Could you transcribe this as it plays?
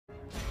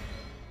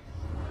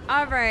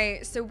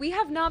Alright, so we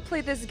have not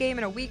played this game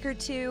in a week or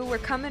two. We're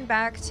coming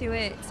back to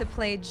it to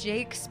play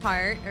Jake's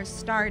part, or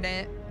start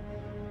it.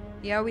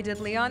 Yeah, we did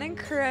Leon and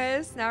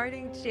Chris. Now we're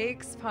doing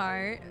Jake's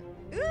part.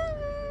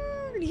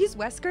 Ooh, he's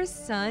Wesker's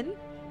son?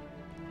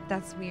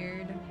 That's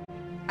weird.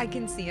 I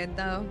can see it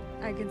though.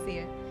 I can see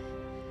it.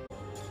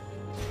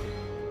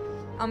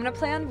 I'm gonna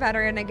play on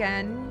veteran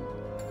again.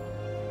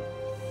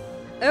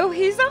 Oh,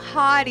 he's a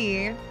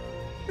hottie.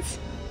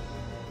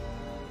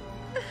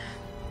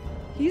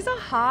 He's a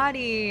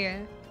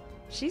hottie.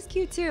 She's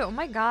cute too. Oh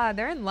my god,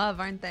 they're in love,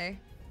 aren't they?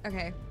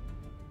 Okay.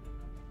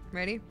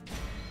 Ready?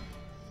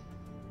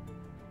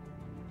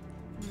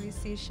 Let me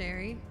see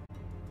Sherry.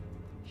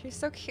 She's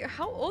so cute.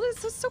 How old is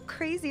this? So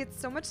crazy. It's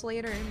so much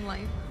later in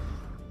life.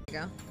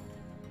 There you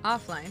go.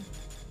 Offline.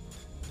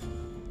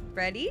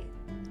 Ready?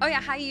 Oh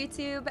yeah, hi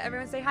YouTube.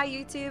 Everyone say hi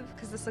YouTube,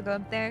 because this will go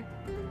up there.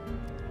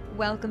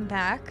 Welcome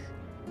back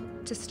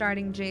to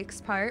starting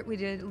Jake's part. We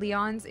did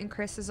Leon's and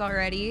Chris's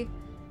already.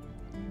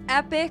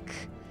 Epic,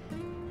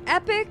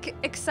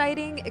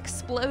 exciting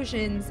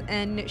explosions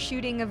and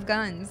shooting of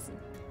guns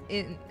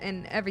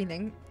and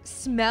everything.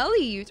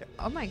 Smelly user.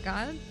 Oh my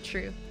god,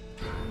 true.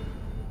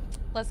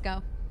 Let's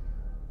go.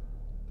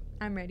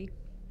 I'm ready.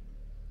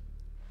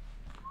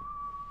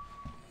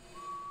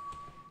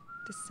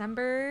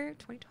 December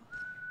 2012.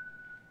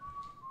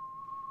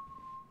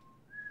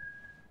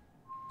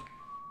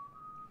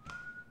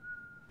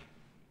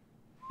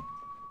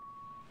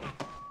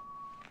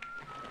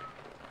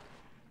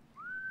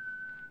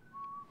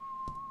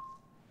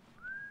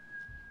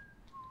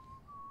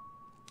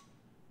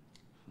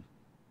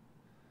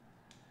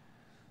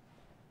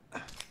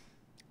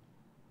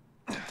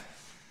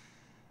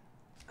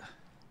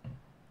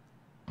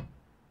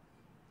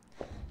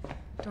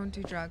 Don't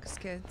do drugs,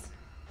 kids.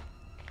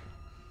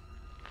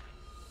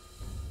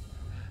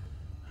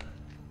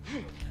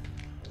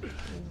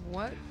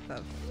 What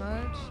the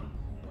fudge?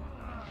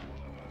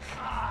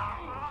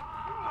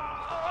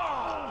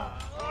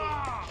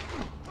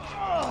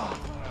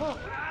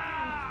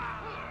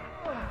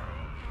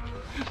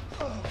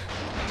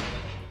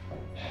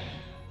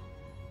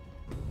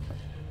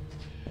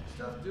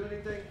 Stuff do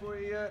anything for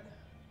you yet?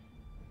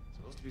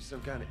 Supposed to be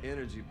some kind of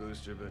energy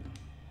booster, but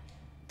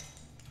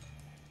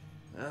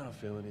I don't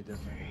feel any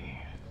different.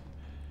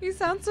 You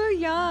sound so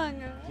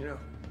young. You know,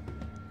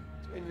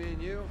 between me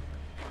and you,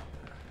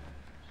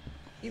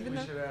 Even we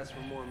though should ask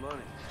for more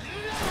money.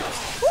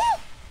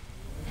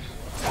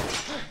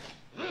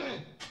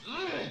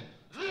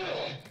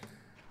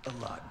 A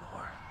lot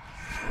more.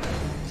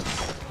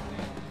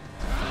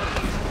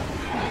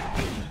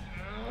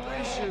 Are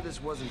you sure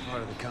this wasn't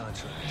part of the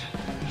contract?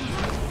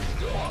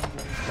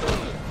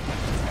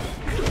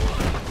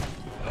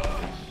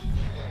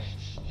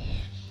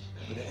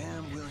 But I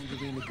am willing to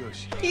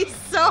renegotiate. he's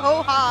so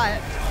hot.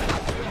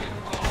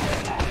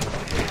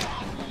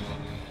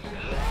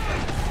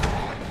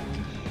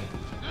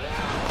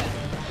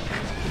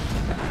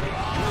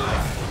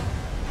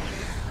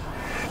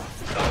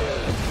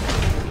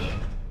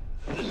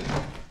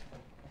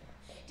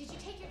 Did you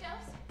take your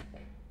dose?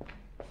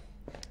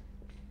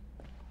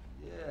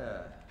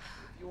 Yeah.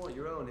 If you want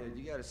your own head,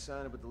 you gotta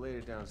sign it with the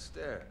lady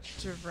downstairs.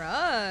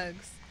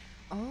 Drugs.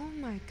 Oh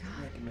my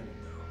god. Recommend it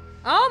though.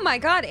 Oh my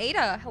god,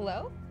 Ada.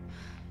 Hello?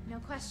 No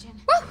question.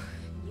 Woo!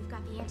 You've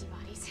got the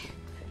antibodies.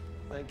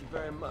 Thank you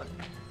very much.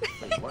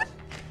 Wait, what?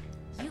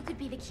 You could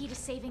be the key to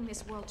saving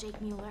this world,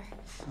 Jake Mueller.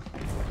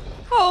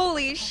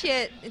 Holy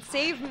shit. It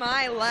saved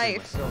my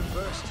life. Myself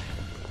first.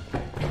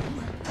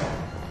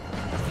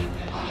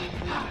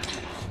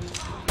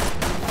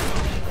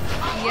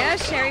 Yeah,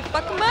 Sherry,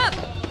 fuck him up.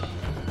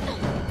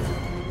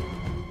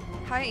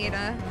 Hi,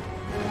 Ada.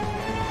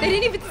 They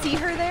didn't even see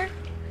her there.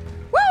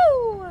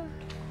 Woo!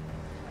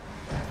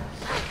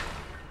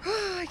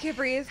 I can't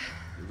breathe.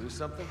 You lose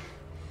something?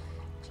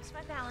 Just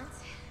my balance.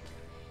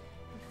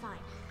 I'm fine.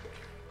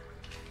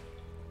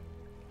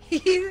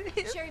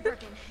 Sherry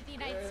Birkin, the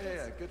United Yeah,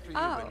 States. good for you,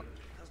 Oh. but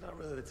that's not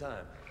really the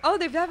time. Oh,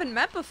 they haven't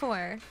met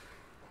before.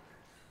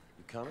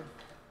 You coming?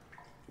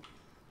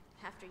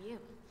 After you.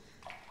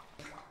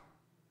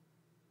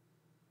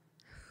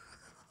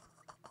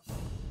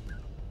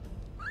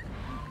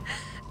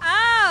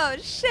 Oh,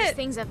 These shit.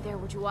 things up there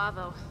were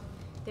Juavo.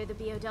 They're the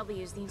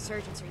BOWs the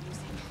insurgents are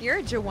using. You're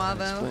a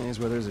Jawavo. Explains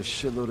why there's a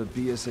shitload of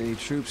BSAA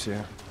troops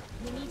here.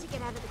 We need to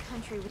get out of the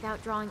country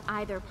without drawing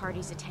either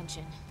party's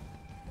attention.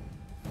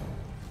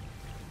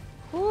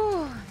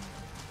 Whew.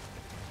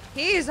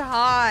 He's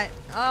hot.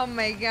 Oh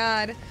my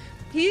god.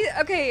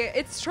 Okay,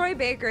 it's Troy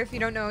Baker if you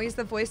don't know. He's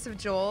the voice of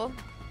Joel.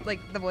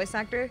 Like, the voice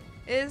actor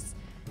is.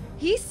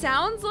 He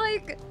sounds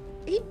like...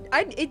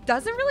 it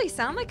doesn't really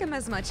sound like him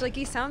as much. Like,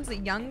 he sounds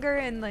younger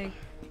and like...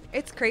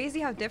 It's crazy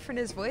how different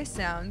his voice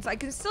sounds. I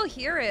can still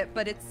hear it,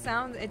 but it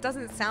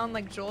doesn't sound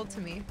like Joel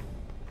to me.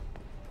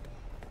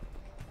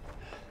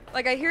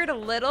 Like, I hear it a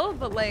little,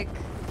 but like...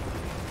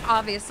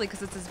 Obviously,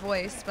 because it's his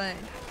voice, but...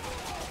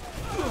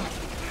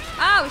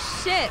 Oh,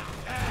 shit!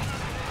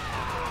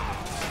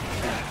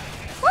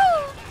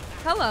 Woo!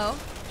 Hello.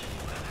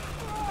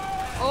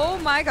 Oh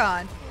my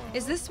god.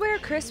 Is this where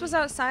Chris was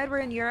outside? We're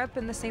in Europe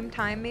in the same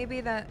time,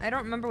 maybe? That I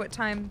don't remember what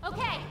time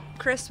Okay.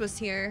 Chris was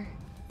here.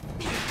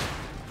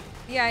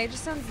 Yeah, he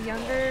just sounds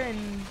younger, and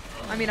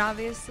I mean,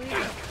 obviously,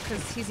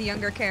 because he's a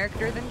younger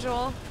character than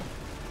Joel.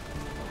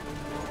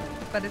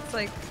 But it's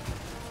like,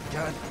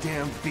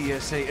 Goddamn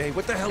BSAA,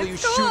 what the hell are you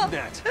It's cool. shooting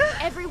at?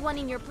 Everyone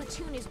in your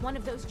platoon is one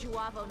of those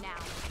Juavo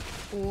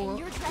now. ooh. And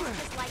you're dressed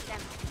just like them.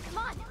 Come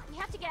on, we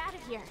have to get out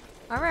of here.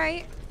 All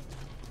right.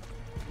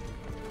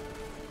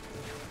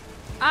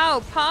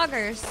 Oh,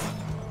 poggers.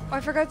 Oh,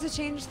 I forgot to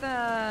change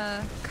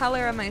the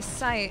color of my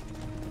sight.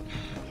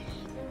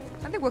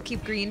 I think we'll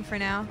keep green for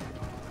now.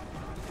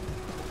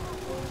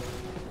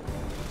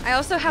 I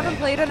also haven't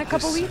played in a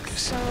couple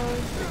weeks, so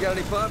You got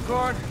any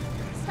popcorn?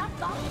 Stop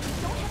gawking,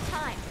 we don't have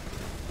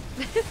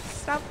time.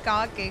 stop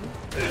gawking.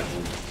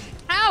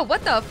 Ow,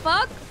 what the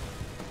fuck?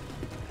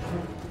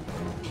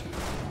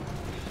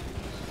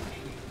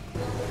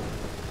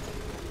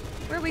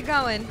 Where are we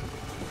going?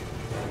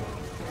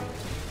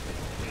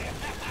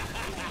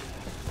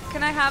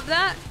 Can I have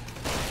that?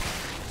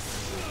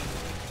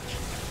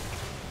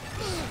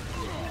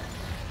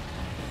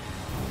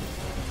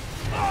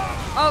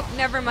 Oh,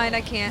 never mind,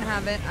 I can't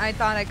have it. I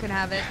thought I could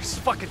have it. It's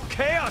fucking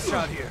chaos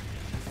out here.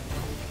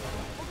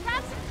 We'll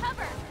grab some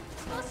cover. We're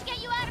supposed to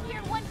get you out of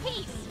here in one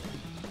piece.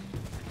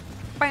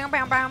 Bow,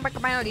 bow, bow, bow,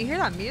 bow. Do you hear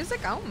that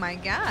music? Oh my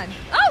god.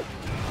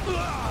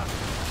 Oh!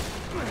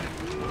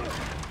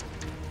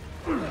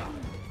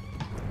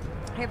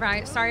 Hey,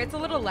 Brian. Sorry, it's a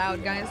little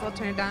loud, guys. I'll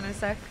turn it down in a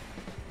sec.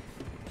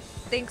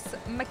 Thanks,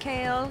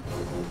 Mikhail.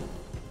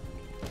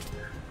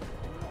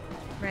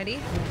 Ready?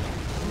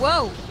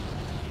 Whoa!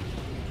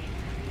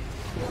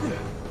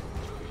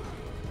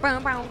 Bow,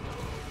 bow.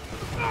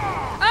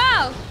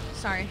 Oh!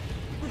 Sorry.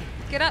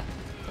 Get up.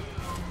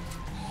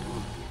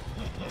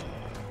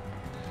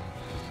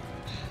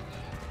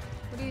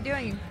 What are you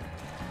doing?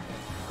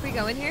 Can we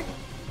go in here?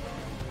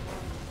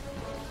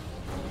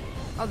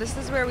 Oh, this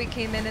is where we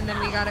came in and then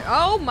we gotta.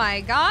 Oh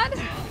my god!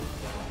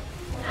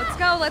 Let's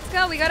go, let's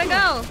go, we gotta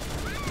go!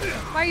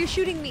 Why are you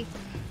shooting me?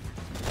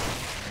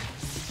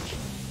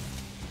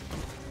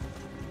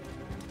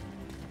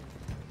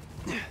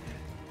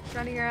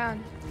 Running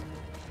around.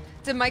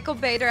 Did Michael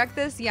Bay direct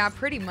this? Yeah,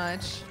 pretty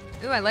much.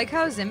 Ooh, I like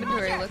how his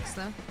inventory looks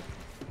though.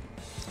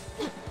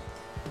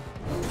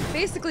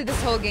 Basically,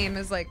 this whole game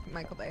is like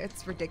Michael Bay.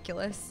 It's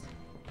ridiculous.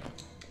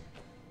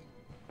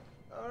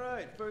 All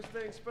right, first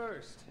things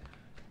first.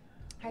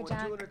 Hi, Owing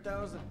Jack.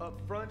 200,000 up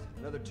front,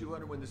 another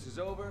 200 when this is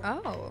over.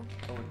 Oh.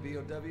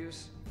 Owing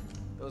BOWs,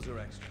 those are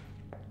extra.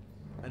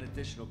 An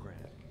additional grand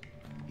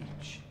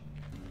each.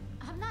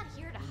 I'm not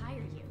here to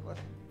hire you. What?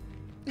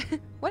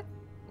 What?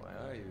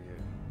 Why are you here?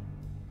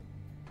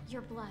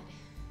 Your blood.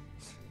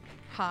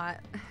 Hot.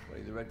 What, are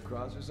you the Red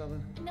Cross or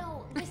something?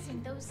 No,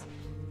 listen, those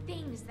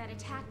things that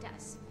attacked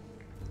us.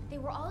 They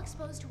were all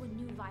exposed to a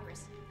new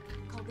virus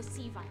called the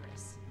C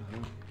virus.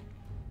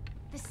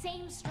 The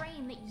same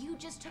strain that you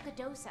just took a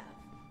dose of.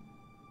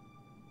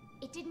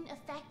 It didn't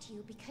affect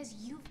you because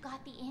you've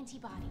got the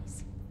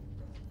antibodies.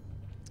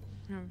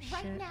 Oh,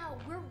 Right shit. now,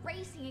 we're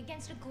racing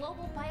against a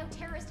global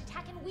bioterrorist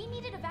attack and we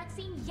needed a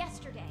vaccine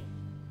yesterday.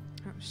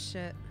 Oh,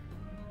 shit.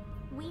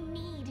 We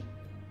need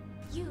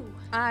you.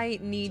 I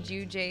need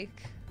you,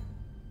 Jake.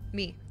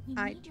 Me. We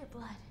I. need your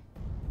blood.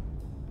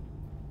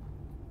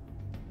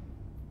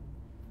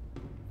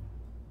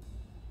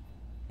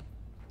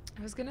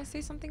 I was gonna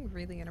say something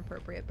really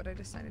inappropriate, but I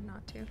decided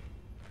not to.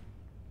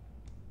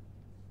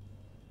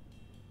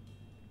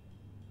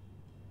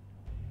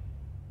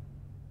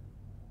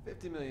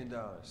 $50 million.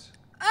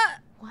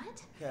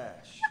 What?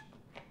 Cash.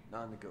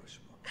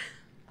 Non-negotiable.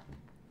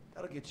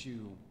 That'll get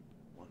you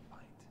one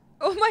pint.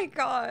 Oh my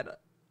god.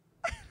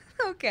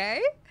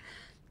 Okay.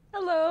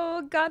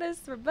 Hello,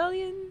 Goddess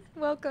Rebellion.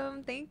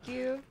 Welcome. Thank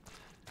you.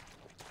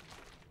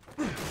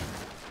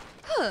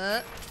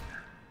 Huh.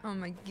 Oh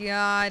my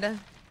god.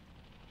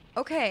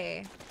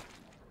 Okay.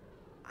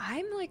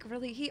 I'm like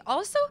really. He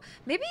also.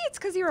 Maybe it's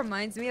because he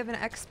reminds me of an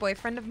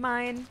ex-boyfriend of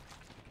mine.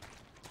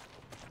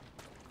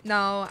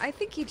 No, I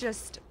think he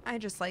just. I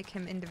just like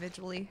him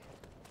individually.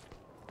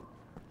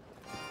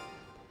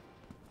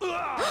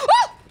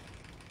 Oh!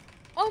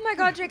 Oh my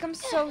god, Jake, I'm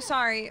so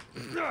sorry.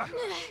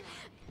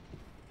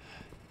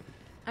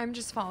 I'm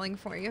just falling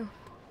for you.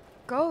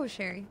 Go,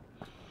 Sherry.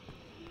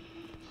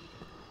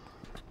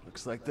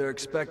 Looks like they're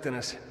expecting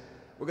us.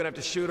 We're gonna have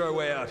to shoot our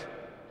way out.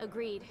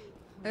 Agreed.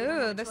 Ooh, We don't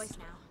have a this choice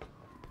now.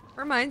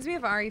 reminds me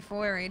of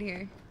RE4 right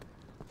here.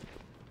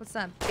 What's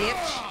up, bitch?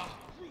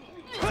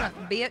 What's up,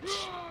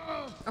 bitch?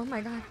 Oh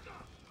my god.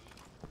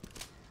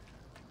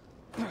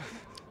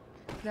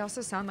 They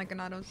also sound like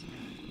Ganados.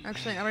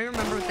 Actually, I don't even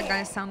remember what the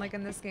guys sound like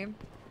in this game.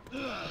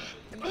 No,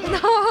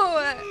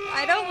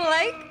 I don't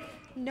like.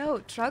 No,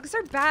 drugs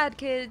are bad,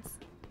 kids.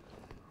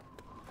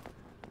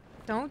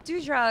 Don't do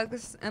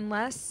drugs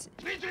unless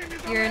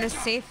you're in a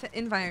safe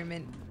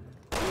environment.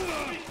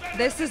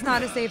 This is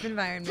not a safe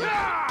environment.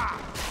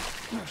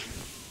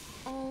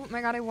 Oh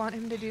my god, I want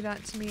him to do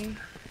that to me.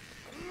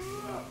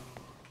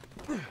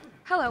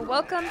 Hello,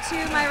 welcome to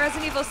my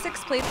Resident Evil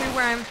 6 playthrough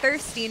where I'm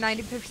thirsty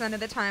 90%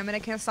 of the time and I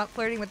can't stop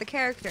flirting with the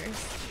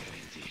characters.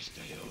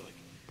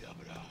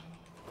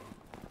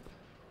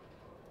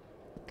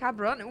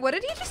 Cabron? What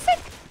did he just say?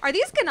 Are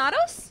these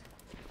ganados?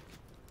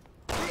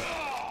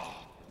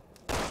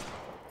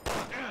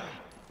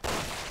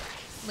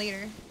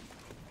 Later.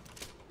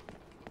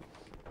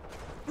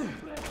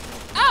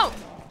 Oh!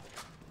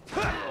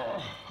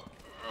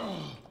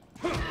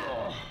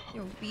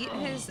 Yo, beat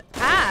his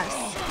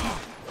ass.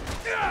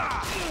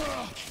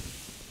 Oh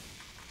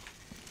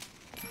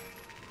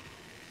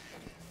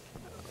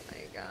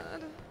my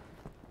god.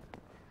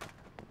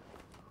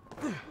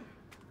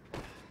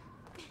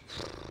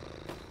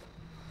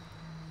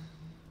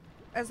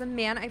 As a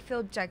man, I feel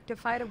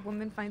objectified. A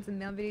woman finds a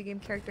male video game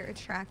character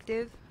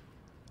attractive.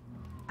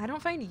 I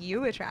don't find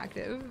you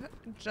attractive,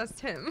 just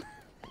him.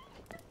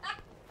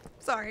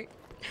 Sorry.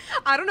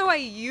 I don't know why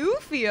you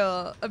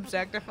feel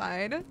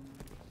objectified.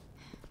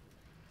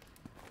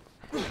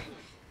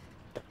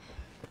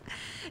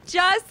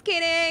 Just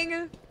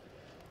kidding.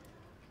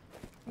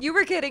 You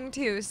were kidding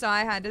too, so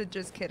I had to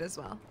just kid as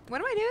well. What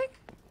am I doing?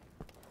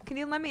 Can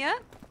you let me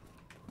up?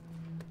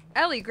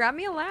 Ellie, grab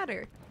me a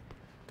ladder.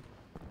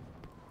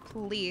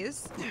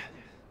 Please.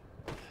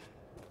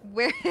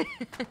 Where?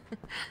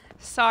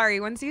 Sorry,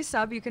 once you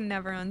sub, you can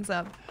never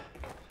unsub.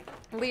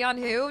 Leon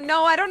who?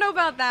 No, I don't know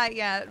about that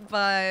yet,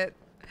 but...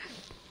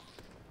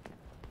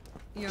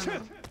 You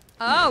know.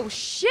 Oh,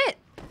 shit!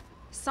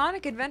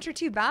 Sonic Adventure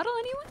 2 battle,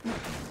 anyone?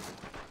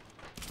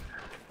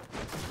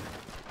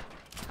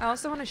 I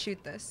also want to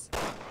shoot this.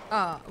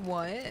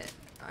 What?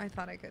 I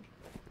thought I could.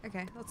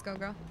 Okay, let's go,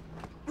 girl.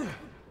 I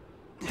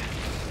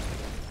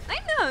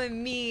know I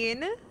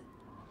mean.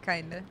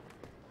 Kinda.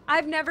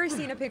 I've never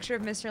seen a picture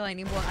of Mr.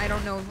 Lightning Bolt. I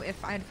don't know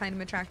if I'd find him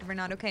attractive or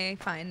not. Okay,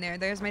 fine.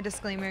 There's my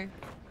disclaimer.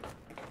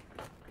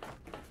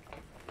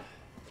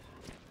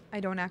 I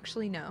don't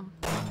actually know.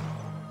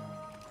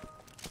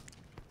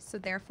 So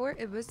therefore,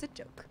 it was a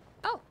joke.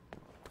 Oh.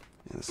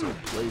 Yeah, this whole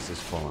place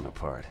is falling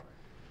apart.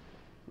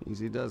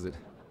 Easy does it.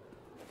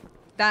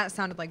 That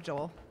sounded like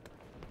Joel.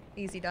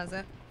 Easy does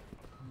it.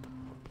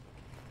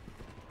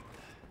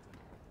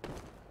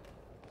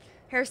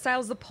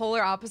 Hairstyle's the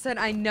polar opposite.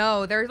 I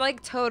know. They're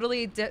like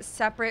totally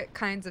separate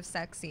kinds of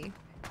sexy.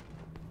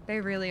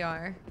 They really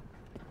are.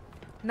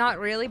 Not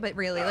really, but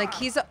really. Like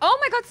he's a oh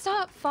my god,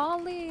 stop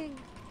falling.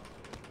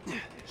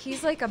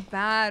 He's like a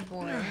bad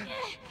boy.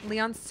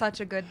 Leon's such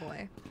a good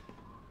boy.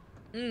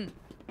 I'm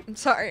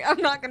sorry.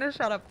 I'm not gonna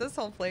shut up this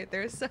whole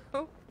playthrough, so.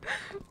 Okay.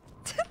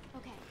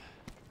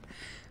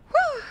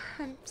 Whew,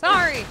 I'm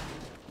sorry.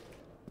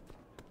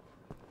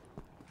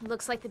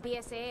 Looks like the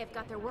BSAA have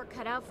got their work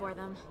cut out for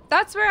them.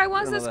 That's where I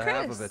was as Another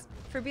half Chris. of it.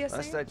 For BSAA.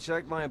 Last I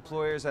checked, my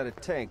employers had a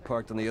tank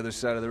parked on the other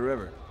side of the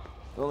river.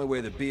 The only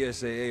way the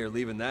BSAA are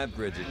leaving that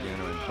bridge again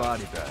are in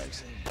body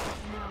bags.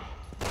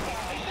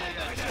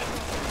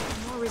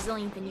 More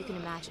resilient than you can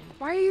imagine.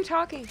 Why are you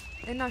talking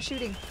and not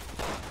shooting?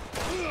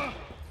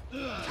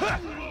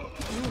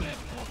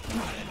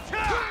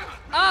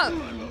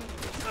 Oh!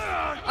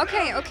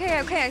 Okay,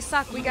 I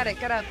suck. We got it.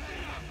 Get up.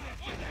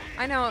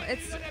 I know,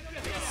 it's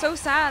so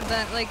sad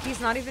that, like, he's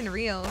not even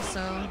real,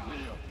 so...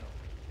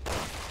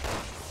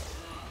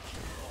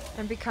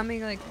 I'm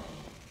becoming, like...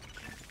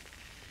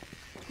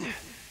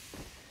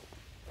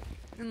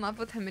 in love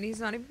with him and he's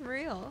not even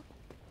real.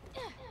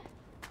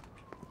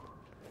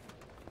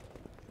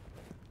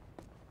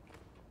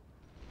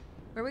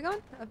 Where are we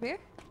going? Up here?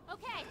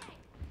 Okay.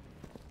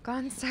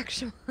 Gone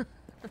sexual.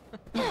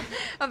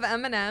 Of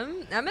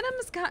Eminem. Eminem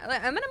was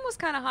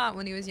kind of hot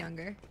when he was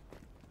younger.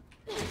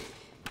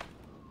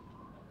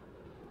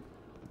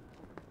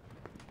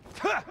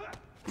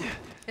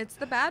 It's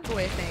the bad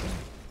boy thing.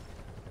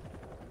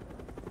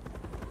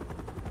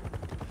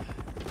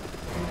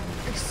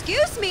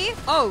 Excuse me?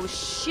 Oh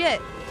shit.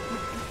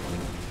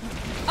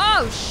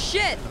 Oh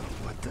shit.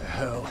 What the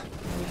hell?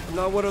 I'm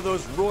not one of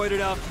those roided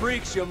out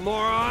freaks, you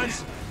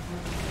morons!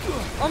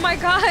 Oh my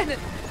god.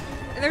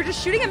 They're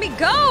just shooting at me.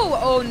 Go!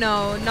 Oh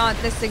no, not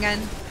this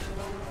again.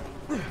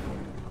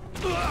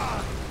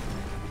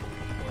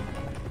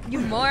 You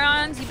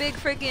morons, you big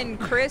freaking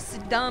Chris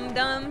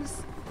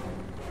dum-dums.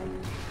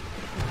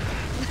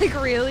 Like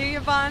really,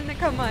 Yvonne?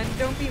 Come on,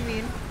 don't be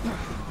mean.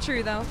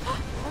 True though.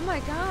 Oh my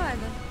god.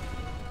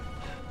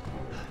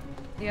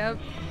 Yep.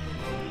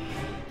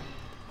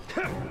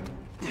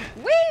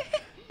 Whee!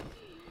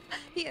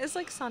 He is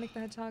like Sonic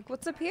the Hedgehog.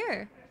 What's up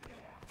here?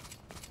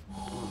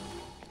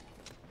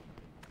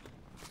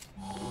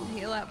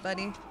 Heal up,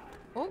 buddy.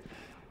 Oh.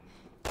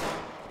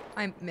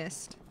 I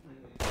missed.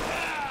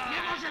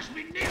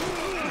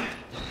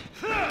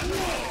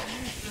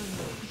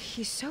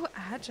 He's so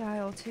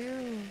agile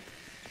too.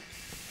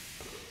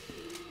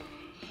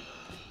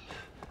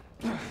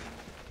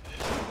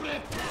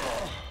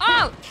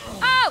 Oh!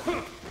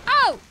 Oh!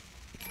 Oh!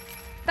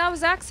 That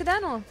was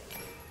accidental.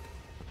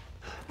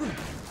 Woo!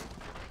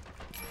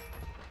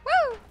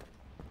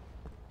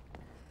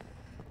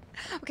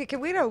 Okay, can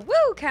we do a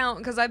woo count?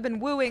 Because I've been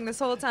wooing this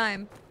whole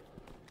time.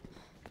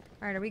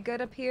 Alright, are we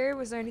good up here?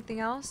 Was there anything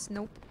else?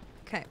 Nope.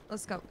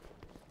 Let's go.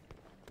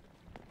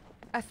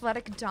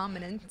 Athletic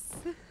dominance.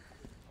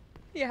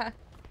 Yeah,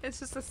 it's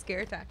just a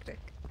scare tactic.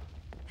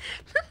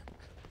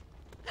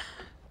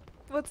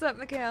 What's up,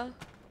 Mikhail?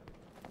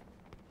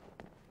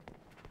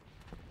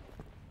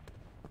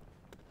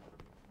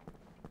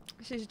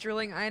 She's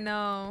drooling. I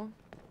know.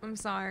 I'm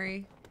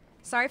sorry.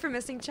 Sorry for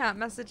missing chat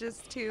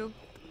messages too.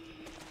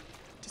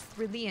 Just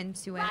really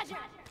into it.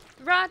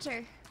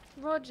 Roger.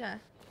 Roger.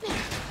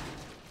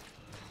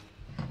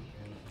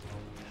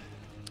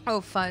 Oh,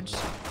 fudge.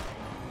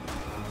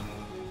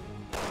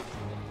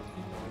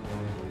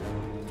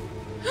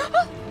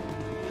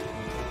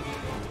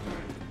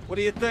 What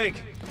do you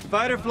think?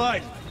 Fight or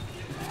flight?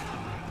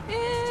 Too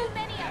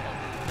many of them.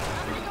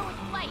 I'm gonna go with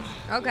flight.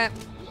 Okay.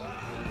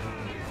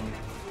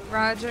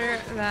 Roger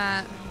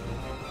that.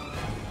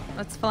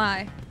 Let's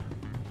fly.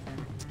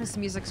 This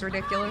music's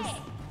ridiculous.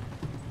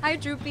 Hi,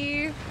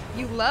 Droopy.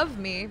 You love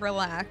me.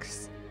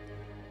 Relax.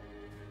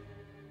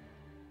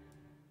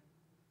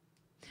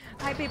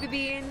 Hi, Baby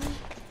Bean.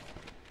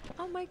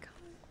 Oh my god.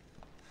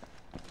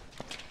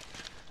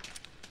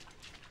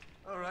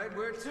 All right,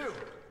 where to?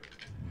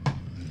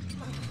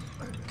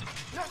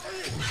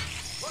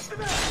 What's the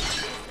matter?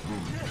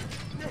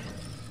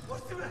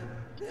 What's the matter?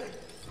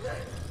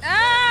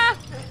 Ah!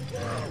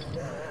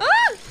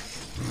 Ah!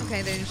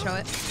 Okay, they didn't show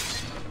it.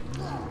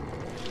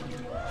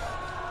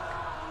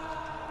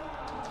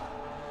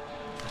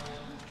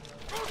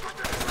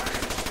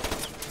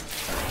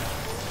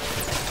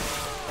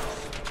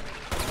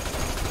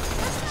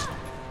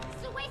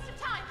 It's a waste of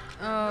time.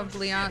 Oh,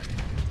 Bleont.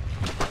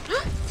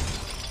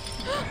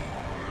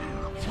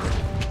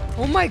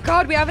 Oh my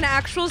god, we have an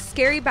actual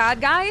scary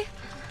bad guy?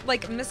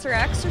 Like Mr.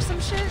 X or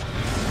some shit?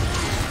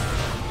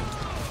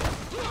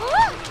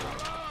 Ah!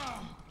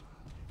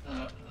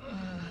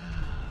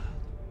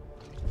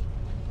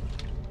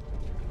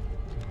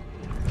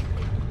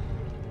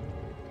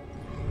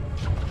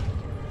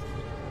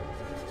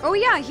 Oh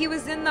yeah, he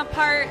was in the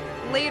part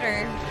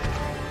later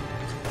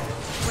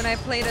when I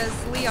played as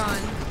Leon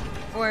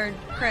or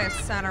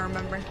Chris, I don't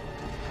remember.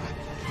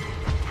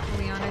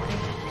 Leon, I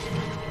think.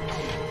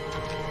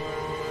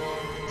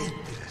 Eat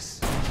this.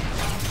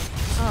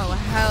 Oh,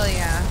 hell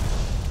yeah.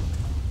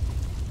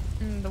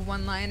 The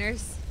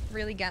one-liners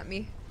really get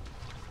me.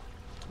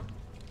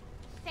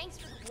 Thanks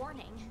for the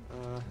warning.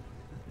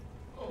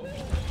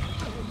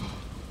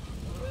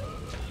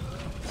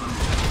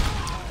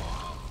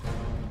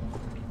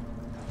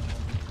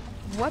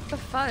 What the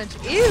fudge?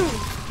 Ew!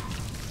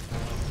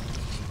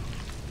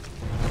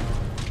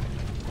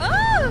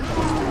 Ah!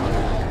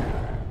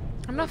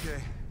 I'm not.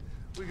 Okay,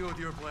 we go with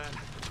your plan.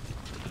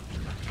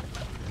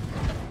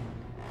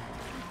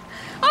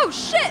 Oh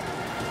shit!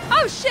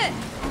 Oh shit!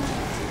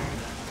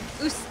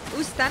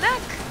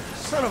 Ustanak?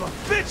 Son of a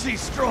bitch, he's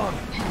strong.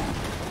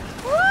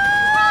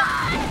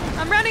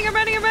 I'm running, I'm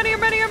running, I'm running,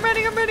 I'm running, I'm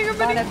running, I'm running, I'm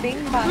running. Bada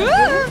bing, bada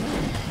boom.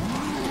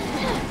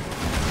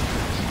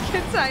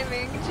 Good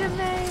timing.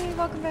 Janae,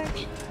 welcome back.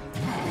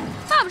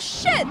 Oh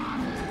shit!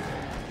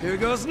 Here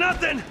goes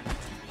nothing!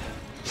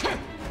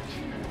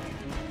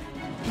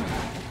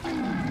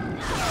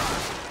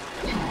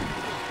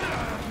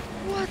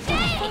 What the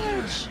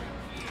fudge?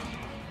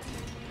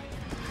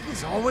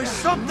 There's always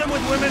something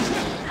with women.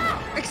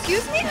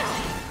 Excuse me?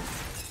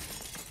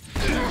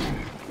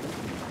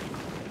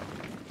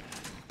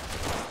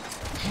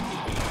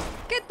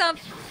 Get the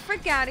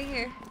frick out of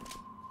here.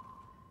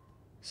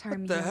 Sorry,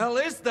 What the hell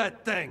is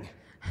that thing?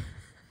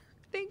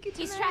 Thank you,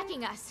 He's Janae.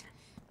 tracking us.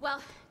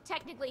 Well,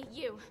 technically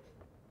you.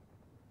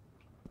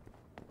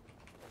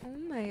 Oh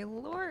my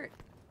lord.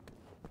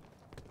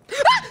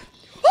 Ah!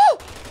 Oh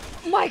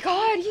my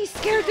god, he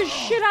scared the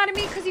shit out of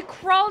me because he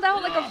crawled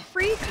out like a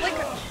freak. Like,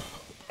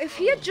 if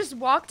he had just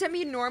walked at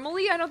me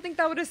normally, I don't think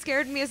that would have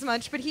scared me as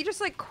much, but he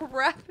just like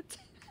crept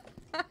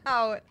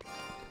out.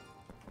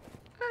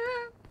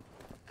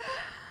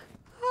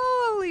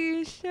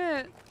 Holy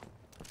shit.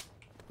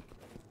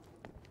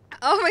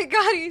 Oh my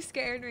god, he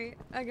scared me.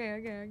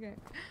 Okay.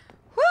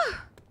 Whew.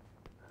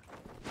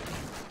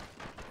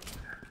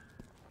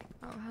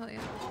 Oh, hell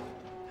yeah.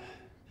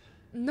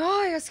 No,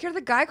 I got scared of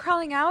the guy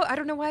crawling out. I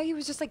don't know why he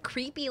was just like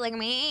creepy, like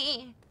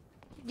me.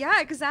 Yeah,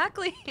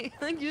 exactly.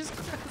 Like you just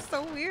it's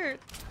so weird.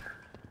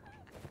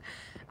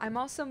 I'm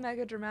also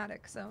mega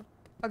dramatic, so.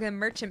 Okay,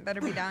 merchant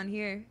better be down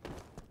here.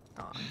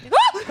 Oh.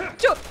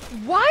 Joe,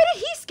 why did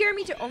he scare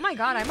me to? Oh my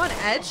god, I'm on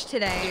edge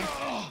today.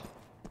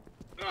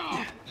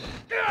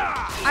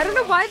 I don't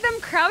know why them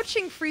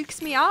crouching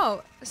freaks me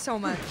out so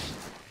much.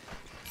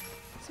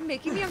 It's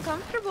making me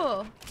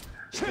uncomfortable.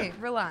 Okay,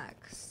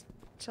 relax.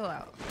 Chill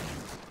out.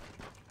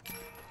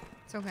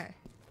 It's okay.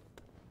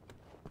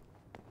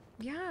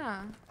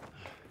 Yeah.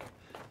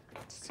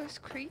 It's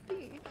just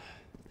creepy.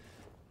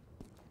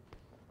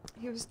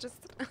 He was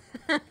just...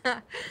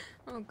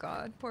 Oh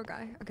god, poor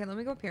guy. Okay, let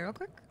me go up here real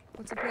quick.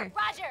 What's up here?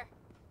 Roger.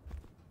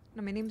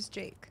 No, my name's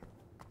Jake.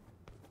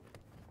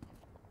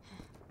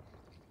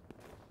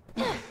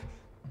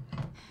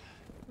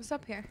 What's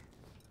up here?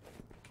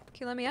 Can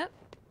you let me up?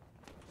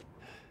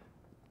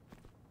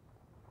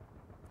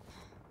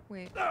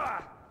 Wait.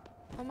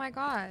 Oh my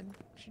god.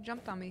 She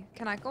jumped on me.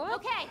 Can I go up?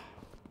 Okay.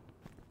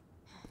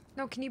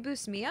 No, can you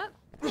boost me up?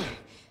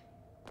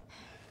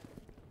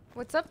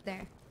 What's up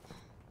there?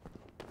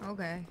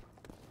 Okay.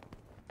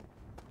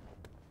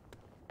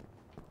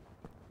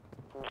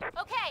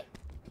 Okay.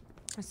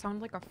 I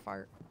sound like a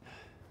fart.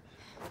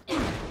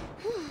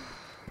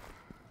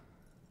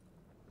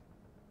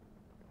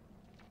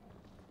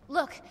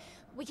 Look,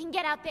 we can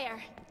get out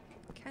there.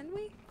 Can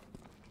we?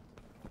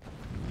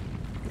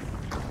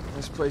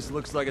 This place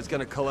looks like it's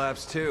gonna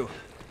collapse too.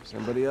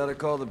 Somebody ought to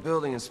call the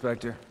building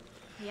inspector.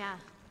 Yeah.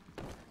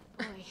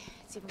 Boy,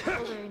 it's even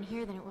colder in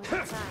here than it was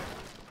outside.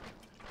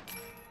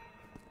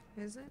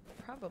 Is it?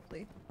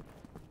 Probably.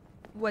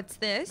 What's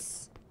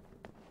this?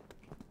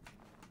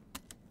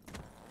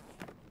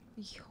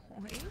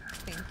 Yoink.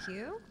 Thank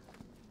you.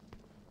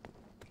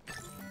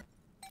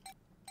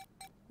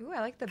 Ooh, I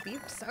like the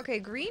beeps. Okay,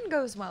 green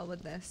goes well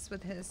with this,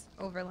 with his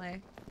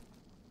overlay.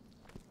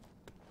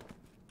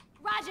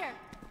 Roger.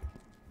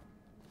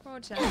 Oh,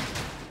 check.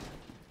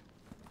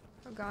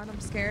 Oh god, I'm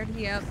scared.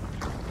 Yep.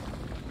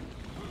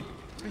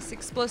 It's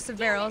explosive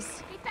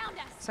barrels, They found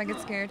us. so I get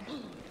scared.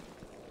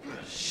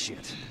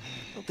 Shit.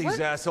 Don't these What?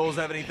 assholes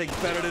have anything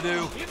better to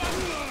do?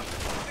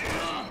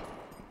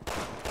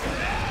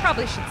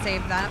 Probably should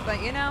save that,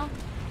 but you know,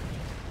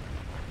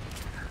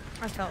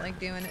 I felt like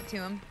doing it to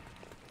him.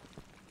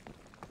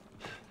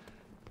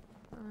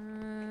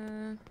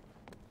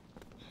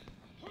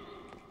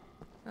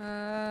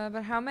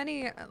 But how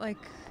many,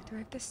 like, do I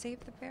have to save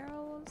the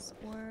barrels,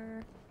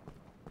 or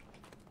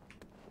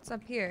what's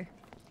up here?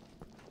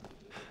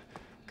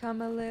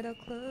 Come a little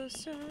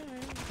closer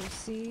and we'll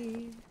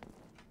see.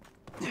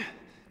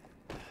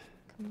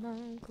 Come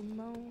on, come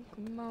on,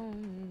 come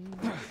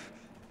on.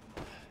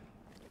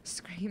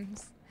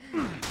 Screams.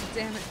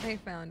 Damn it, they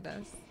found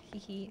us. Hee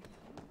hee.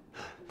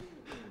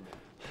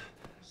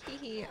 Hee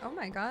hee. Oh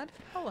my god.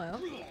 Hello.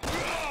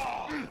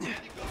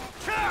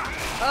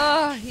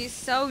 Oh, he's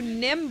so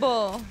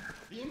nimble.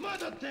 What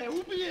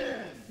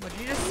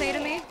did you just say to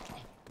me?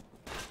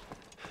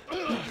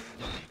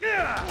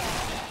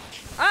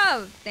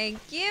 Oh, thank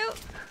you.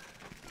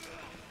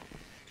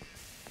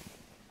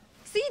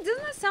 See,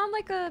 doesn't that sound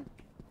like a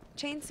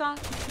chainsaw?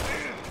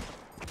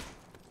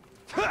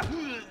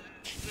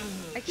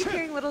 I keep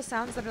hearing little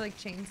sounds that are like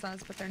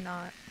chainsaws, but they're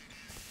not.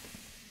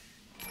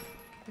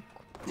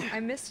 I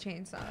miss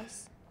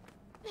chainsaws.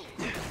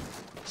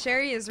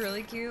 Sherry is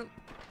really cute.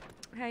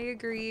 I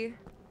agree.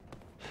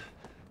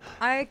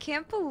 I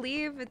can't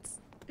believe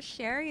it's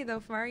Sherry though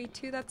from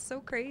RE2. That's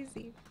so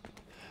crazy.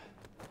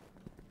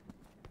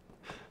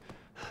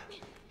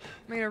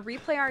 Am I gonna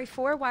replay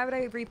RE4? Why would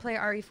I replay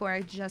RE4?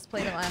 I just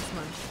played it last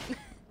month.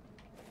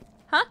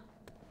 Huh?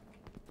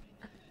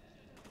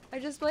 I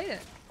just played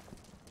it.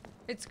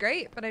 It's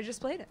great, but I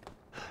just played it.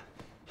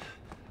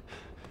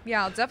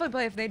 Yeah, I'll definitely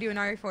play if they do an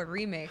RE4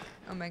 remake.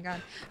 Oh my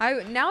god.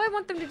 Now I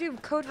want them to do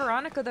Code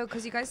Veronica though,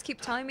 because you guys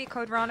keep telling me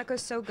Code Veronica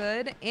is so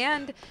good,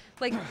 and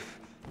like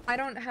I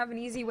don't have an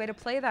easy way to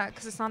play that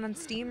because it's not on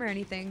Steam or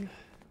anything.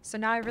 So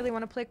now I really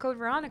want to play Code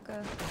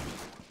Veronica.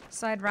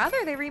 So I'd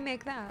rather they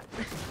remake that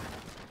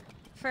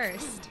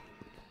first.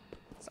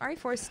 So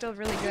RE4 is still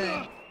really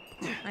good,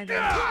 I think.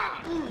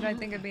 But I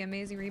think it'd be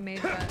amazing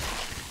remade, but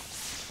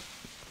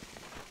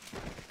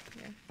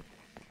yeah.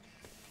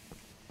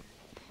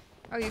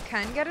 Oh, you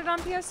can get it on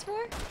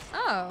PS4?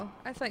 Oh,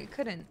 I thought you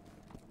couldn't.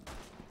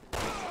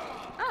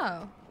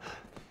 Oh.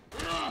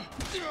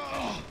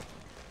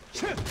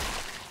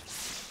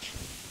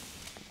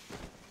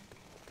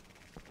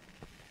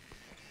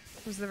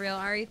 Was the real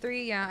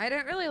RE3? Yeah, I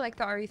didn't really like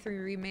the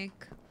RE3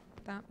 remake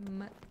that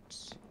much.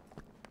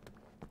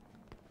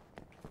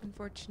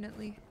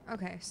 Unfortunately.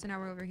 Okay, so now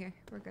we're over here.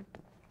 We're good.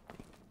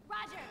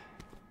 Roger.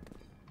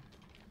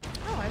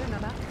 Oh, I didn't know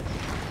that.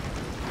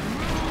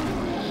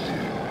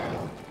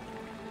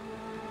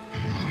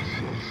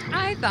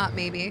 I thought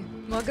maybe.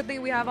 Well, good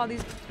thing we have all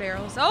these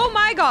barrels. Oh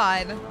my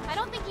god! I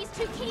don't think he's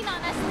too keen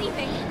on us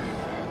leaving.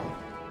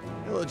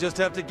 We'll just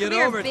have to get Come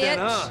here, over it then,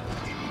 bitch. huh?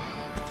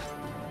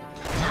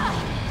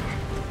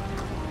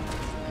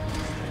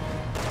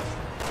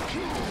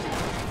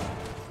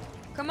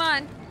 Come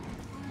on.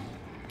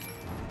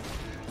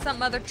 What's up,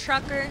 mother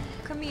trucker?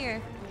 Come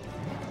here.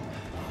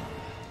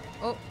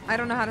 Oh, I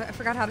don't know how to, I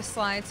forgot how to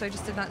slide, so I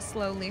just did that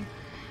slowly.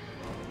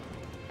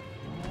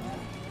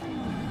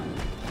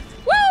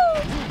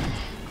 Woo!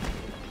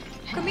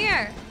 Come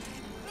here.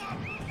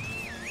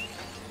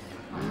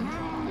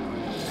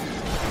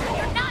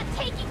 You're not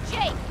taking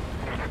Jake.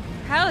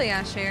 Hell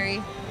yeah,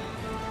 Sherry.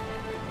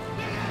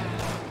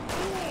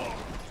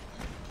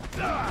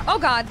 Oh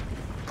god.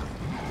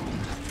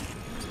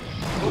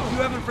 Hope you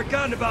haven't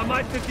forgotten about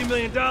my $50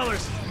 million.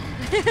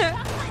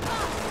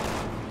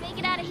 Make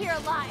it out of here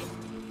alive.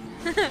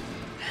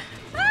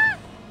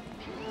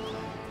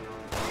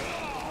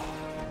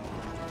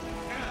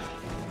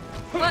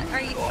 What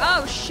are you?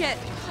 Oh shit.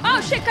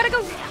 Oh shit, gotta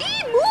go.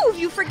 Move,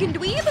 you freaking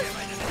dweeb.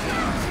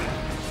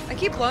 I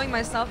keep blowing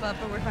myself up,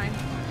 but we're fine.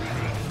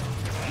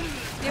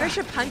 Maybe I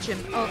should punch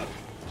him. Oh.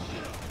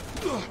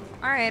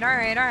 Alright,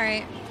 alright,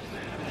 alright.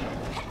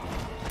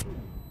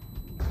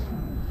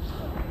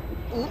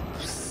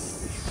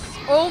 Oops.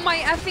 Oh my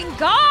effing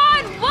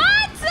god!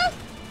 What?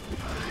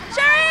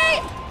 Sherry!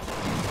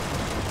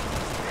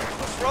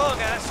 What's wrong,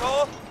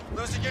 asshole?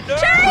 Losing your nerve?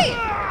 Sherry!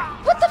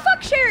 What the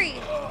fuck, Sherry?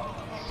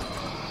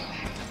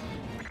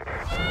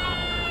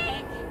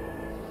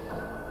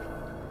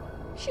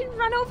 She didn't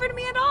run over to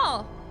me at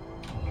all.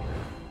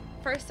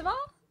 First of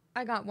all,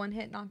 I got one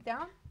hit knocked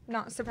down.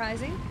 Not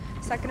surprising.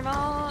 Second of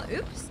all,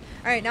 oops.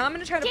 Alright, now I'm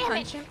gonna try to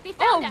punch him.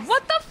 Oh,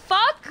 what the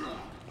fuck?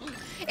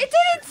 It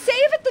didn't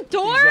save at the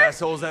door? These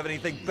assholes have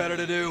anything better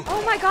to do?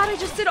 Oh my god, I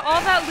just did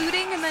all that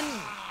looting and then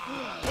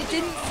it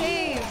didn't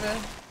save.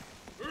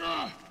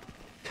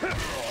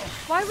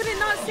 Why would it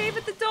not save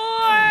at the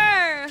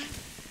door?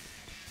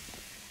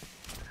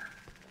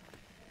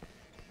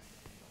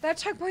 That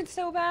checkpoint's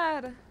so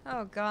bad.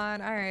 Oh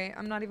god, alright.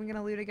 I'm not even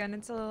gonna loot again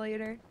until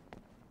later.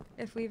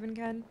 If we even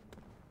can.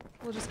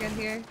 We'll just get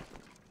here.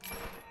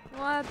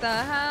 What the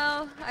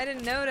hell? I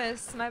didn't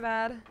notice. My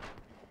bad.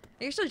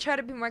 I usually try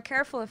to be more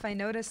careful if I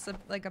notice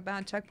like a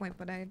bad checkpoint,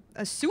 but I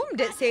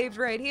assumed it saved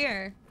right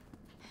here.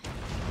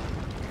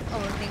 Oh,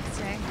 thanks,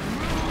 Jay.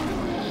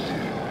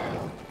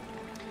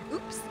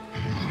 Oops.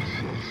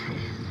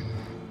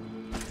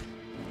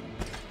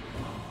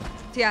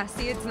 Yeah,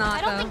 see, it's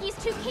not, I don't think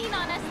he's too keen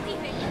on us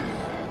leaving.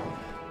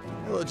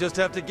 We'll just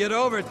have to get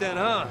over it then,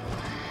 huh?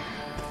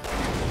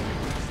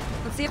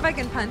 Let's see if I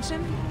can punch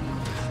him.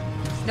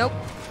 Nope.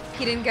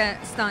 He didn't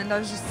get stunned. I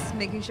was just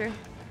making sure.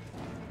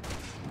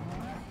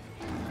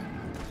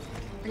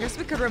 I guess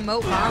we could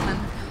remote bomb him.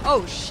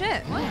 Oh,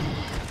 shit. What?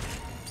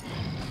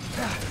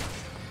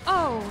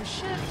 Oh,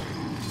 shit.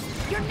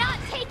 You're not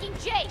taking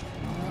Jake.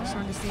 I just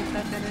wanted to see if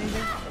that did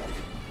anything.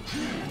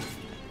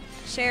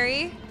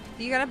 Sherry,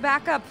 you gotta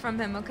back up from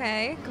him,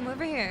 okay? Come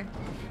over here.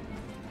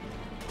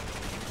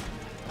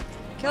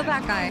 Kill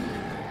that guy.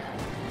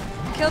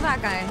 Kill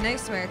that guy.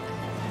 Nice work.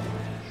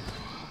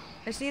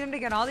 I just need him to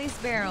get all these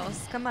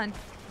barrels. Come on.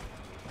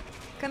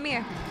 Come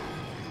here.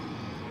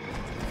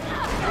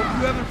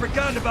 Hope you haven't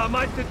forgotten about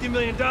my $50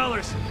 million.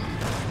 Talk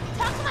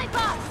to my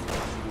boss.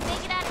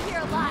 Make it out of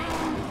here alive.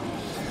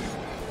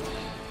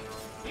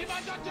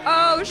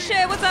 Oh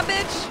shit, what's up,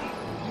 bitch?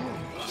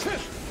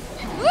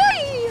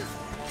 Whee!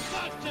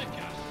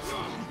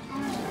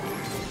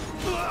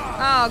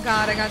 Oh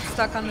god, I got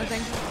stuck on the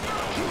thing.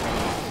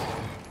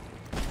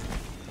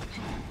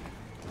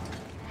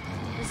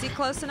 Is he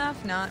close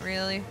enough? Not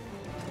really.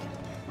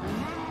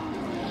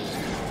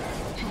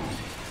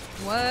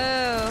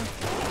 Whoa.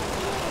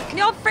 Can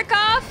y'all frick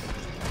off?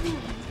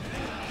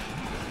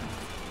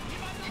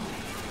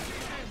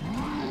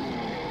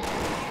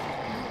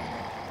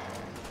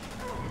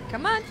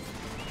 Come on.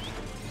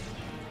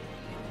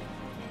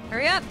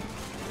 Hurry up.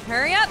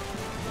 Hurry up.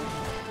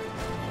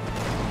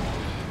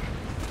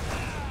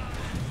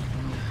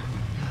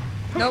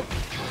 Nope.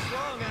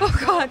 Oh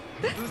god.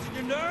 Losing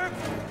your nerve?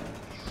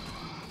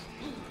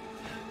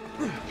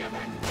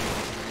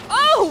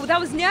 Oh, that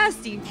was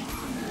nasty.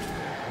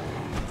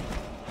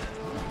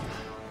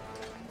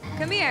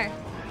 Come here.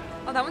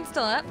 Oh, that one's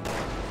still up.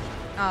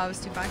 Oh, it was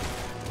too far.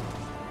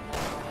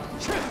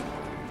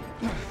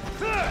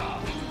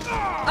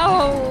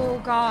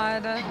 Oh,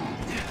 God.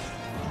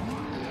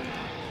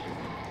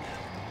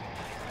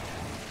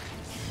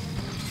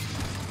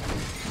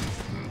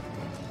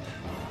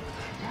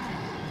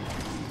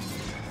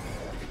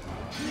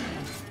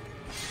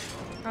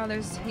 Oh,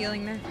 there's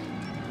healing there.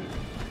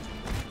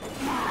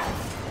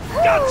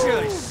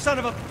 Gotcha, you son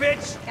of a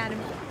bitch! Got him.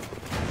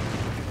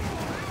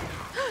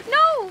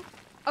 No!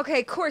 Okay,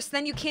 of course,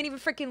 then you can't even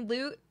freaking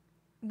loot.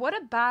 What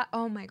a bad.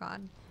 Oh my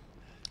god.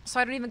 So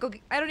I don't even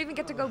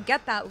get to go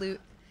get that loot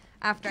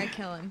after I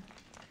kill him.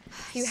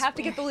 You have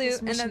to get the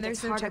loot, and then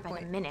there's no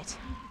checkpoint. Minute.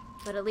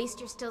 But at least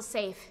you're still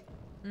safe.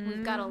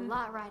 We've got a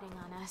lot riding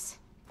on us.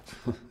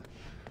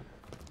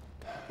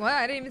 What?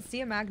 I didn't even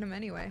see a Magnum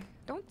anyway.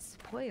 Don't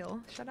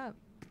spoil. Shut up.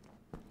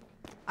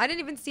 I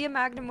didn't even see a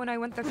Magnum when I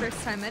went the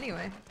first time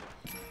anyway.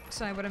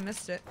 So I would have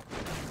missed it.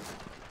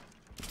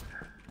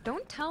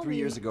 Don't tell me. 3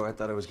 years ago, I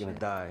thought I was gonna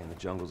die in the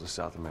jungles of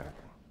South America.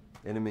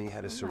 Enemy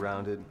had us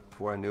surrounded.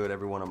 Before I knew it,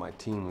 everyone on my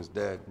team was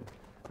dead.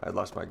 I'd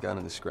lost my gun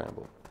in the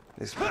scramble.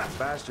 This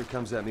bastard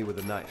comes at me with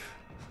a knife.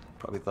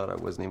 Probably thought I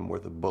wasn't even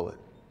worth a bullet.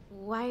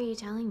 Why are you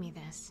telling me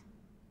this?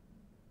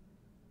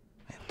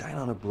 Man, dying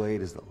on a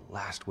blade is the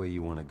last way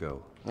you want to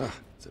go. Ugh,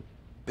 it's a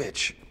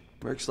bitch.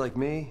 Mercs like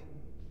me,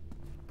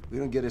 we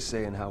don't get a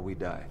say in how we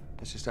die.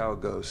 That's just how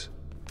it goes.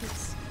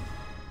 It's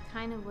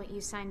kind of what you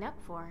signed up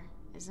for,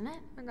 isn't it?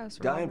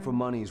 Dying for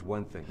money is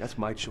one thing. That's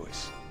my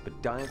choice.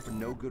 But dying for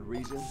no good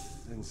reason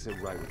doesn't sit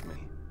right with me.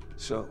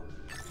 So,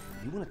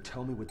 you want to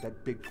tell me what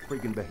that big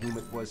friggin'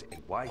 behemoth was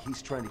and why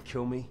he's trying to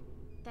kill me?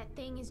 That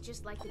thing is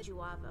just like the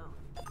Juavo.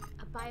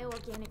 A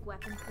bioorganic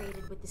weapon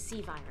created with the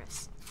C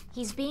virus.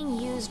 He's being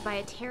used by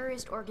a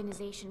terrorist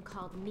organization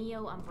called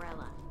Neo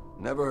Umbrella.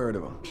 Never heard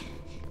of him.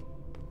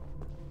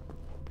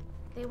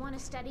 They want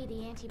to study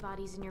the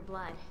antibodies in your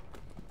blood.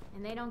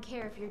 And they don't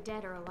care if you're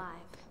dead or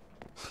alive.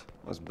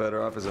 I was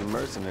better off as a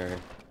mercenary.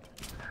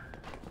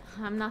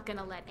 I'm not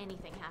gonna let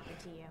anything happen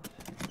to you.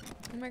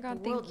 Oh my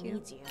god, The world thank you.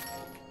 needs you.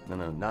 No,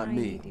 no, not I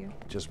me. need you.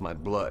 Just my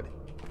blood.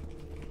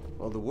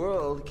 Well, the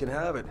world can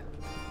have it.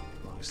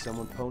 As long as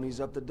someone ponies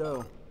up the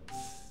dough.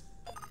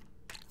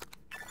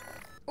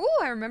 Ooh,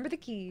 I remember the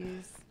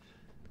keys.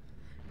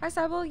 Hi,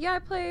 Sable. Yeah,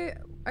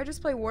 I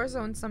just play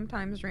Warzone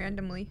sometimes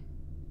randomly.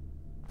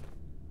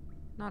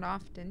 Not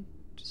often,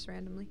 just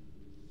randomly.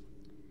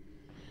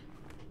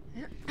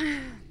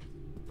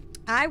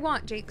 I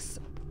want Jake's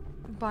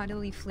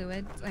bodily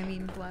fluids, I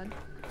mean blood.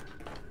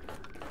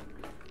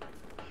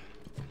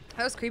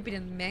 That was creepy to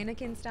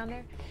mannequins down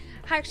there.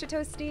 Hi, Extra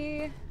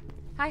Toasty.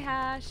 Hi,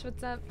 Hash.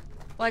 What's up?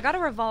 Well, I got a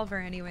revolver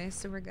anyway,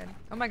 so we're good.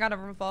 Oh my god, a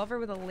revolver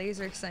with a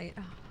laser sight.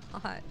 Oh,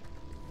 hot.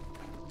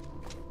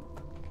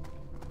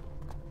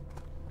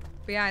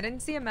 But yeah, I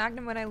didn't see a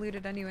Magnum when I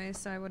looted anyway,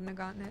 so I wouldn't have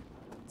gotten it.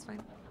 It's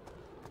fine.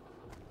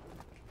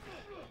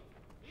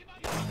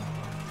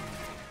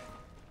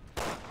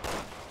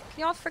 Can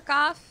y'all frick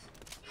off?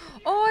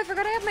 Oh, I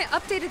forgot I have my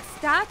updated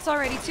stats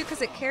already too,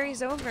 because it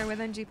carries over with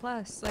NG+,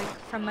 like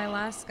from my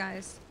last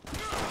guys.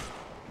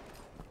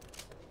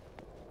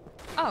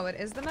 Oh, it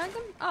is the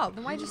Magnum? Oh,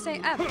 then why'd you say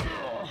F?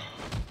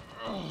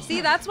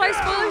 See, that's why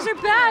spoilers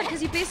are bad,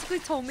 because you basically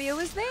told me it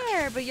was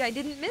there, but yeah, I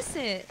didn't miss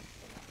it.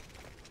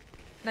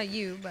 Not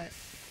you, but...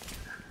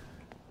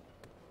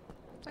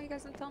 That's why you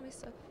guys didn't tell me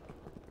stuff.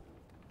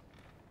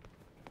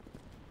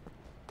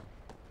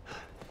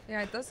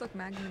 Yeah, it does look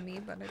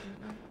Magnum-y, but I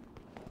didn't know.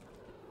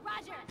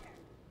 Roger.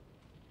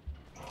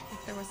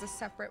 If there was a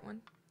separate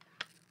one.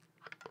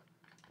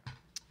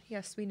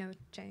 Yes, we know,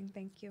 Jang.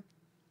 Thank you.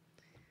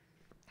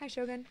 Hi,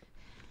 Shogun.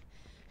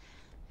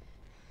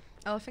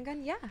 Elephant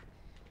gun? Yeah.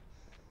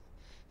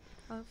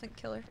 Elephant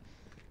killer.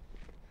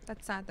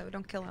 That's sad, though.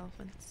 Don't kill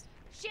elephants.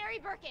 Sherry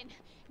Birkin,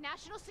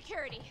 National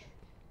Security.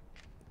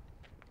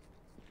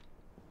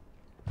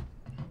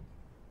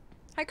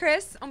 Hi,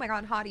 Chris. Oh my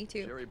god, hottie,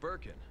 too. Sherry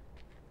Birkin,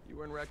 you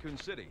were in Raccoon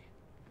City.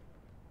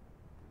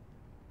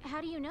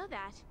 How do you know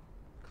that?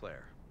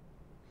 Claire,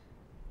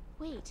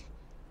 Wait,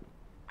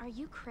 are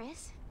you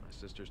Chris? my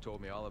sisters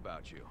told me all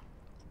about you.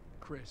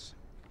 Chris,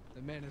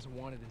 the man is a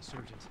wanted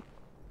insurgent.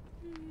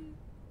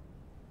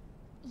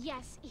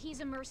 Yes, he's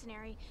a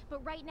mercenary,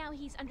 but right now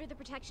he's under the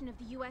protection of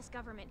the US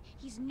government.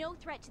 He's no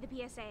threat to the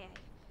PSAA.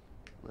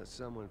 Unless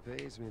someone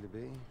pays me to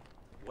be.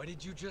 What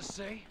did you just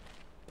say?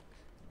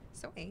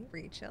 So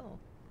angry. Chill.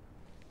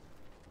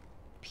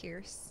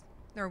 Pierce.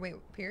 Or wait,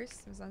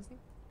 Pierce? Was that his name?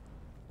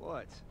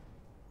 What?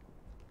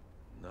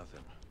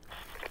 Nothing.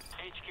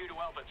 HQ to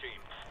Alpha Team.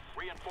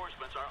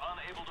 Reinforcements are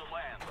unable to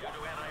land due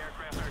to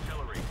anti-aircraft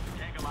artillery.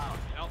 Take them out.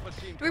 Alpha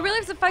Team. Do we really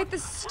have to fight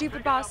this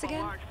stupid boss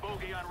again? Large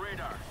bogey on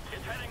radar.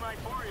 It's heading right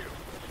for you.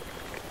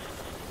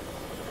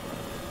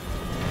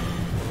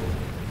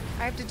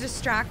 I have to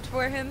distract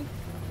for him.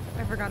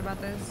 I forgot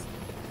about this.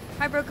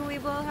 Hi, Broken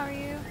Weeble. How are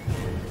you?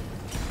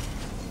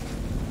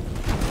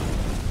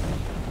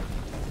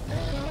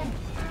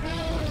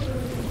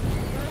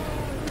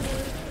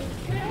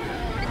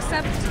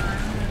 Except...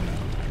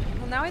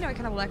 Well, now I know I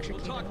can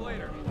electrocute We'll him. talk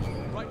later.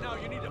 Right now,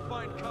 you need to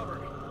find cover.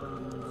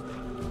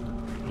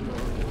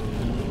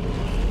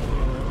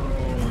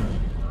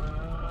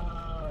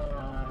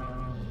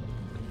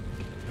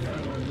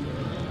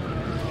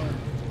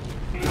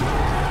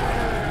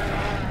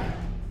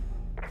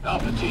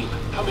 Alpha Team,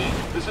 come in.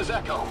 This is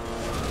Echo.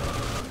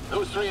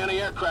 Those 3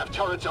 anti-aircraft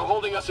turrets are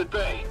holding us at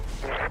bay.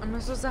 I'm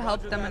supposed to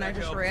help them and I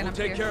just ran We'll up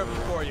take here. care of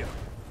it for you.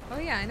 Oh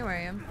yeah, I know where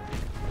I am.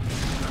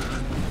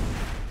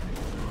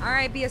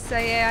 Alright,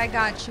 BSAA, I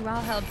got you.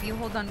 I'll help you.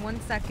 Hold on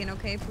 1 second,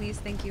 okay? Please,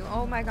 thank you.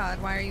 Oh my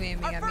god, why are you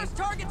aiming at me?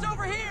 Target's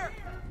over here!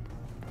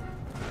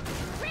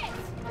 Chris,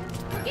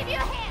 we'll give you a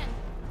hand.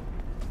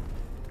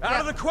 Out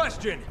of the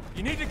question.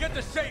 You need to get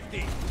to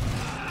safety.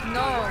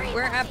 No,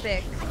 we're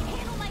epic. I can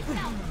handle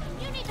myself.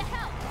 You need the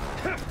help.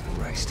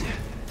 Christ.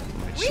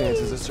 My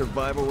chances of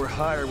survival were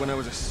higher when I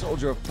was a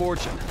soldier of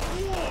fortune.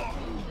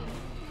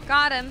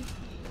 Got him.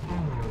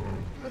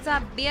 What's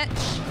up, bitch?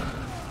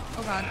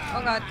 Oh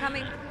god,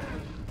 coming.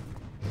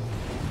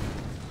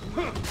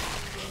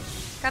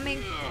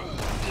 Coming.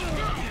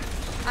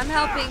 I'm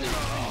helping.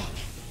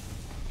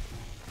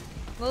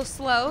 A little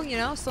slow, you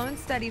know, slow and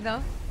steady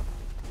though.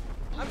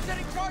 I'm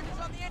setting charges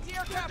on the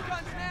anti-aircraft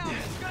guns now.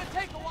 It's gonna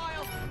take a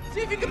while.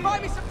 See if you can buy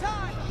me some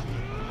time.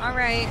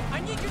 Alright.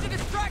 I need you to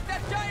distract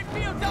that giant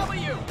POW.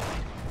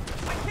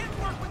 I can't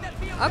work with that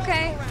POW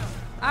Okay. around.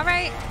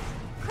 Alright.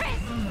 Chris,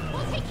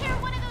 we'll take care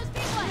of one of those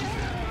big ones.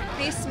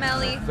 Hey,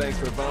 Smelly. Thanks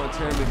for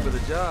volunteering me for the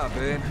job,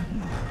 babe.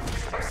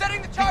 I'm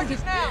setting the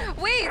charges now.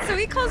 Wait, so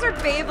he calls her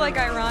babe, like,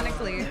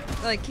 ironically.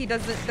 Like, he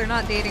doesn't, they're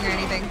not dating or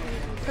anything.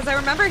 Because I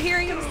remember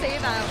hearing him say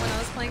that when I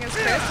was playing as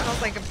Chris, and I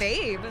was like,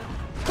 babe.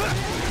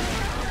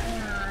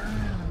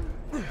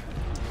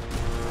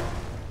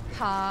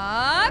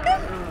 Hog.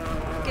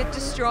 Get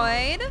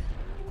destroyed.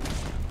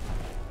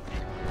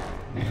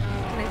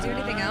 Can I do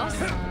anything else?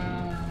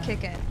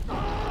 Kick it.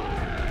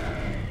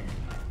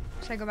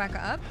 Should I go back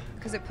up?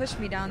 Because it pushed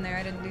me down there.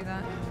 I didn't do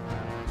that.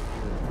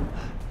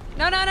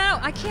 No,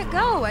 I can't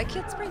go. I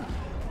can't sprint.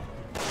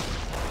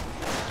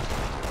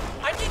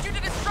 I need you to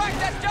distract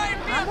back that giant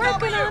BOW! I'm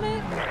working on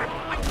it.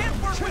 I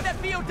can't work with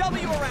that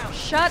BOW around!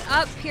 Shut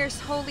up, Pierce.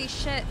 Holy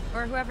shit.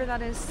 Or whoever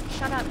that is.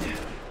 Shut up.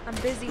 I'm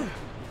busy.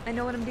 I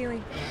know what I'm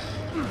doing.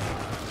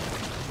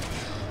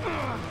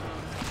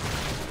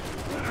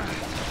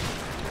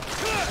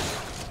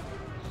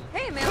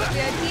 Hey, Male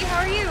VIP, how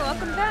are you?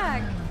 Welcome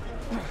back.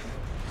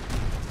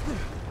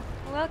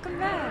 Welcome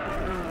back.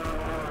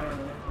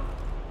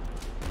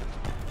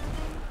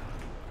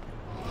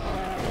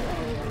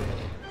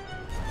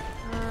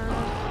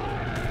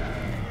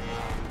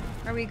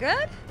 Are we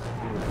good?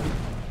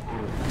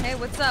 Hey,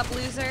 what's up,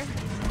 loser?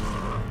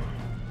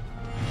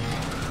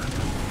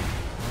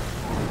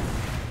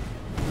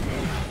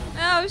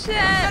 Oh shit!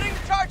 Setting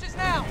the charges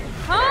now!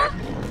 Huh?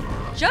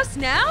 Just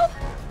now?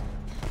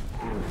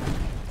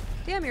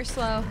 Damn, you're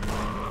slow.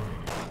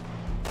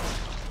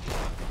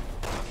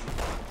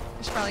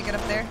 I should probably get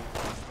up there.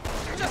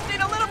 Just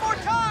need a little more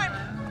time!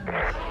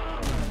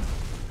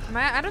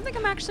 I don't think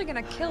I'm actually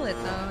gonna kill it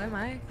though, am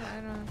I? I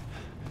don't know.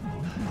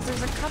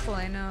 There's a couple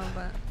I know,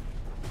 but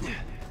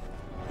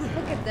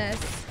look at this.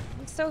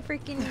 I'm so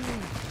freaking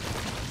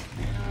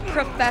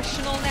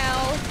professional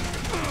now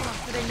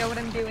that I know what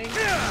I'm doing.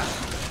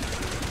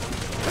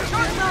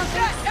 Charges are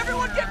set!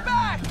 Everyone get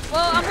back!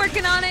 Well, I'm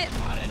working on it.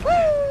 Woo!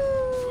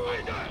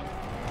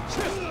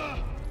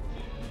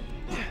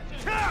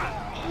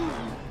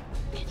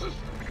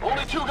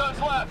 Only 2 guns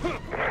left.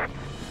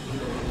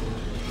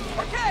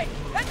 Okay,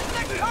 head to the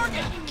next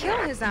target! Kill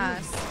his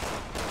ass.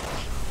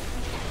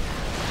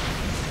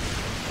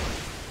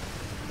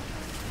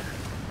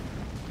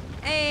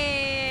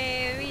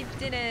 Hey, we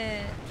did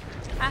it.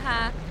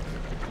 Haha.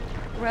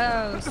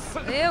 Gross.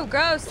 Ew,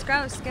 gross,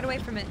 gross. Get away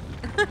from it.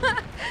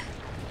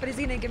 But is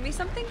he gonna give me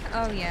something?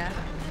 Oh, yeah.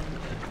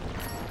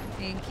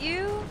 Thank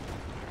you.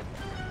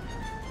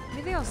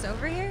 Anything else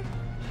over here?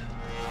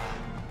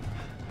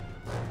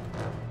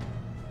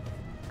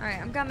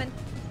 Alright, I'm coming.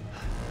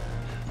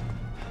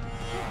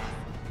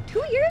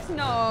 2 years?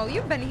 No,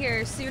 you've been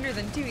here sooner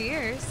than 2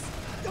 years.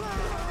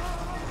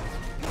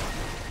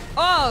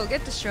 Oh,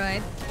 get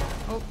destroyed.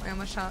 Oh, I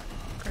almost shot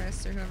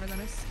Chris or whoever that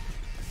is.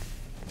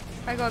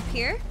 If I go up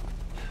here?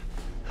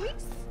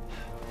 Please.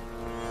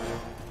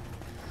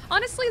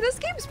 Honestly, this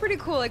game's pretty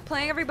cool, like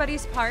playing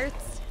everybody's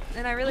parts.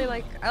 And I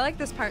like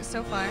this part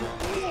so far.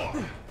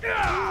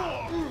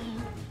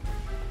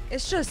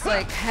 It's just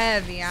like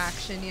heavy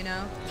action, you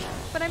know?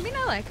 But I mean,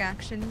 I like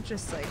action,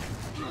 just like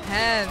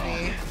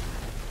heavy.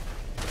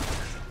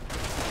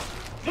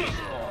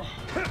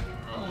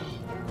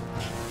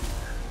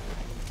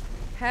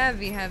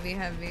 Heavy, heavy,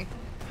 heavy.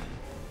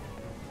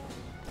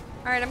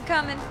 Alright, I'm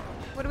coming.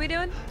 What are we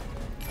doing?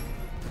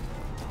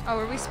 Oh,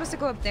 were we supposed to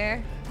go up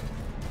there?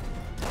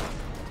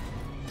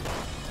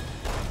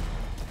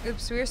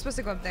 Oops, we were supposed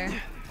to go up there.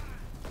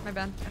 My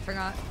bad, I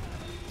forgot.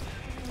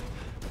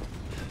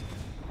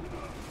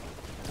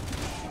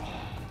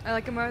 I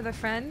like it more with a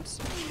friend.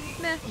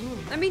 Meh.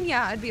 I mean,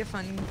 yeah, it'd be a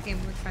fun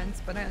game with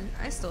friends, but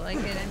I still like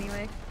it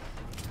anyway.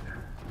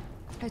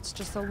 It's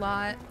just a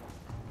lot.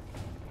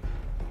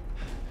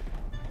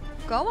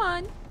 Go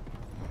on.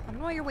 I don't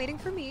know why you're waiting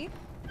for me.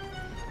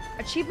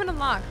 Achievement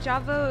unlocked.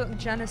 Java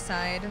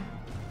genocide.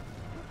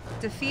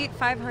 Defeat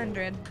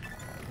 500.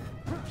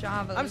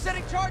 Java. I'm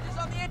setting charges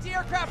on the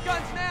anti-aircraft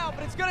guns now,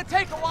 but it's gonna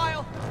take a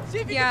while. See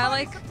if you can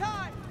buy me some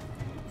time.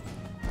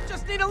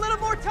 Just need a little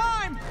more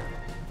time.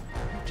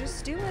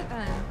 Just do it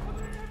then.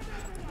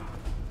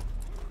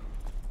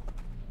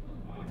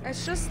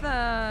 It's just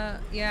the,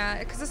 yeah,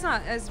 because it's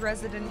not as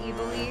Resident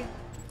Evil-y.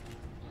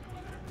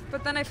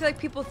 But then I feel like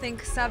people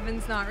think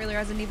 7's not really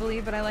Resident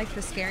Evil-y, but I like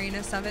the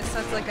scariness of it, so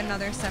it's like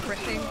another separate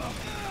thing.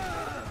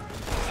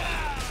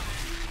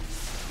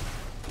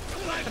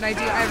 But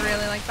I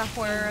really like the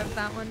horror of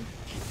that one.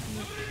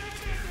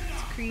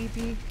 It's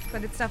creepy,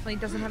 but it definitely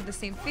doesn't have the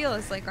same feel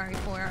as like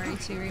RE4,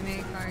 RE2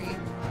 remake, RE3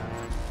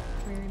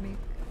 remake.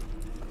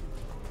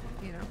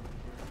 You know.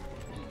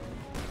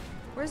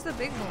 Where's the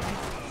big boy?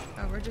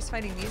 Oh, we're just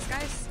fighting these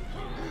guys?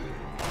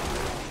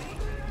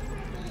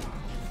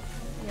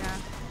 Yeah.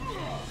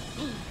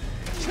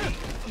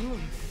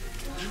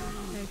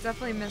 I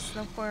definitely missed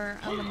the horror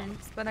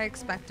elements, but I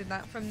expected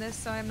that from this,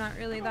 so I'm not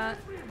really that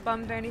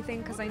bummed or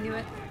anything because I knew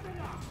it.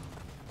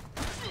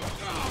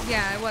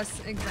 Yeah, it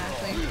was,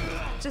 exactly.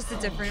 Just a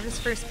different, it was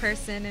first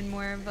person and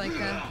more of like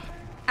a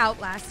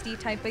Outlast-y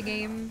type of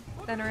game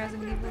than a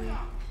Resident Evil.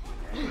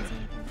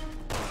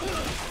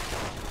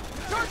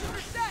 Charges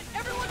are set!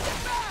 Everyone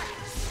get back!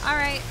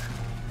 Alright.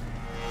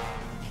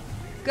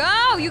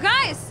 Go, you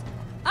guys!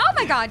 Oh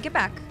my god, get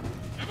back.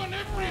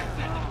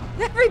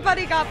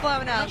 Everybody got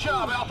blown up. Good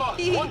job,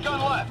 Alpha. 1 gun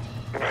left.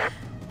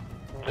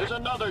 There's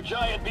another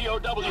giant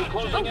BOW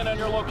closing in on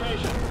your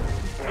location.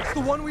 It's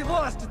the one we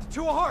lost at the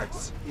Two of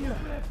Hearts.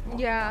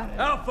 Yeah.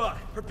 Alpha,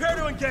 prepare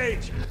to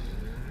engage.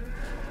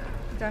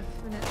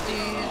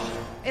 Definitely.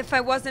 If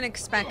I wasn't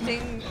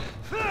expecting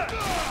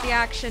the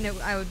action,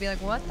 I would be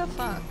like, what the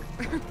fuck?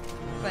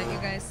 But you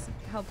guys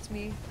helped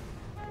me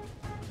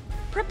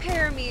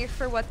prepare me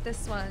for what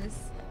this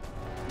was.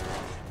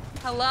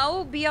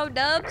 Hello, BO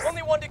Dubs?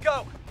 Only 1 to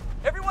go.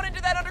 Everyone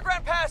into that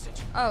underground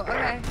passage. Oh,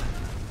 okay.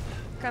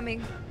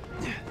 Coming.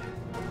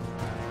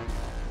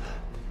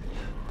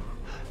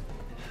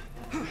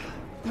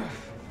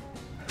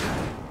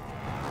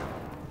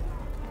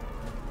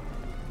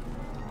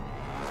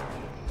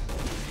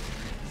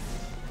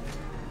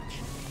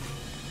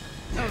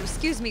 Oh,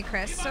 excuse me,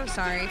 Chris. So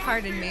sorry.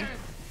 Pardon me.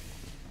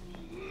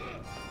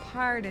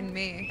 Pardon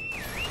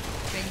me,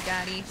 Big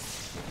Daddy.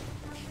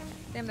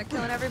 Damn, they're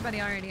killing everybody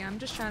already. I'm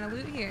just trying to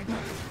loot here.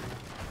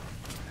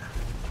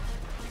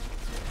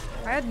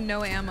 I had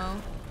no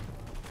ammo.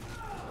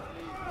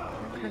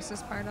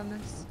 Chris's part on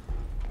this.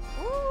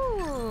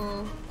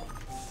 Ooh.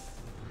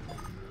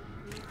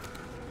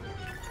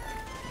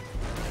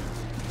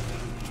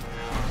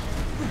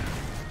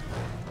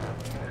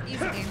 Easy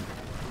game.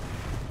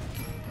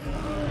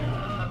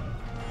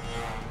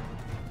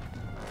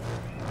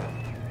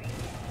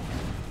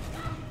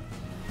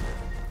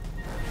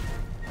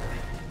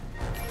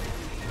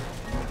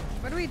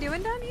 What are we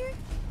doing down here?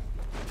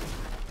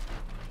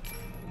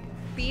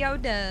 B.O.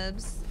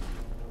 dubs.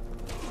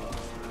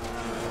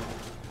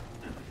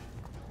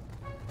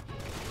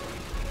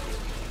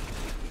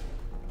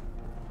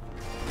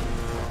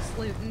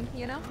 Looting,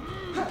 you know?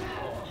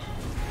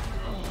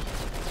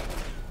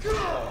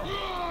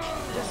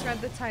 Just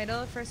read the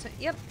title first.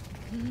 Yep.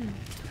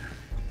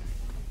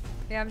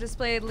 Yeah, I've just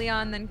played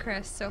Leon then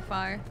Chris so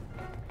far.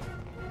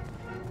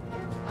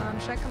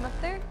 Should I come up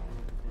there?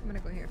 I'm gonna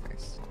go here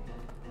first.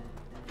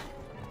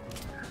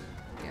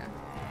 Yeah.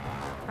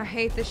 I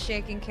hate the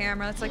shaking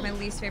camera. That's like my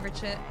least favorite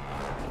shit.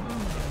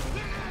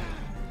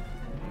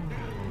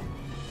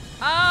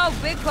 Oh,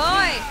 big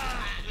boy!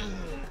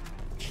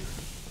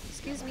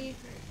 Excuse me.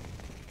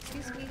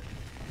 Excuse me.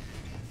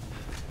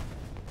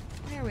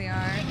 There we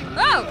are.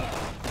 Oh!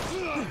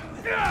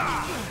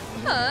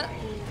 Huh.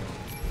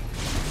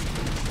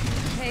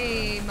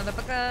 Hey,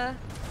 motherfucker.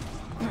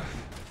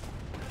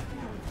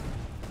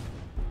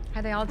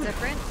 Are they all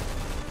different?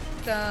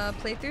 The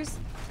playthroughs?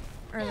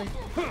 Or like...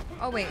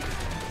 Oh, wait.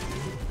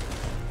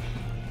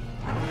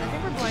 I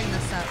think we're blowing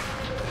this up.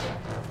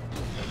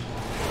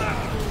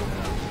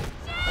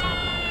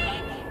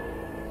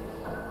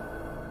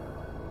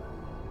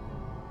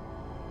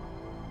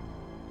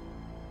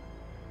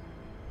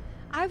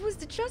 I was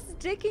just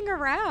dicking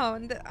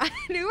around. I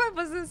knew I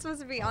wasn't supposed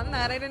to be on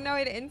that. I didn't know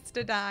I'd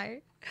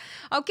insta-die.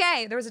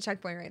 Okay, there was a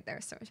checkpoint right there.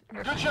 So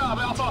good job,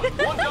 Alpha.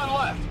 One gun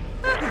left.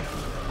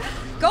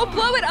 Go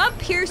blow it up,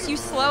 Pierce, you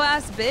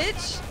slow-ass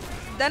bitch.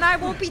 Then I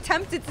won't be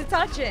tempted to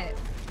touch it.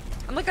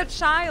 I'm like a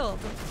child.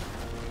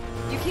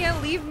 You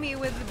can't leave me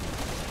with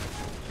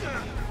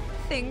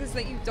things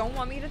that you don't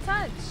want me to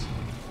touch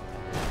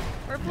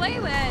or play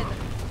with.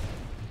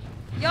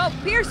 Yo,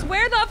 Pierce,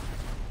 where the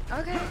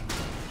okay.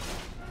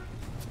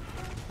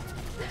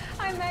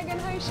 Hi Megan,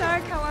 hi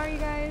Shark, how are you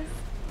guys?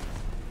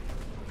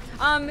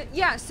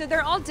 Yeah, so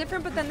they're all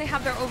different, but then they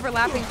have their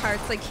overlapping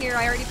parts. Like here,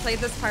 I already played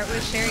this part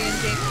with Sherry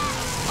and Jake.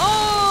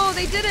 Oh,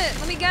 they did it!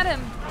 Let me get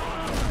him.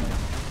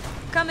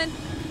 Coming.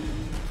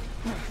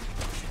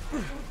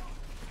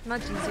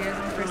 Much easier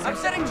than the first time. I'm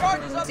setting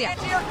charges on the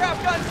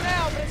anti-aircraft guns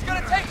now, but it's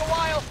gonna take a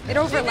while. It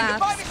overlaps.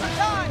 Buy me some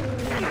time.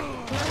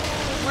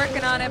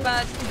 Working on it,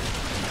 bud.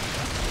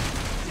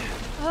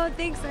 Oh,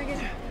 thanks, Megan.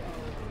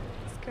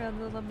 Scrub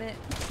a little bit.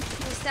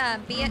 Just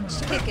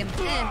bitch, kick him.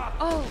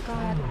 Oh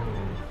god.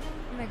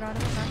 Oh my god.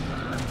 Oh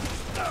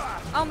my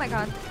god. Oh my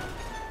god.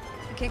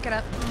 I can't get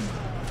up.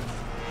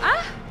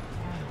 Ah!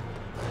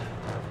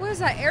 What is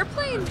that?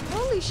 Airplane?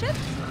 Holy shit.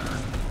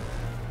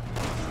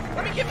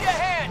 Let me give you a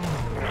hand.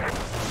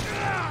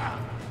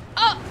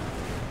 Oh!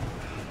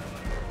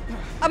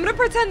 I'm gonna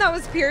pretend that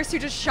was Pierce who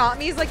just shot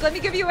me. He's like, let me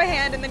give you a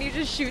hand, and then he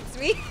just shoots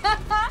me.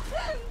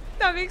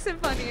 That makes it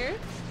funnier.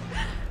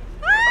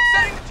 I'm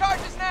setting the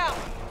charges now.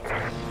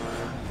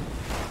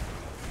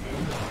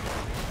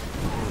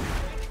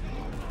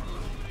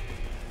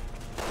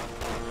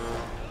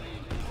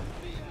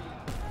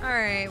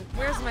 Alright,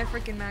 where's my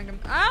freaking magnum?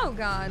 Oh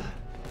god.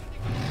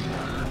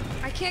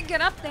 I can't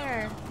get up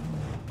there.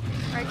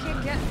 Or I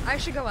can't get... I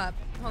should go up.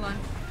 Hold on.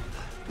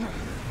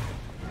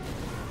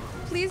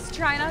 Please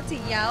try not to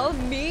yell.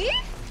 Me?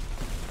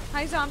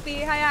 Hi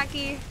Zombie. Hi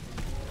Aki.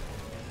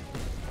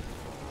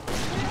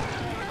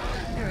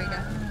 There we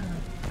go.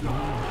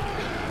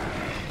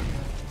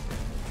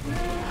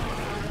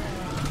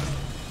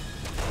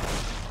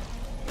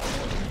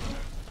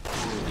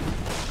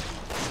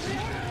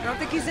 I don't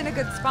think he's in a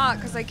good spot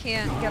because I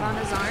can't get on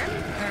his arm.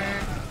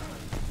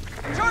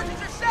 Or...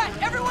 Charges are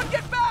set! Everyone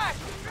get back!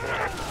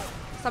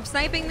 Stop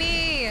sniping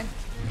me!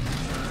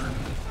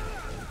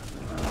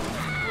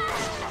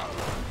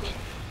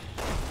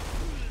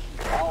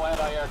 All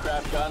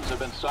anti-aircraft guns have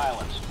been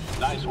silenced.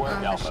 Nice work,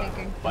 Alpha.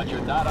 Shaking. But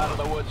you're not out of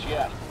the woods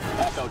yet.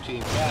 Echo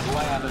team can't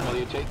land until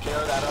you take care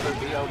of that other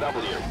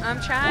BOW. I'm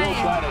trying.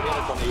 We'll try to hit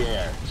it from the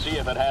air. See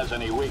if it has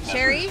any weaknesses.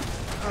 Sherry?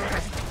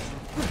 Okay.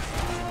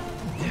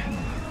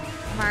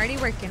 I'm already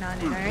working on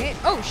it, alright?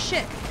 Oh,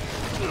 shit.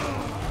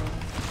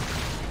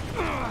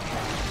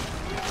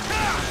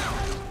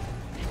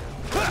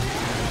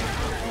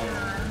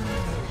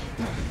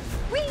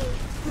 Whee!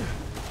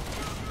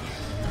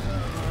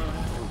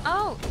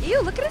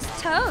 Ew, look at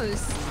his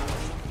toes.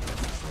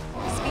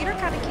 His feet are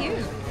kind of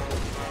cute.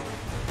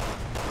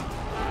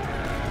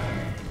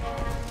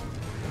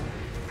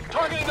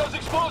 Targeting those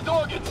exposed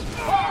organs.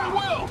 Fire at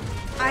will.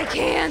 I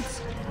can't.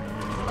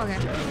 Okay.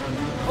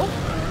 Oh.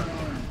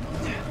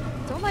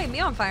 Don't light me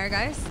on fire,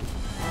 guys.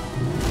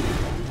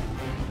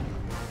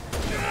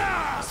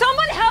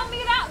 Someone help me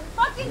out!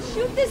 Fucking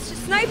shoot this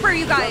sniper,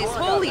 you guys!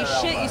 Holy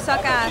shit, you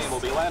suck ass. Will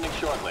be landing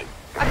shortly.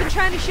 I've been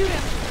trying to shoot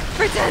him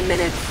for 10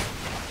 minutes.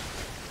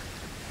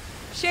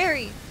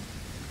 Sherry.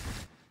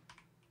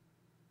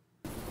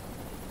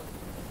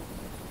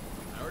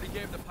 I already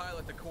gave the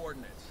pilot the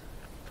coordinates.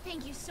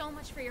 Thank you so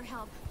much for your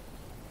help.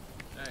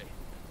 Hey.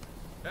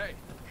 Hey,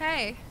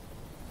 Hey.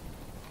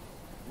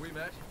 we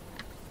met?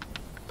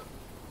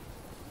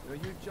 You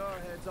know, you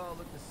jarheads all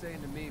look the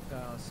same to me,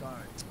 pal. Sorry.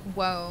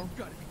 Whoa.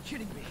 You gotta be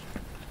kidding me.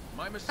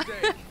 My mistake.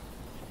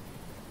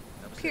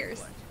 Never say Pierce.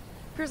 reflect.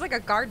 Pierce like a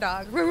guard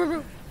dog.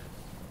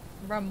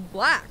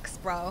 Relax,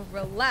 bro.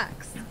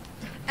 Relax.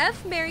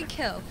 F, Mary,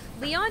 kill.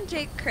 Leon,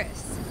 Jake,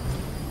 Chris.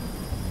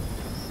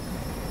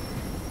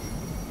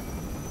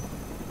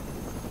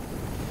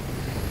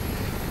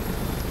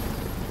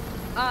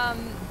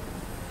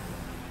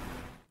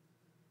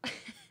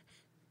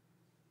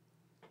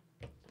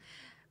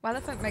 Why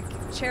the fuck my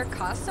chair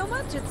costs so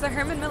much? It's a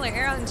Herman Miller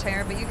Aeron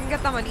chair, but you can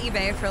get them on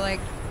eBay for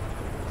like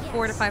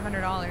 $400 to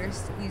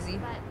 $500. Easy.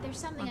 But there's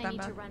something Not I that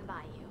need to bad. run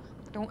by you.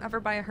 Don't ever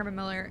buy a Herman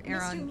Miller Mr.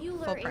 Aeron full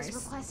Mueller is price.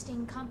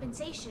 requesting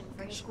compensation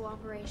for his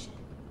cooperation.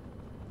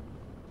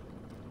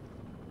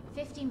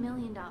 $50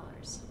 million.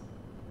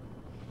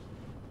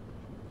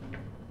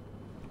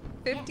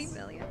 $50 Yes.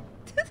 million.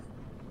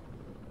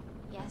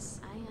 Yes,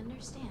 I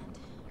understand.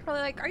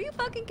 Probably like, are you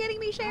fucking kidding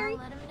me, Sherry? I'll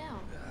let him know.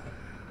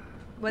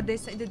 What'd they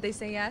say? Did they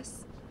say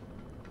yes?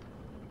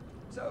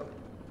 So,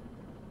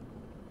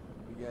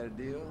 we got a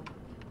deal?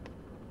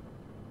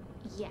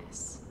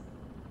 Yes,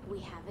 we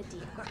have a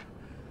deal.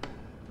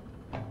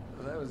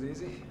 Well, that was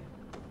easy.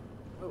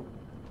 Oh.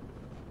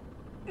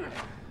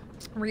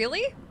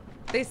 Really?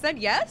 They said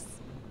yes?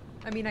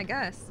 I mean, I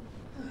guess.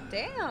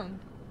 Damn.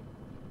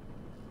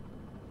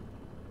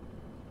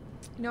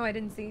 No, I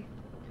didn't see.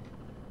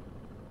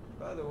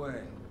 By the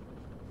way,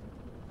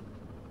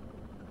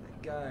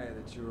 that guy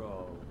that you're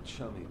all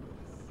chummy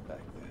with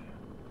back there,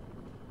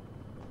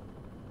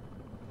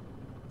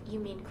 You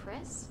mean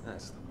Chris?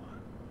 that's the one.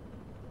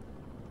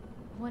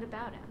 What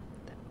about him?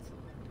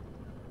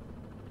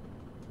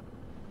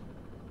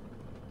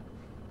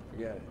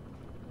 Forget it.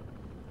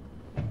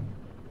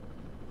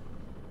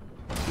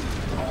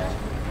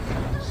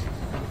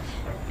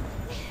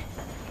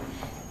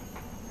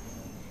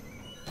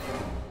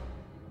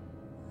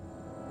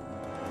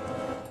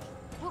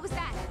 What was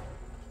that?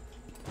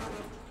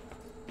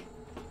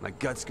 My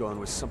gut's going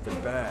with something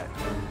bad.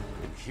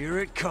 And here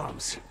it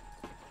comes.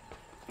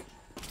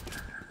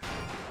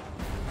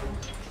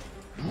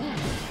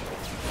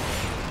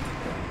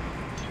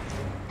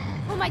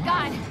 Oh my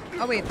god!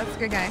 Oh wait, that's a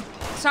good guy.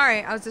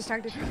 Sorry, I was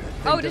distracted.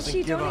 Oh, did doesn't she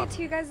give donate up.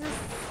 to you guys this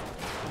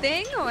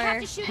thing or? We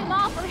have to shoot him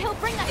off or he'll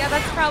bring us Yeah,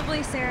 that's down.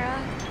 probably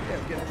Sarah. Yeah,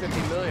 I'm getting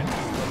 50 million.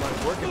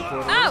 I'm working for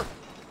it. Oh.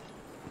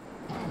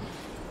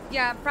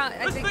 Yeah, I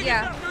This think thing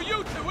yeah. is after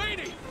you two, ain't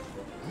he?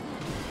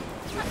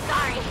 I'm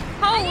sorry.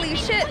 Holy I didn't mean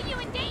to shit. put you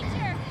in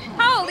danger.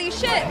 Holy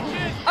shit.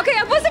 Okay,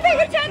 I wasn't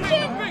paying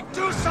attention.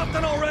 Do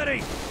something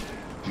already!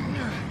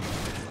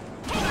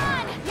 Hang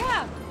on!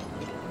 Yeah.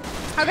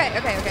 Okay,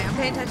 I'm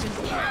paying attention.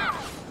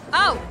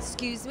 Oh,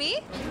 excuse me?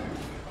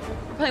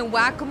 We're playing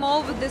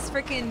whack-a-mole with this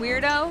freaking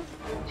weirdo.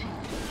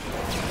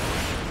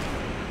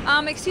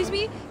 Excuse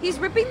me? He's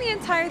ripping the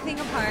entire thing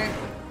apart.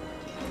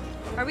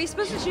 Are we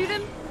supposed to shoot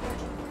him?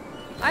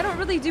 I don't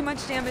really do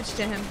much damage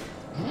to him.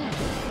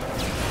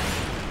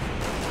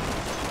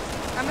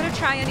 I'm gonna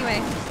try anyway.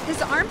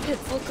 His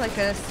armpits look like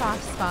a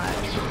soft spot.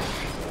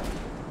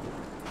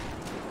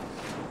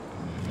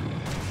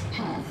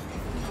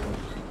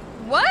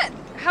 What?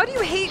 How do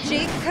you hate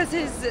Jake because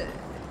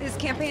his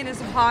campaign is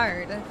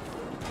hard? I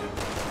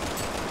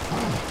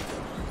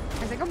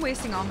think I'm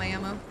wasting all my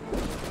ammo.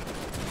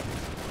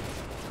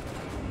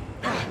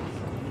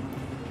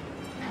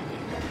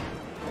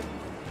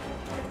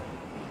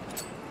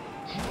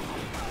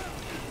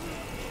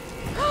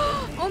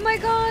 Oh my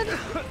god!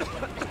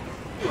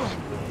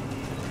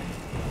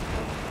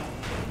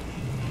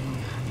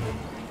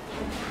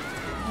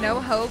 No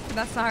hope?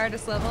 That's the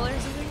hardest level or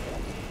something?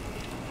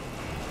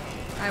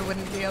 I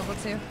wouldn't be able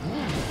to.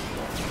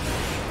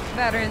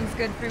 Veteran's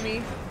good for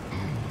me.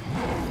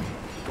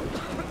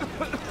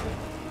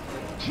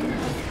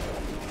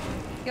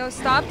 Yo,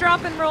 stop,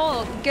 drop, and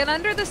roll. Get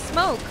under the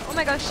smoke. Oh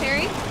my gosh,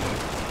 Sherry.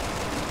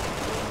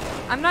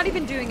 I'm not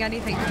even doing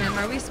anything to him.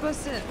 Are we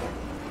supposed to...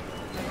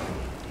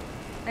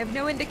 I have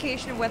no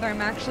indication of whether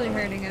I'm actually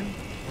hurting him.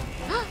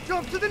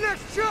 Jump to the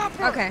next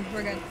chopper! Okay,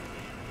 we're good.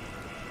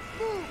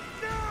 Move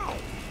now!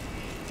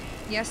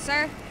 Yes,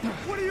 sir.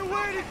 What are you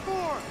waiting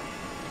for?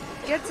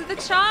 Get to the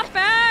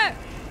chopper!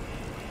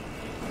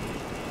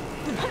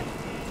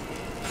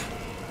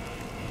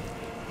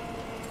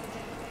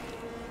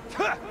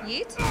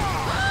 Yeet.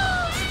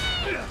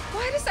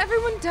 does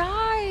everyone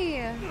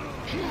die?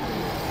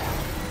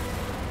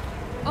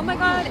 Oh my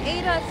god,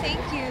 Ada, thank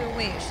you.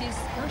 Wait,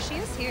 oh, she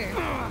is here.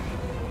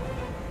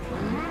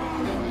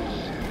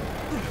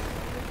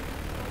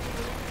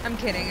 I'm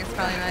kidding, it's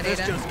probably not Ada.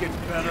 This just gets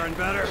better and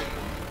better.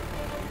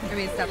 I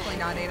mean, it's definitely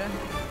not Ada.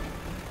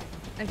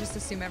 I just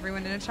assume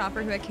everyone in a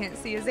chopper who I can't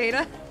see is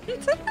Ada.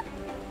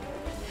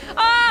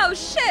 Oh,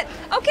 shit!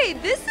 Okay,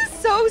 this is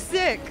so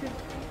sick.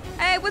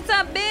 Hey, what's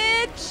up,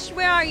 bitch?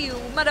 Where are you,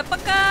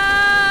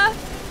 motherfucker?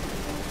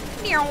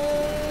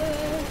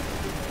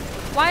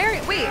 Why are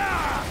you... Wait.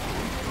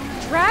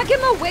 Drag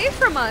him away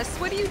from us.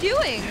 What are you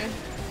doing?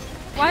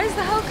 Why is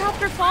the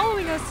helicopter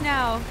following us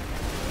now?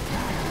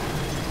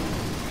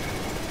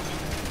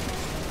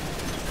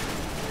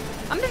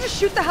 I'm gonna just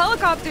shoot the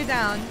helicopter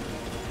down.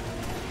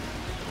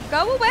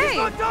 Go away. He's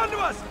not done to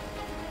us.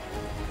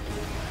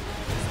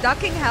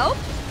 Ducking help?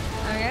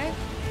 Okay.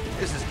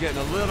 This is getting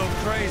a little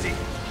crazy,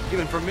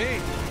 even for me.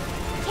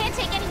 Can't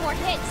take any more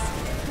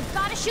hits. We've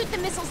got to shoot the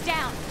missiles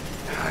down.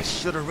 I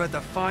should have read the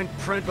fine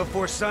print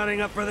before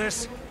signing up for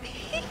this.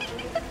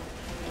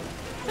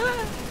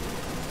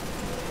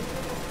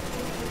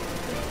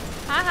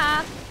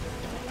 Haha.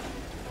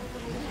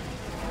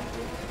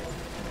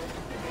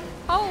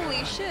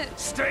 Holy shit.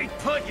 Stay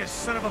put, you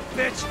son of a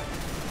bitch.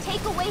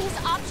 Take away his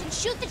option.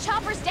 Shoot the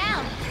choppers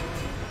down.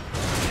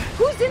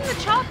 Who's in the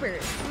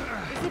choppers?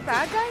 Is it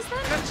bad guys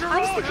then? Get your I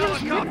was own thinking it was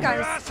helicopter, good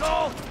guys.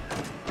 asshole!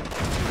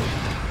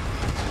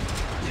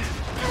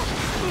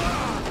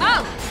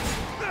 Oh!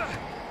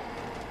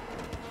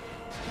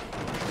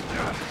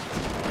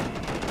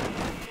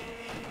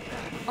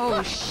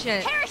 Oh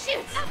shit.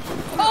 Parachutes!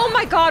 Oh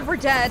my god, we're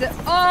dead.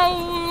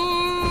 Oh!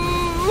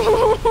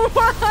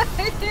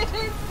 I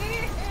didn't see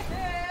it.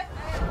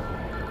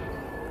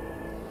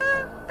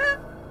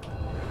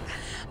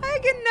 I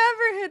can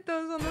never hit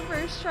those on the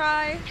first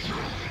try.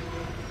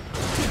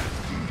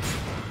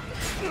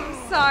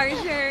 Sorry,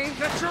 Sherry.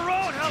 Get your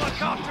own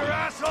helicopter,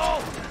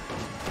 asshole!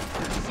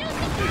 Shoot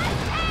the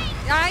gas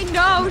tank! I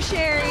know,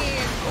 Sherry.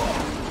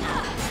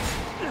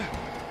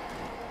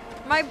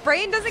 My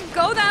brain doesn't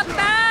go that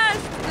fast.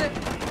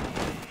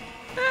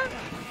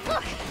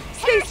 Look!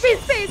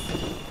 Space.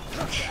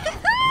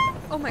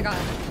 Oh my god.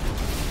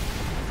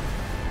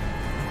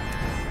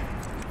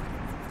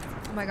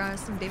 Oh my god,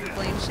 some David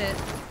Blaine shit.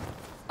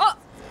 Oh!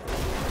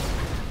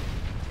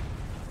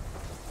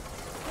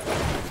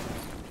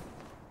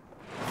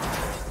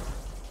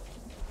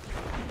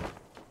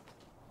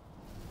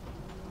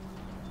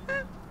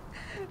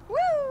 Woo!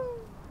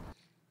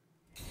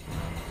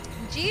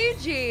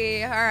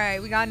 GG.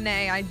 Alright, we got an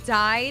A. I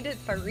died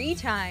 3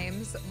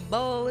 times.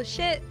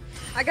 Bullshit.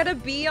 I got a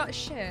B.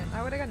 Shit,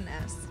 I would have got an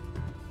S.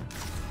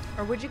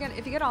 Or would you get,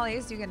 if you get all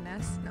A's, do you get an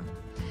S? No.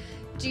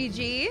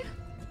 GG.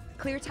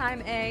 Clear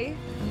time A.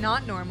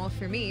 Not normal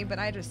for me, but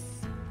I just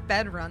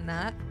sped run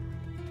that.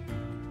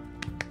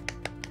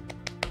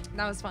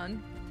 That was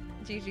fun.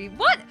 GG.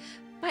 What?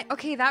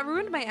 Okay, that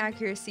ruined my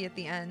accuracy at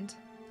the end.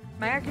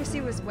 My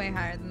accuracy was way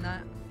higher than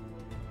that.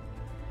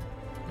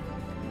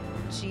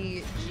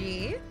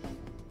 GG.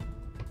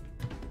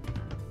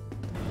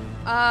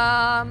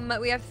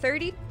 We have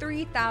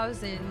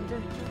 33,000.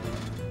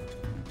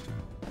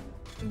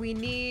 We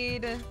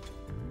need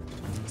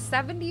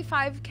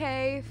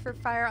 75k for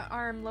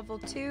firearm level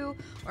 2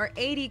 or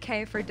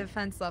 80k for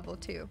defense level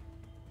 2.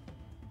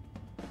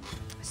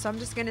 So I'm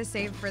just gonna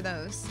save for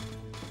those.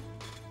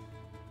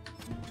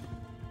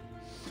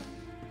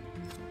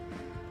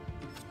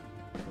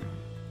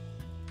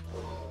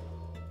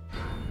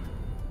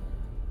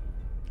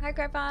 Hi,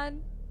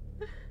 Carpon.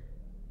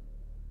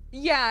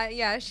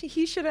 Yeah,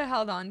 he should have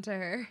held on to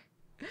her.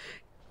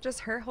 Just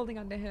her holding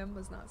on to him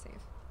was not safe.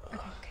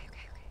 Okay.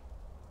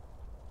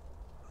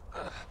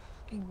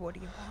 What are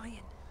you buying?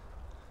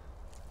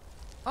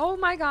 Oh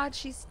my god,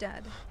 she's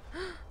dead.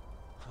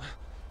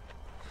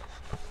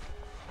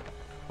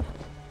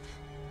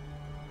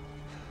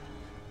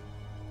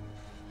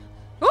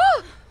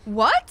 Oh!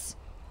 What?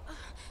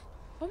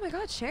 Oh my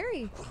god,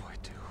 Sherry. What do I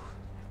do?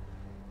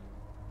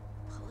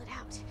 Pull it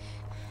out.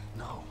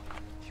 No,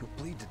 you'll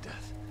bleed to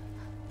death.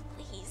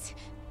 Please.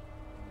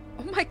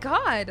 Oh my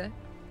god.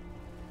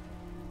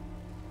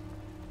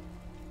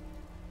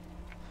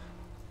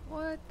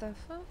 What the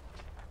fuck?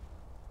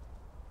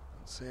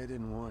 Don't say I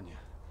didn't warn you.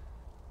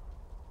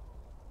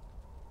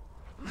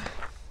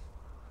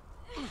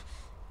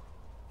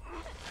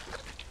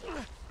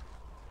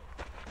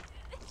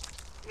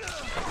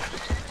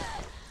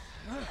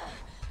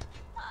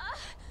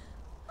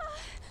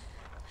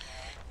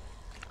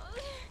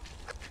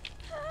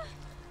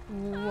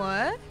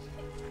 What?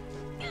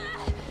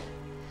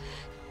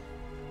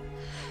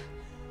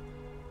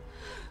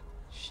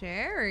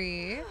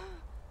 Sherry?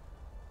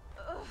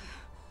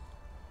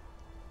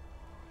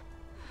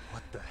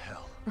 What the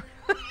hell?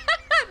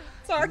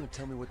 Sorry. You gonna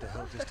tell me what the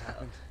hell just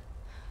happened?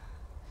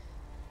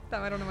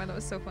 I don't know why that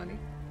was so funny.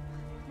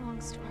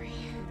 Long story.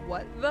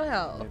 What the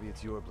hell? Maybe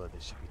it's your blood they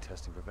should be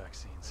testing for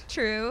vaccines.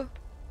 True.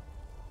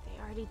 They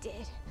already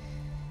did.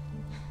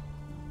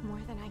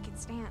 More than I can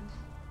stand.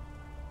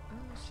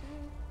 Oh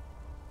shit.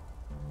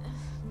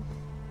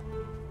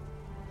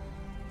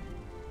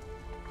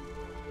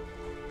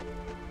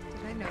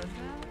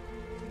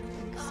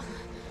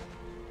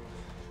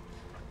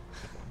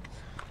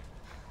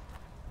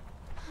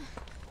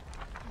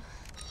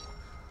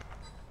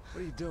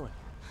 What are you doing?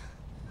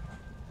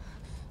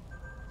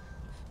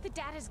 The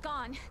data's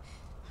gone.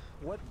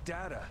 What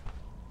data?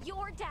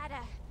 Your data.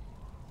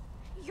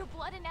 Your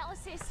blood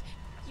analysis,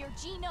 your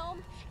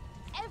genome,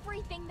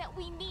 everything that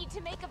we need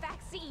to make a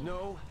vaccine.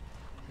 No,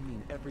 I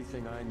mean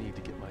everything I need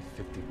to get my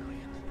 50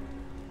 million.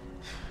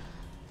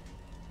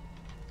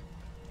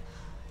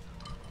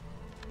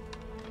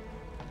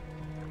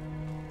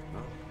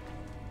 Well,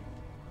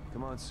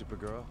 come on,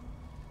 Supergirl.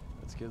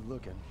 Let's get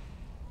looking.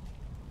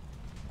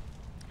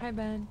 Hi,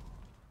 Ben.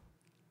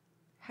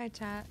 Hi,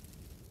 chat.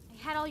 I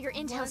had all your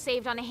intel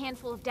saved on a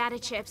handful of data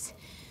chips.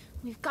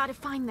 We've got to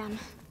find them.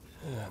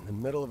 In the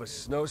middle of a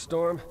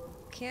snowstorm?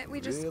 Can't we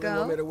just really go?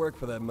 want me to work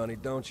for that money,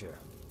 don't you?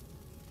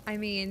 I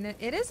mean,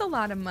 it is a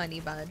lot of money,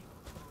 bud.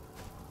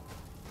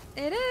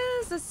 It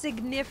is a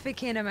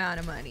significant amount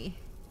of money.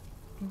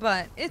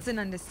 But it's an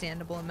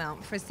understandable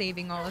amount for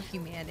saving all of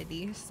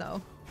humanity,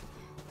 so.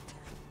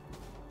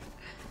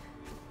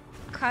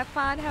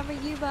 Carpod, how are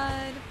you,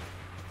 bud?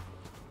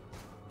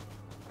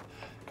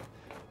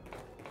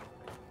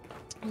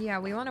 Yeah,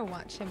 we want to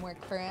watch him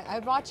work for it.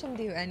 I'd watch him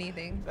do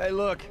anything. Hey,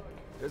 look.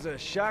 There's a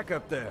shack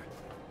up there.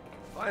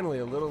 Finally,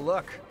 a little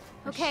luck.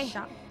 Okay,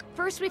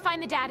 first we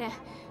find the data.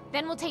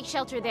 Then we'll take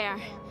shelter there.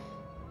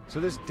 So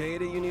this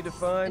data you need to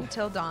find?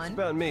 Until dawn. It's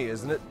about me,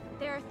 isn't it?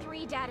 There are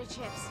 3 data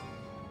chips.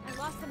 I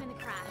lost them in the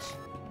crash.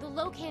 The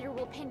locator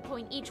will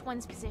pinpoint each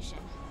one's position.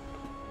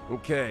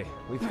 Okay,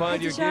 we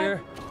find your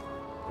gear,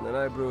 and then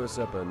I brew us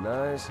up a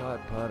nice hot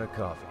pot of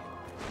coffee.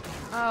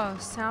 Oh,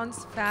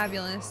 sounds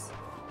fabulous.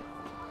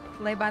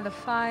 Lay by the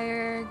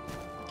fire,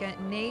 get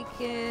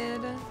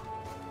naked.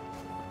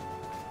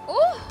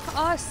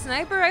 Oh,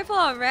 sniper rifle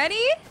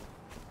already?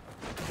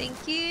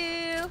 Thank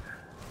you.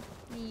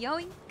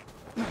 Yoink.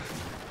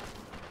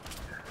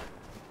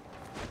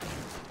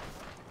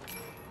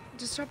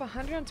 Just drop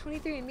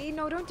 123 in me?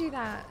 No, don't do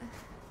that.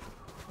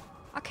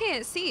 I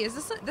can't see.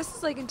 This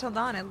is like Until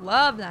Dawn. I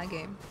love that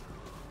game.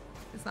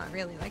 It's not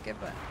really like it,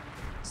 but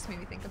just made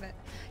me think of it.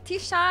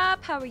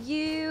 T-Shop, how are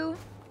you?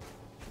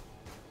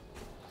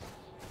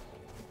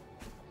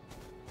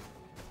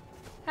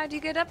 How'd you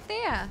get up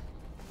there?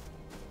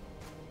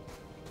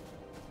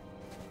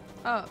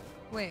 Oh,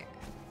 wait.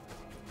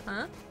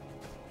 Huh?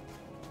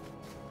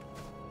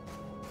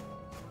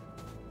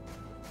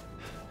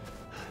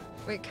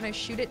 Wait, can I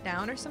shoot it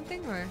down or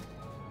something, or?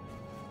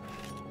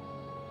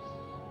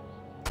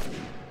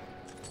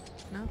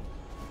 No.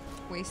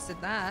 Wasted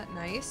that.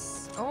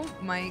 Nice. Oh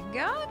my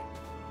god.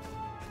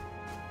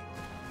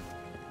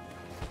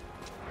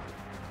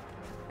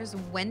 There's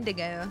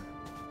Wendigo.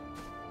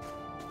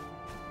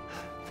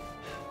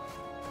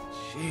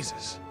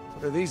 Jesus.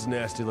 What are these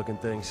nasty looking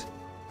things?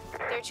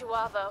 They're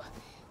Chihuahua,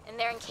 and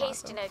they're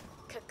encased in a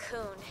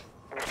cocoon.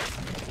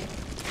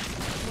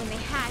 When they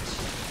hatch,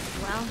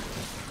 well,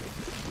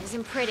 it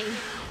isn't pretty.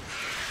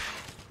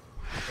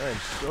 I'm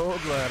so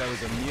glad I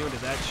was immune to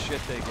that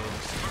shit they gave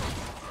us.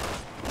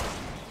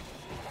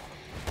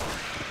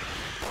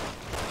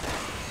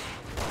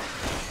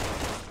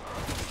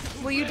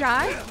 Will you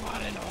die?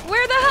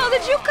 Where the hell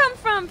did you come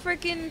from,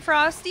 frickin'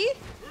 Frosty?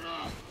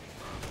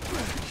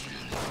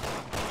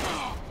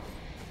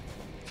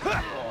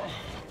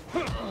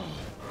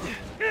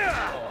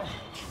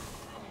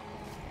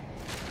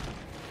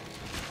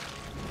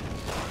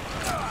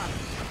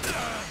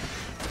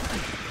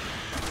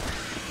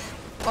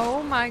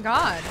 Oh my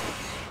god.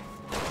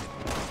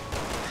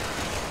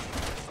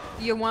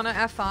 You wanna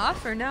F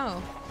off or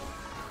no?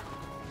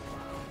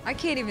 I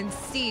can't even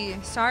see.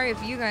 Sorry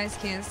if you guys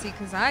can't see,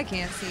 because I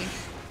can't see.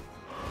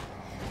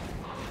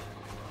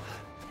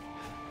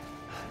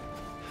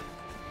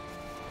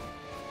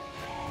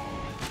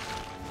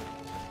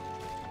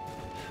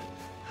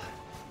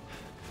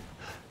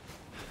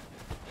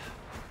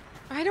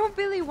 I don't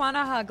really want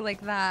to hug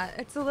like that.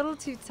 It's a little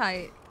too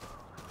tight.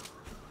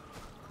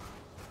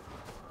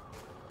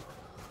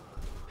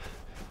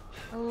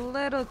 A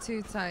little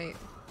too tight.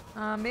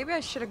 Maybe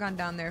I should have gone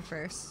down there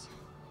first.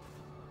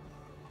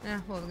 Yeah,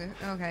 well,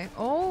 okay.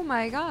 Oh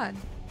my god.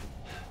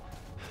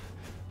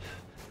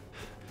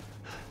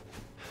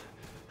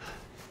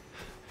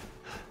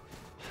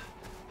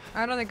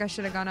 I don't think I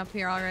should have gone up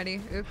here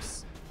already.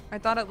 Oops. I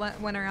thought it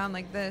went around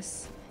like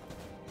this.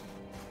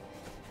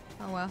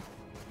 Oh well.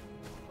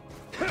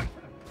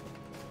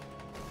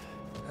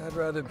 I'd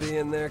rather be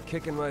in there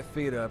kicking my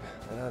feet up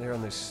than out here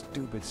on this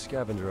stupid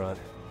scavenger hunt.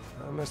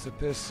 I must have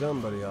pissed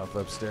somebody off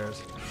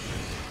upstairs.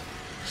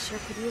 Sure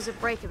could use a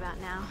break about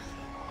now.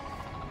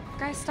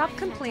 Guys, stop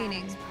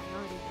complaining.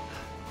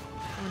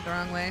 I went the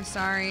wrong way,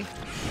 sorry.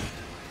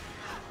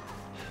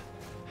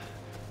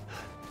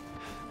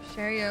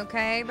 Sherry, you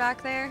okay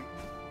back there?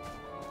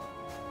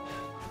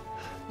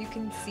 You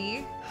can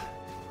see?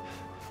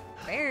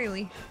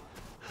 Barely.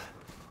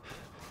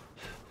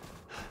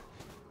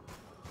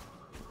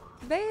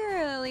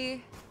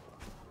 Barely.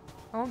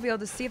 I won't be able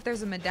to see if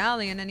there's a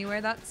medallion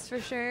anywhere, that's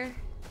for sure.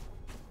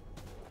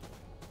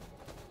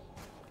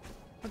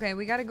 Okay,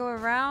 we gotta go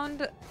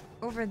around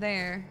over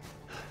there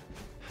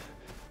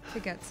to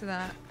get to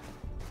that.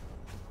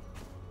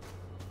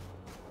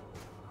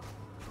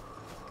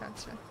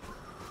 Gotcha.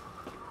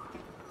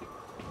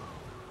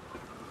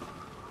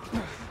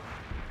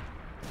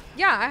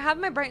 Yeah, I have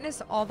my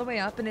brightness all the way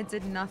up and it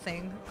did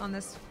nothing on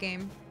this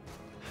game.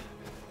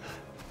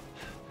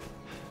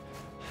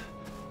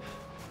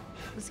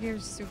 This game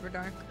is super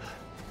dark.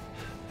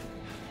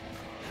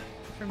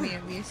 For me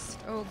at least.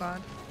 Oh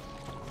god.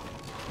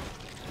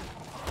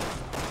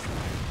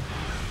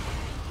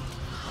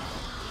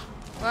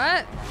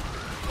 What?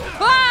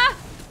 Ah!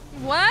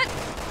 What?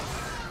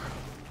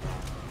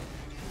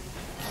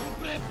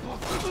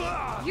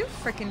 You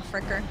frickin'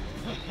 fricker.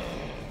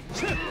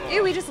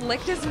 Ew, he just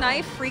licked his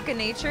knife. Freak of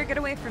nature. Get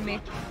away from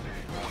me.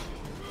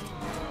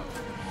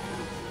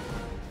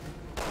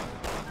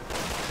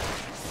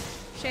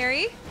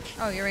 Sherry?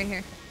 Oh, you're right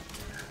here.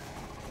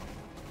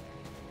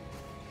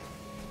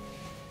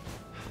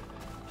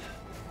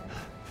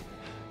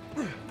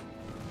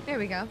 There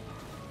we go.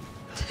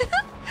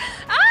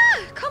 Ah!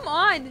 Come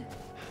on!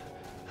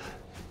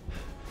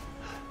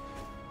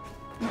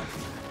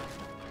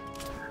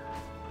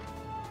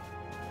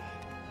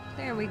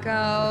 There we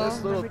go.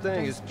 This little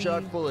thing is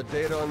chock full of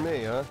data on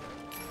me, huh?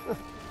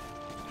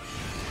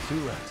 Too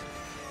right.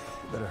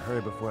 Better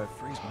hurry before I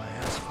freeze my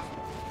ass.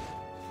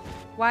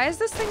 Why is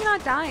this thing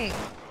not dying?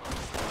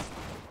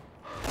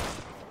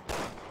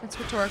 That's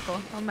rhetorical.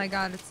 Oh my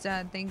god, it's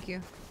dead. Thank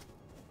you.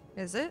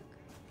 Is it?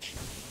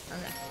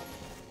 Okay.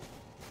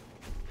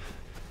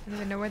 I don't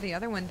even know where the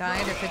other one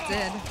died, if it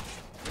did.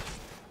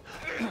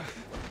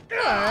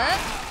 What?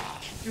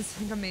 It's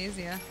like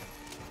Amazia.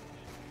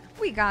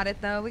 We got it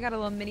though. We got a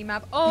little mini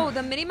map. Oh,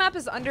 the mini map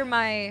is under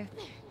my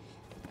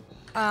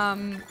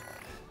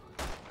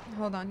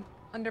hold on.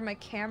 Under my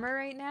camera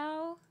right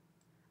now.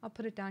 I'll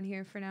put it down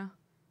here for now.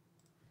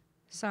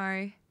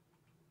 Sorry.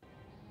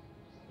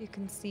 You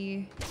can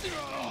see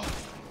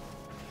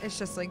it's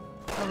just like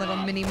a little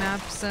mini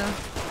map, so.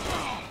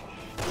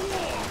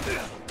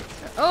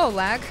 Oh,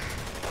 lag.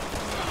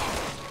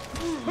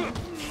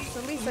 So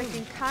at least I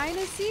can kind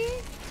of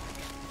see.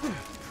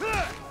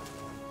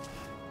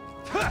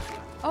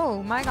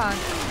 Oh my god.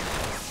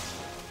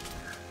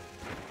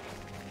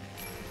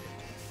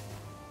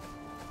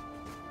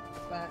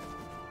 But,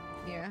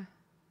 yeah.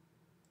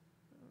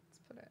 Let's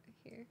put it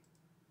here.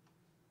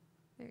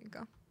 There you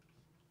go.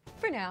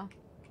 For now.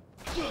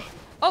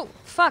 Oh,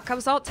 fuck, I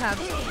was alt-tabbed.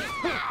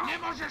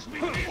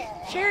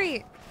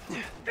 Sherry!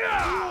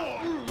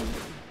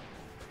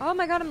 Oh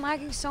my god, I'm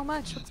lagging so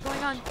much. What's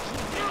going on?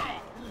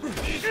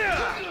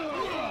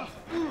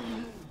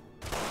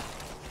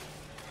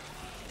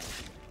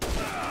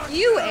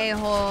 You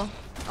a-hole.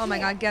 Oh my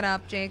god, get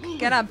up, Jake.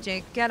 Get up,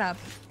 Jake. Get up.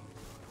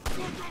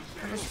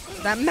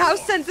 That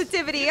mouse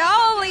sensitivity.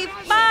 Holy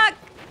fuck!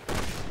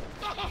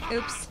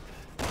 Oops.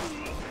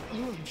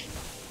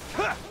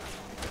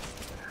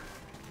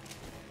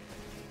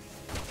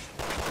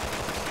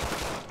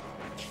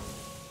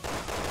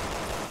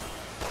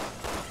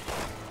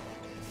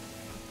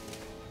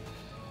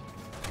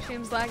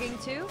 Stream's lagging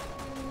too?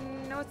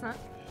 No, it's not.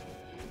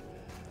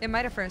 It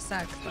might have for a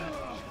sec, but.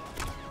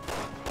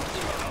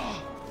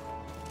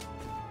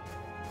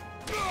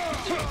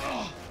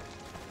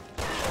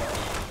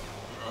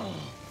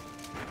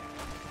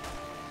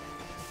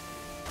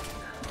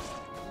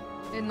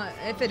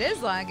 If it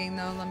is lagging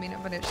though, let me know,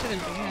 but it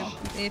shouldn't be.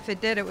 If it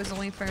did, it was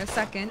only for a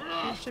second.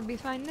 It should be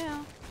fine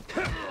now.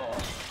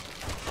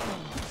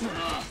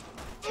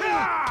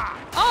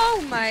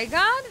 Oh my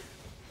god!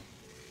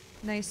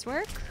 Nice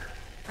work.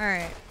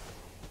 Alright.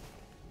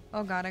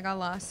 Oh god, I got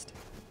lost.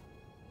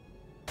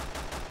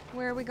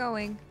 Where are we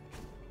going?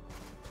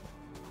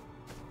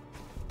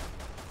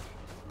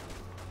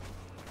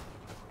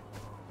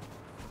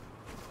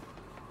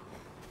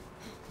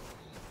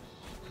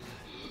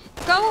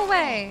 Go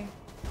away!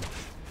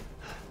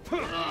 No.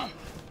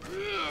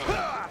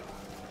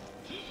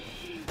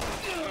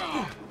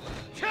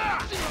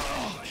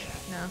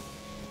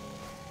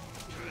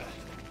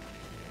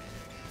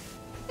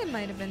 It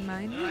might have been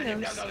mine. Who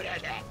knows? Oh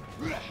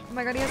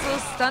my god, he has a little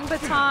stun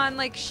baton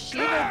like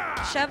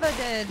Sheva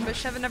did, but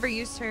Sheva never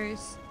used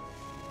hers.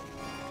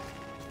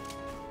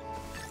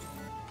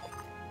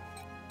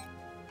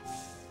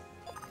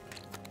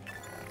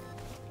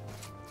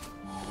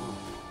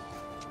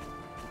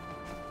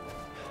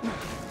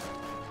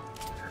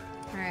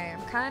 Alright,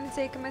 I'm kind of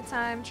taking my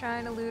time,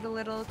 trying to loot a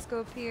little. Let's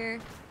go up here.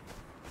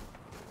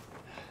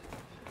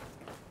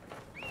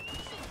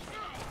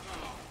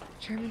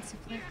 German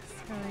suplex?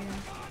 Hell yeah.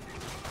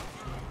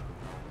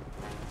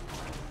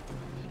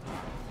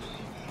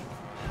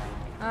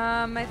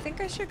 I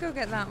think I should go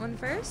get that one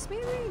first,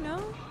 maybe? No?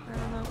 I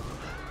don't know.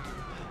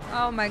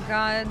 Oh my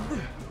god.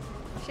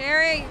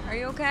 Sherry, are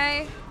you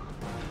okay?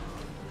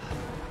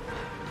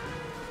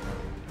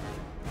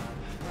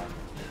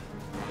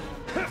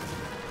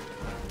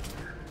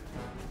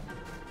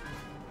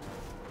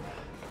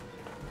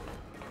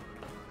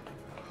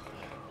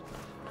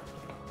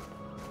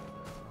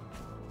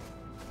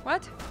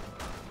 What?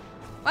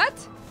 What?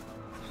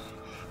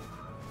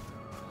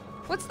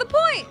 What's the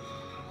point?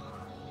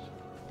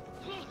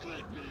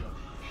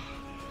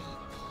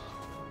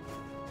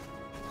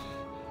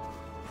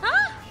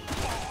 Huh?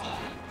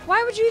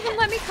 Why would you even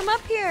let me come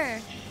up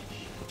here?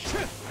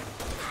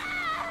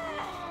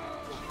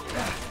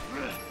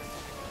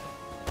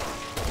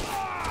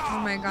 Oh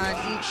my god,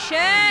 eat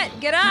shit!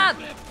 Get up!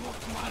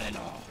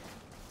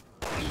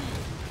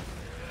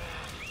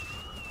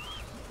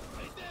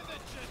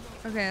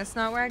 Okay, that's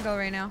not where I go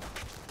right now.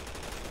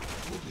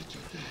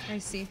 I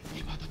see.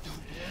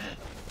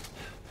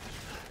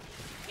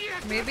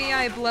 Maybe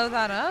I blow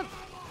that up?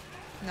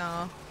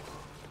 No.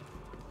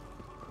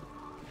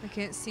 I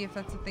can't see if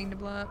that's a thing to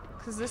blow up.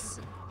 Cause this,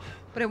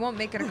 but it won't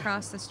make it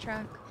across this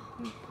track.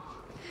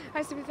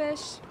 Hi, Stupid Fish.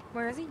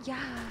 Where is he? Yeah.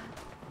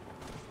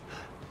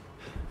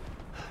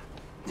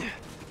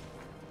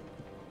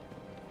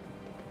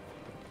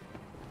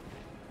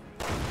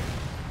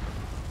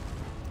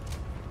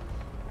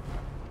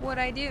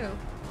 What'd I do?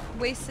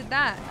 Wasted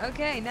that.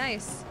 Okay,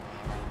 nice.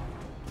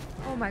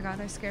 Oh my god,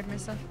 I scared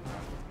myself.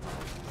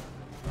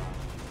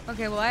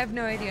 Okay, well I have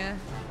no idea.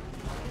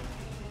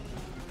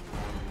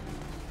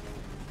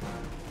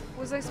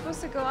 Was I supposed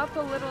to go up a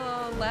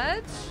little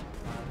ledge?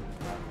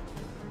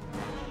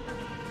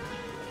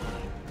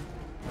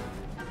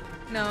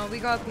 No, we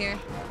go up here.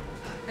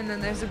 And then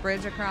there's a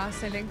bridge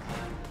across, I think.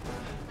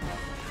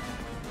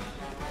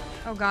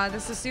 Oh god,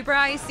 this is super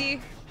icy.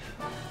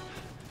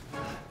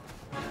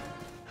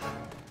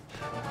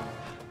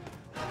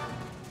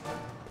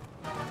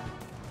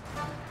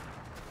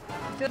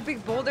 I feel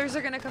big boulders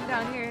are gonna come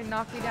down here and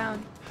knock me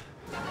down.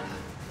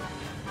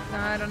 No,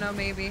 I don't know,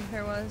 maybe.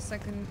 There was. I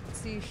couldn't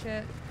see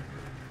shit.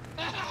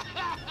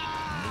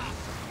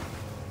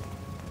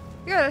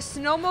 You got a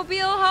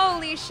snowmobile?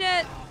 Holy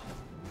shit!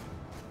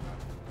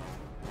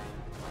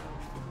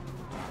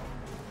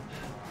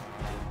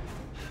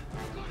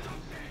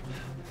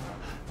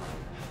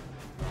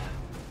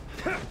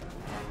 Oops.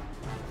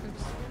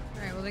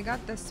 Alright, well they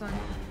got this one.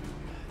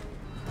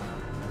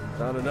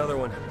 Found another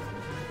one.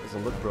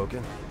 Doesn't look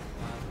broken.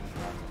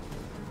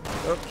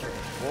 Okay,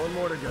 one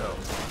more to go.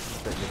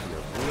 That gives me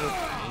a real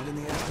pain in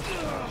the ass.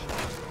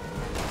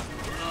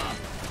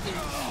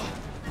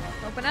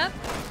 Open up.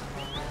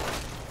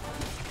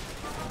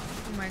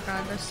 Oh my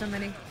god, there's so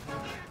many.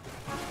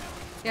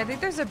 Yeah, I think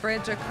there's a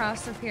bridge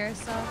across up here,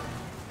 so.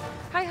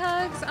 Hi,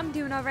 Hugs. I'm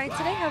doing alright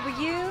today. How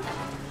are you?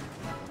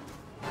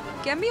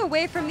 Get me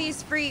away from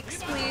these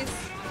freaks, please.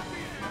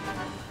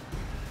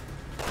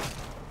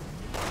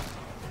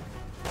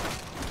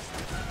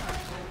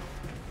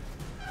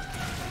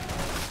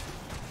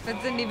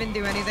 That didn't even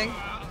do anything.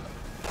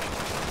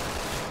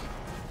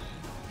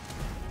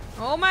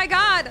 Oh my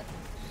god!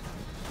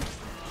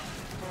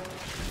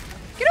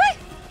 Get away!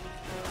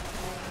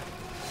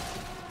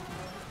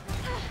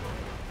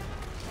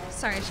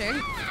 Sorry, Shay.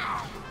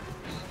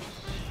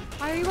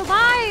 Why are you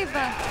alive?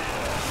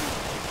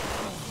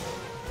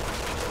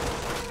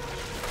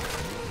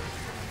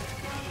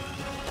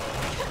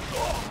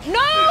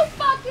 No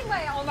fucking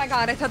way! Oh my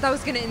god, I thought that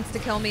was gonna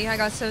insta-kill me. I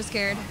got so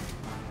scared.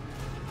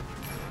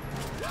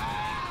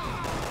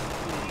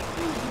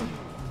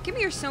 Give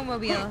me your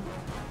snowmobile.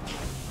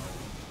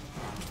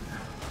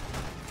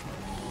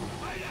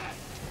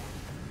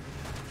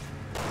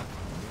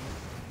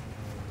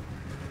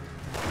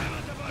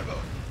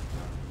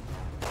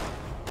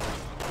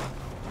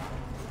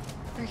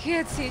 I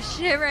can't see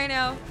shit right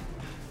now.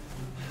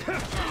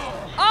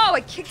 Oh,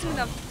 I kicked him in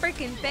the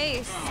freaking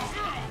face.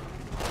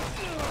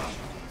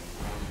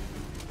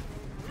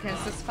 Okay,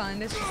 this is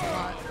fun. It's just a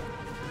lot.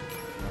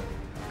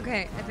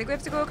 Okay, I think we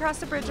have to go across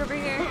the bridge over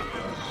here.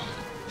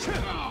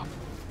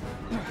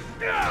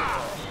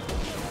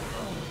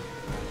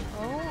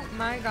 Oh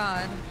my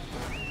god.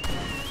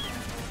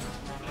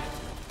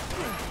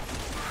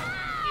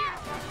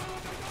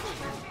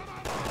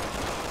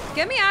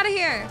 Get me out of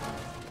here.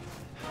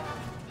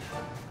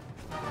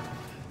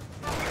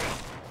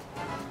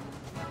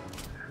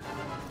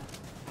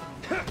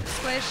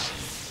 Squish.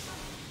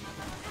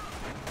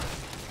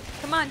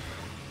 Come on.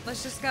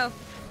 Let's just go.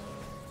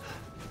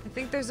 I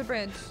think there's a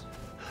bridge.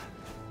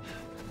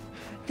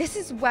 This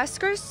is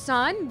Wesker's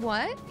son?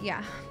 What?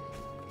 Yeah.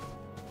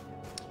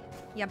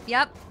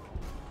 Yep.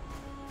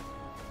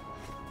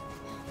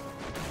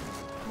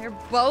 They're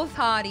both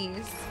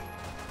hotties.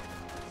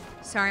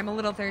 Sorry, I'm a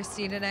little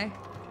thirsty today.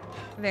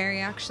 Very,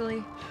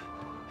 actually.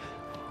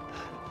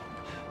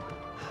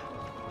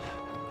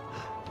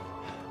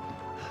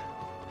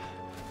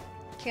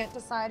 Can't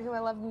decide who I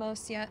love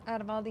most yet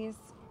out of all these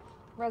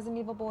Resident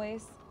Evil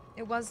boys.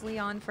 It was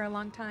Leon for a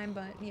long time,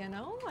 but you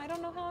know, I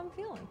don't know how I'm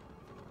feeling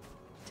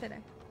today.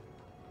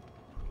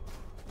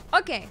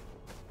 Okay,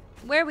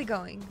 where are we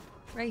going?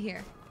 Right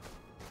here.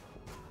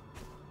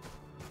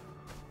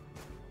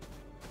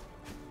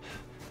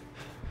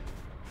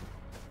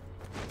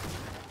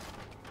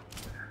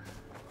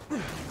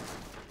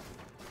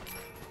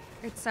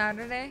 It's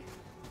Saturday.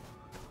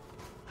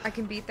 I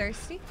can be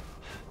thirsty.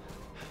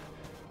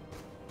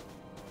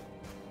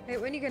 Hey,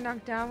 when you get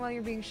knocked down while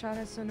you're being shot,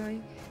 that's so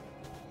annoying.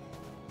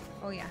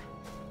 Oh yeah.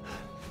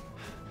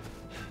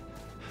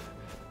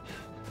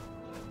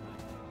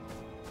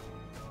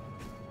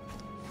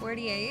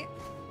 .48.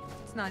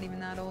 It's not even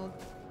that old.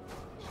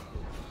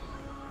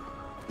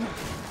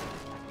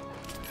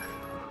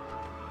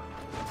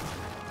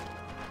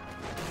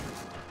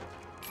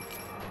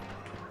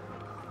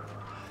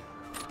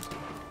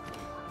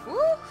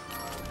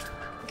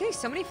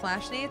 so many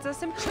flash nades.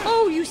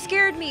 Oh, you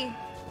scared me.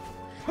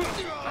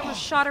 I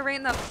almost shot her right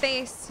in the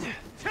face.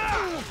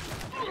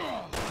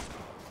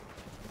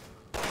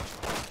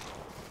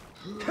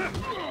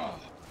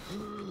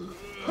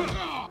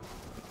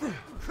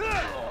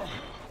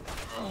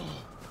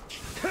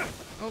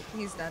 Oh,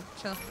 he's dead.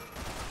 Chill.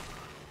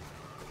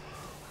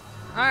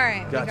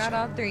 Alright, Gotcha. we got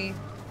all three.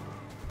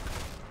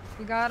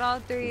 We got all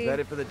three. Is that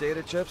it for the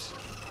data chips?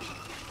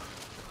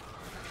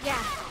 Yeah,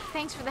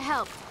 thanks for the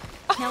help.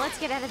 Now let's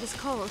get out of this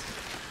cold.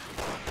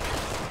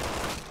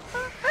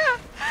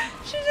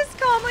 She's just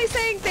calmly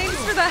saying thanks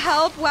for the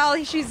help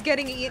while she's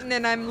getting eaten,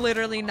 and I'm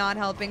literally not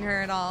helping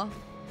her at all.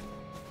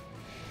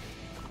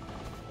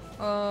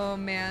 Oh,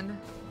 man.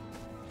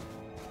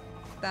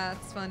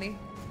 That's funny.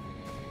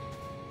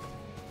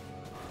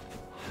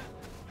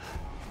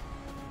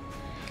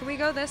 Can we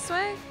go this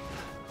way?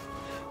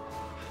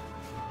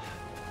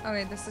 Oh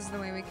wait, this is the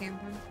way we came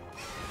from.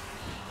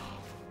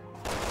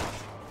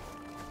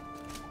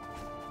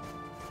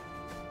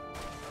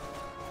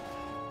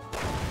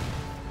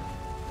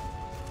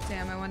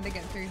 Damn, I wanted to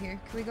get through here.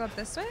 Can we go up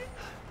this way?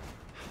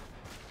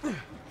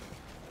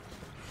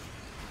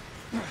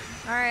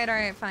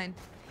 Alright, fine.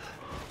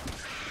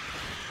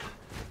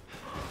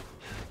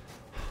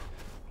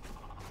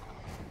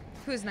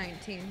 Who's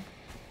 19?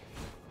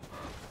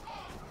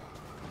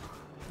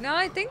 No,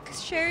 I think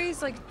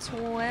Sherry's like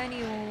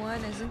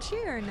 21, isn't she?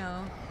 Or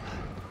no?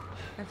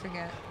 I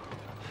forget.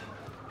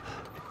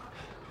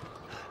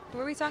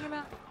 What were we talking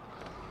about?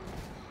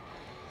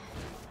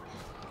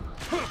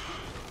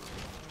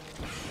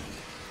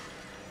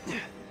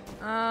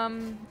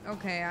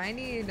 Okay, I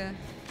need...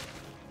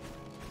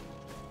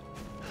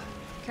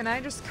 Can I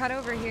just cut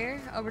over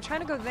here? Oh, we're trying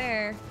to go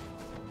there.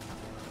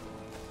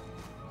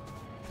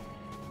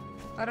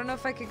 I don't know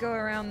if I could go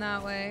around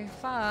that way.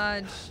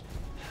 Fudge.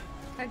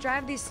 Can I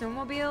drive these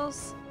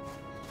snowmobiles?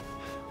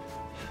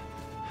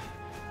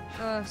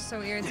 Ugh,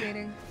 so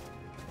irritating.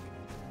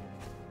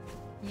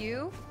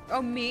 You?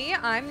 Oh, me?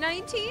 I'm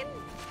 19?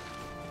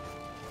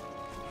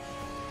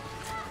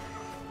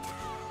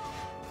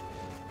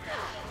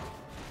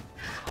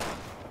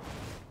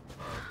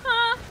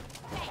 Huh?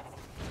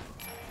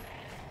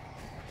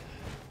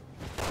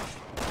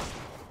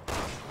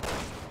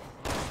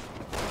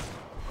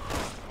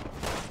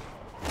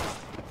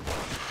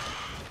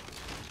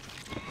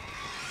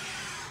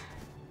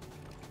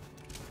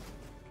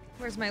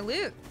 Where's my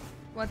loot?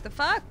 What the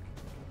fuck?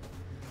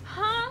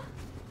 Huh?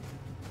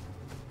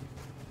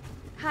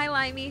 Hi,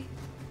 Limey.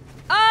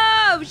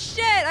 Oh,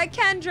 shit! I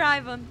can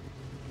drive them.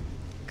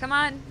 Come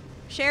on.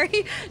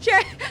 Sherry?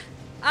 Sherry!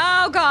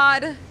 Oh,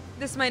 God.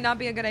 This might not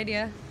be a good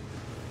idea.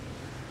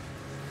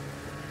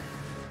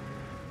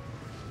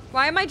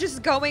 Why am I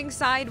just going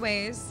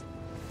sideways?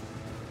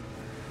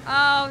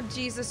 Oh,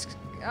 Jesus.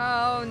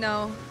 Oh,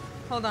 no.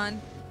 Hold on.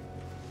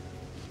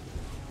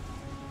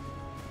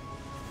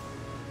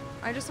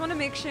 I just want to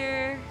make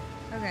sure...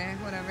 Okay,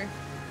 whatever.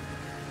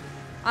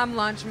 I'm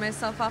launching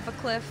myself off a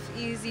cliff.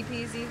 Easy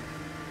peasy.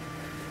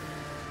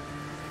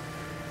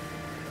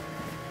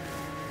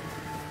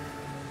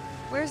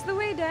 Where's the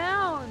way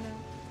down?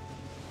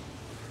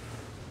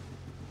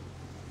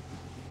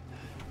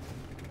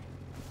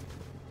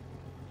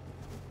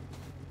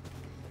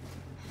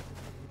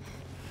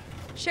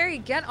 Sherry,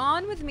 get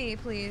on with me,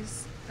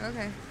 please.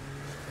 Okay.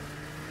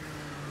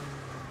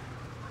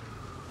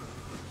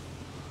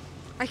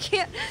 I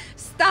can't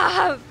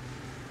stop.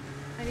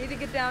 I need to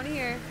get down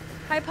here.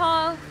 Hi,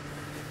 Paul.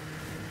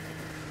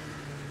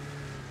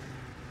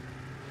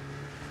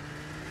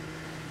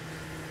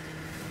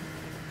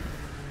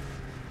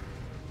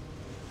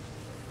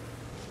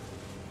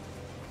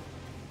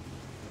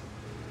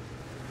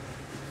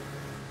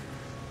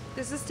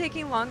 This is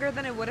taking longer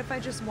than it would if I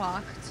just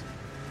walked.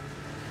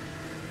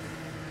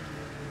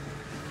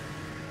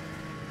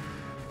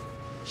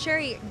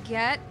 Sherry,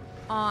 get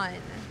on.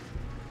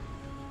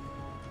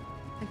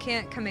 I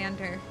can't command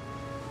her.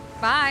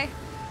 Bye.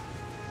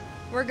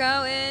 We're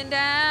going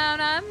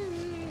down. I'm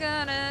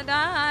gonna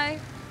die.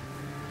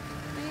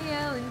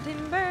 Yelling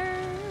timber.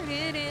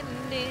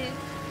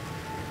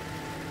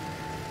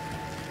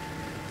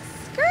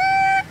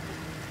 Skirt.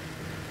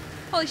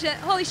 Holy shit.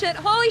 Holy shit.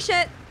 Holy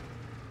shit.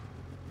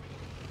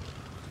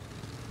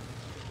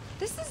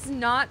 This is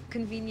not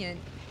convenient.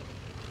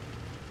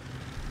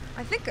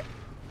 I think...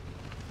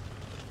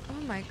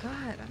 Oh my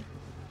god.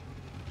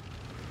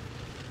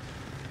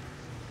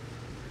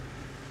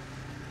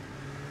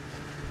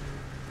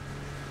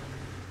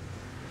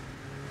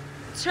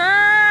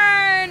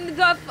 Turn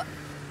the f...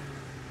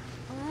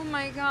 Oh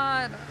my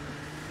god.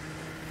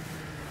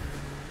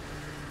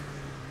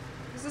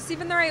 Is this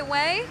even the right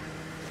way?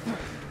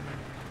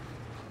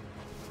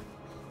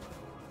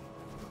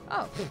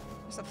 Oh,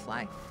 there's a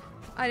fly.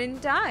 I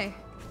didn't die.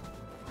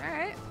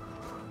 Alright.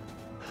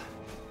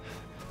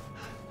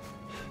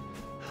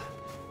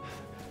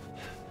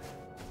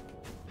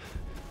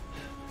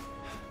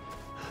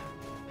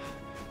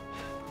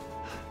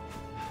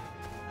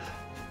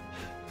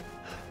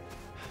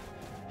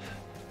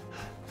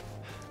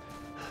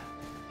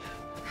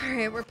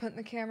 Alright, we're putting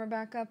the camera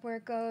back up where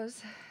it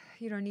goes.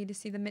 You don't need to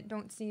see the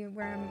don't see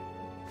where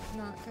I'm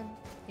not good.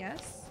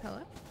 Yes?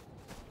 Hello?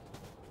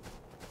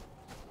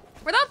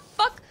 Where the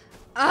fuck?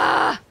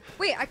 Ah!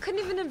 Wait, I couldn't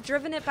even have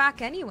driven it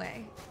back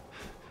anyway.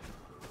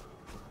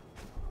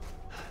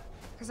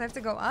 Because I have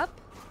to go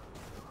up?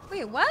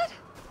 Wait, what?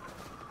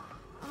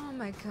 Oh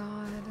my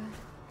god.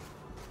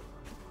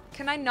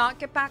 Can I not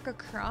get back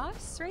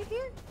across right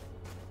here?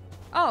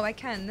 Oh, I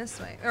can this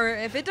way. Or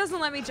if it doesn't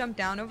let me jump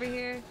down over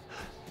here,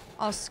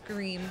 I'll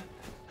scream.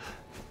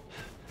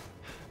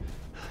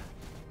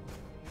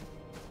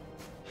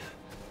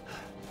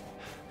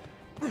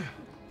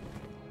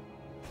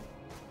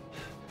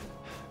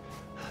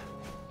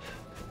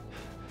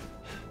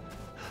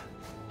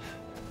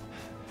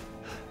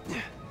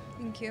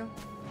 Thank you.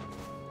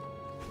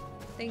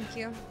 Thank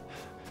you.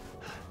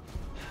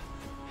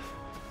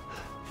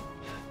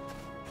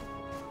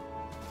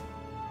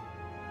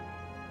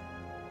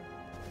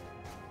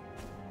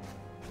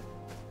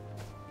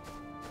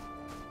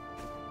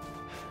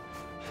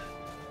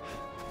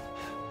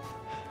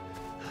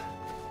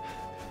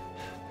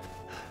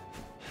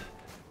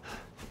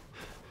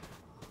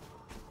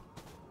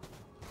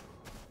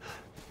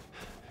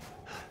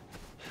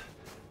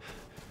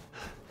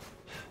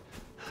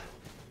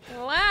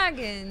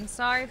 Lagging.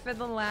 Sorry for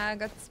the lag.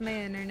 That's my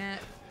internet.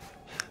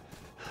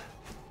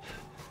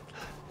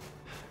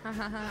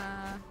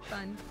 Hahaha.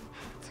 Fun.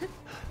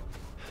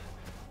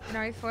 In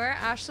RE4,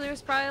 Ashley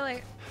was probably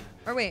like,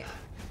 or wait,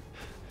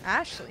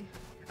 Ashley.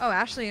 Oh,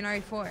 Ashley in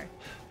RE4.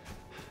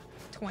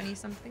 20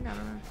 something. I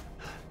don't know.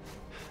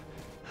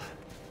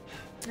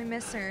 I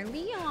miss her.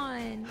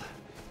 Leon.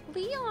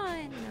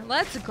 Leon.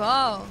 Let's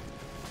go.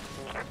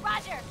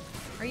 Roger.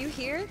 Are you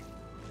here?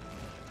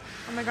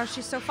 Oh my gosh,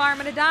 she's so far. I'm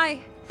gonna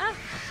die. Ah.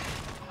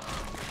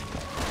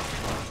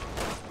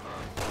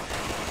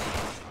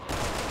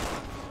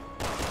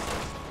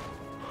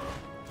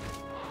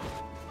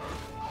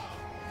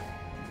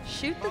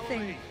 Shoot the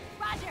thing.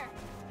 Roger.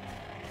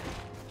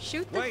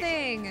 Shoot the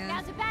thing.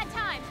 Now's a bad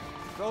time.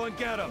 Go and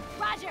get him.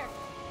 Roger.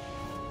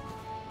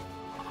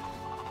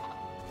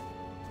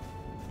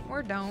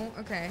 Or don't.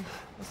 Okay,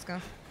 let's go.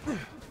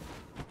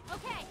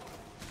 Okay.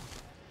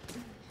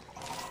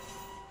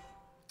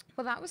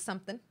 Well, that was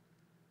something.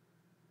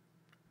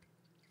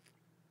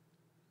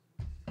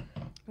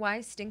 Why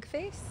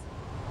Stinkface?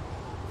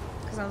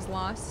 Because I was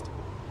lost.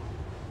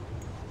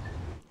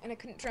 And I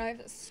couldn't drive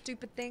that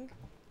stupid thing.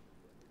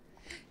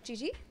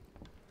 GG?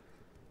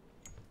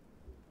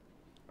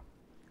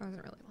 I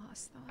wasn't really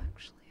lost though,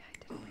 actually. I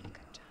did a pretty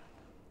good job.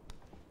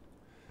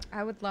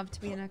 I would love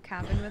to be in a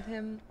cabin with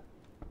him.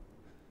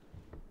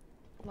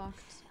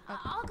 Locked up.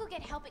 I'll go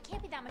get help. It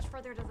can't be that much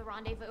further to the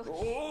rendezvous.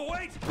 Oh,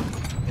 wait!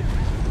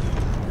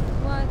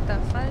 What the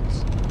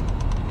fudge?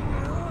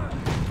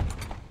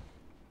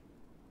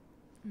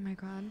 Oh my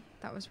god,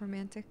 that was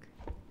romantic.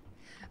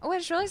 Oh, I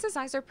just realized his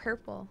eyes are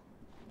purple.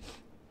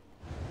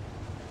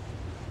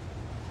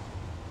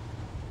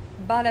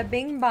 Bada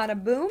bing,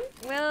 bada boom.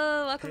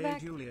 Well, welcome back.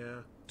 Hey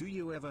Julia, do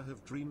you ever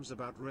have dreams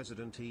about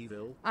Resident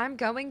Evil? I'm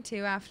going to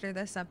after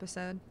this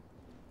episode.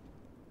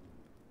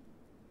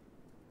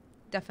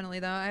 Definitely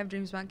though, I have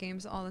dreams about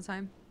games all the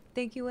time.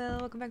 Thank you, Will.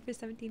 Welcome back for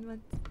 17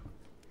 months.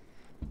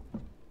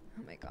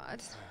 Oh my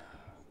god.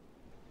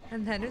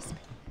 And that is...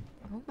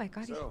 Oh my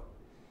god. So,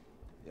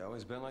 you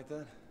always been like that?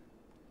 You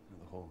know,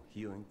 the whole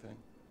healing thing?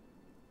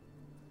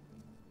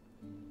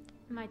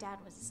 My dad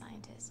was a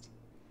scientist.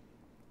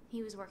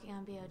 He was working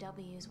on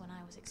BOWs when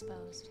I was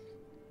exposed.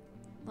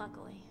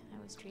 Luckily,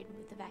 I was treated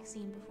with the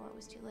vaccine before it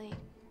was too late.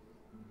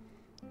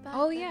 But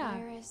oh, the yeah.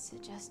 virus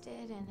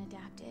adjusted and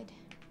adapted.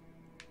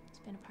 It's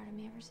been a part of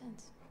me ever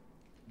since.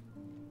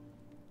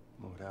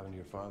 What happened to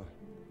your father?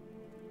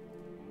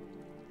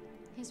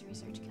 His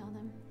research killed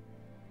him.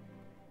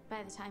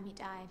 By the time he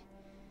died,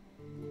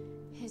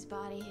 his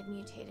body had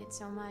mutated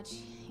so much,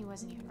 he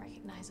wasn't even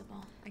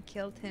recognizable. I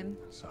killed him.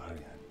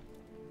 Sorry.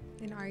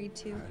 In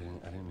RE2.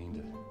 I didn't mean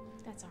to.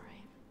 That's all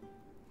right.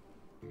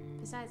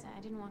 Besides, I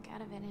didn't walk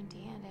out of it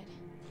empty-handed.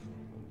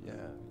 Yeah,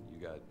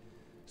 you got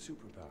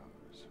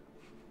superpowers.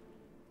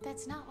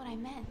 That's not what I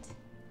meant.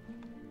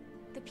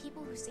 The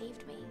people who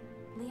saved me,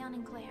 Leon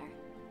and Claire,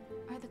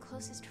 are the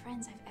closest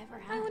friends I've ever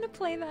had. I want to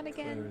play that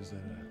again. Claire is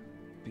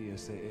that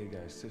BSAA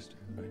guy's sister,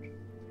 right?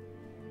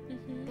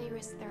 Mm-hmm. They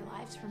risked their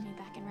lives for me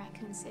back in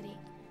Raccoon City.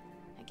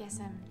 I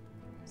guess I'm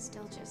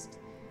still just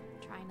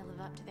trying to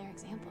live up to their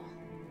example.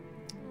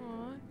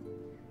 Aww.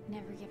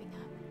 Never giving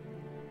up.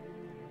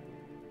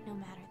 No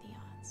matter the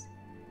odds.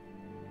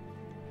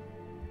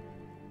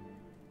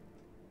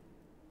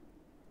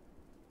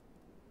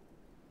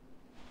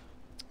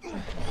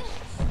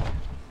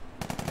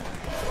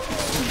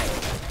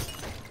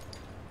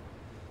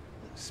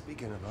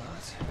 Speaking of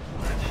odds.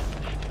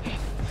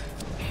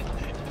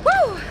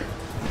 Woo!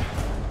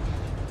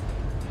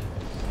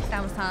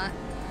 That was hot.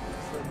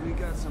 Looks like we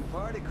got some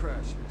party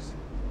crashers.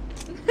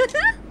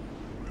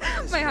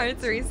 My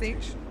heart's racing.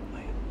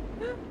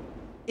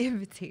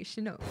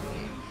 Invitation only.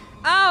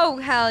 Oh,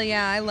 hell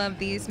yeah. I love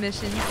these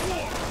missions.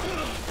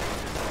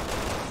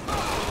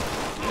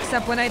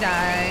 except when I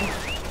die.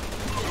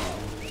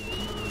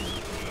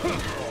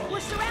 We're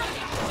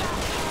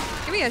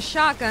surrounded. Give me a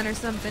shotgun or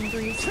something,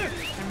 please.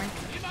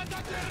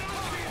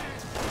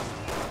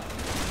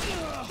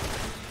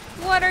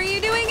 What are you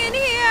doing in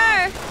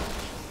here?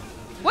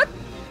 What?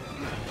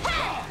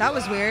 That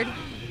was weird.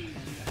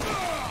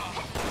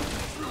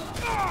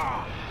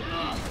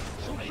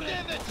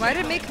 Why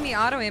did it make me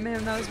auto aim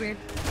him? That was weird.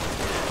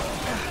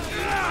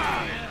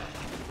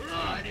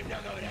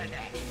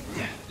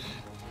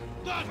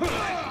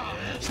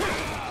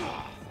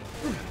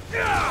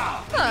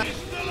 Huh.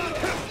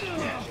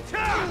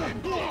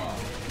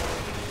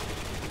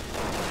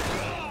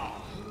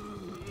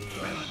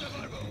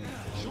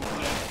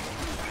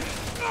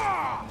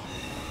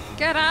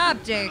 Get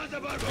up, Jake.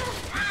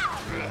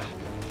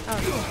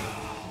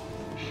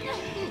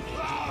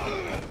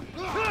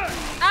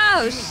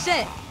 Oh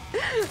shit.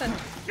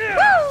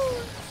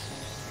 Woo!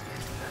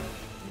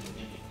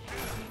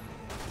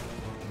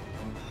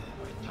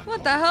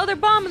 What the hell? They're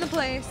bombing the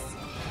place.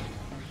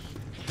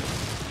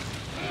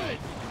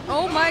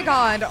 Oh my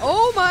god.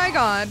 Oh my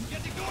god.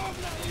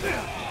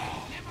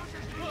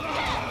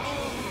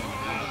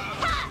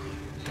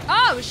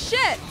 Oh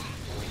shit.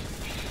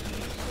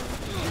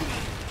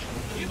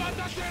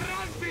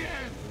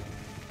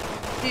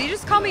 Did you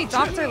just call me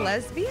Dr.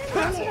 Lesbian?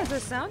 That's what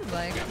this sounded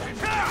like.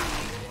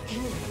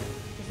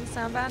 Doesn't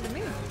sound bad to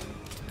me.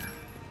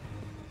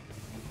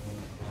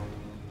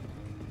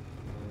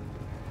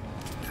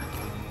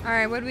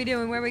 Alright, what are we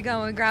doing? Where are we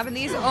going? Grabbing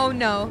these? Oh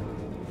no.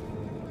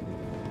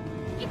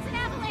 It's an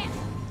avalanche.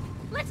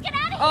 Let's get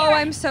out of here. Oh,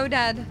 I'm so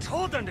dead.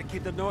 Told them to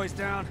keep the noise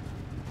down.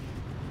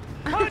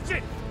 Punch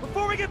it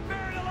before we get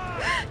buried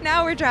alive.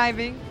 Now we're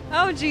driving.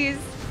 Oh jeez.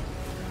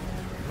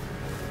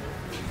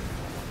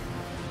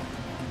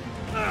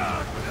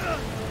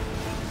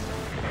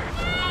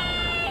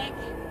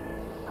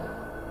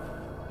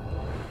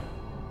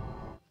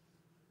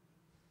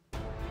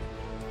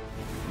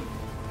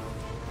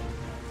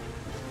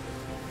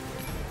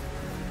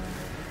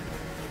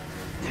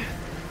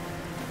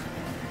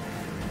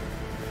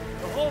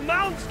 The whole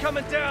mountain's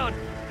coming down.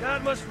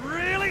 God must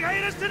really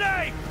hate us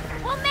today.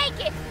 We'll make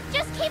it.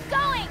 Just keep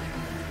going.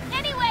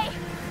 Anyway,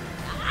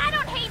 I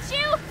don't hate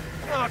you.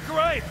 Oh,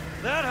 great.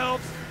 That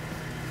helps.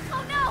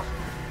 Oh no.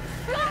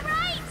 All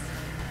right.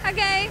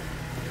 Okay.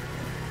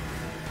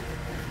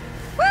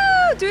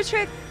 Woo! Do a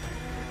trick.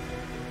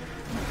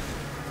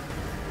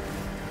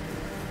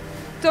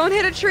 Don't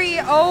hit a tree.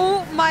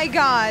 Oh my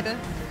god.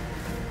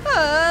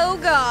 Oh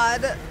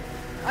god.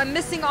 I'm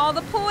missing all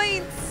the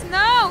points.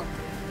 No!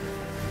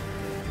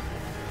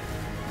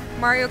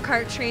 Mario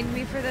Kart trained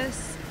me for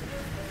this.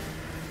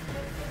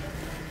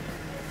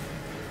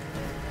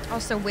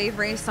 Also, Wave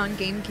Race on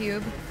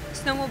GameCube.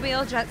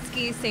 Snowmobile, jet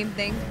ski, same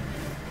thing.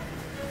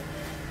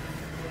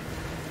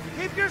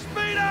 Keep your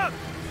speed up.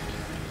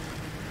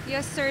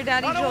 Yes, sir,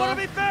 Daddy I don't Joel. want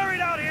to be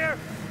buried out here.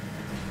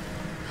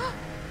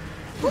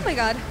 Oh my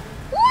god.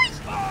 What?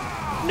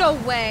 No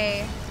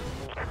way.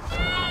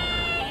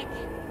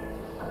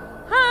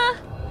 Huh?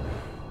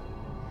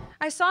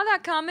 I saw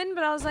that coming,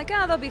 but I was like,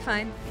 ah, they'll be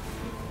fine.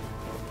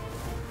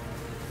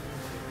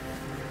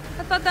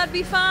 I thought that'd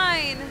be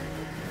fine.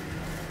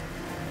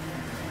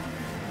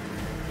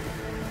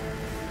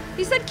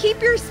 He said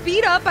keep your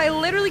speed up. I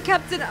literally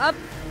kept it up.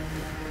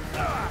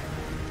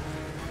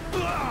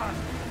 I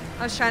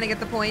was trying to get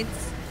the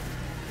points.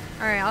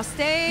 Alright, I'll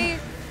stay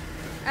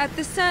at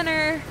the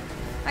center.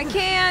 I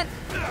can't.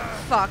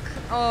 Fuck.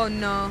 Oh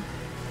no.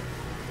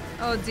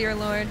 Oh dear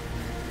lord.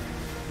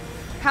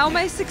 How am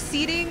I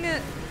succeeding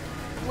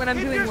when I'm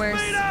doing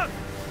worse? Speed up.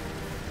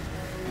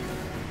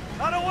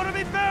 I don't want to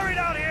be buried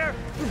out here.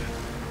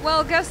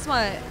 Well, guess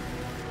what?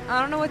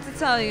 I don't know what to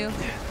tell you.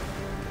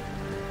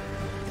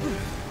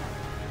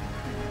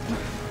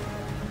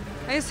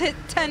 I just hit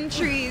 10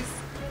 trees.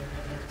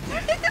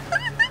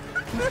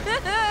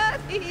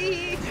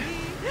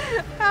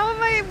 How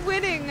am I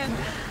winning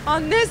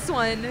on this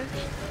one?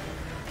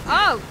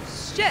 Oh,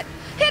 shit.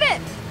 Hit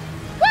it!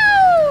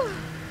 Woo!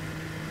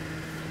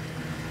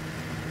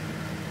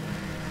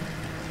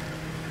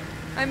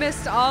 I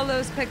missed all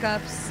those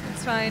pickups.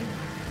 It's fine.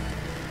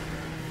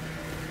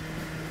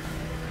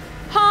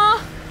 Huh?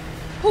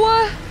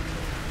 What?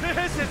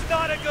 This is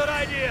not a good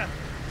idea.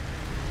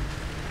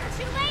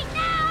 Too late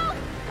now.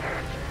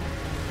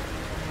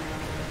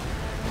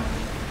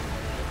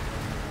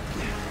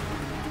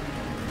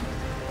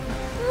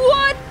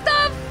 What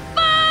the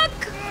fuck?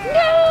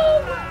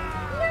 No!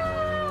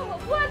 No!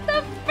 What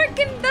the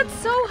freaking? That's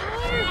so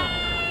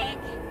hard.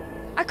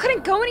 I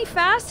couldn't go any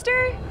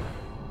faster?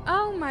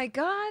 Oh my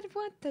god,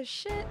 what the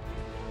shit?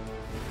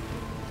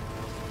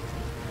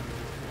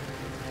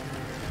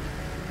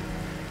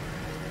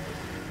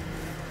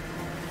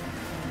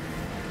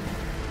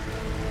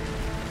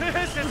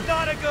 This is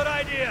not a good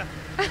idea.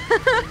 Too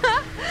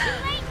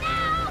late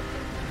now.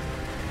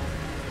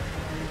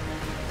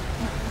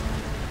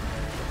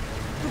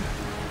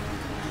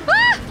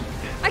 Ah!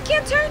 I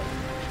can't turn.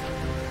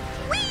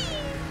 Whee!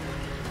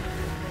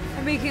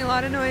 I'm making a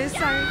lot of noise.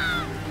 Sorry.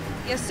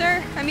 Yes,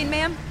 sir. I mean,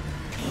 ma'am.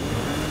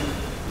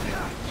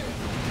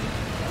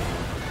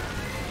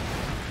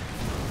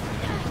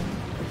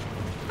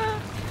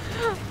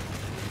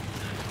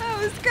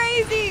 is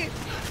crazy.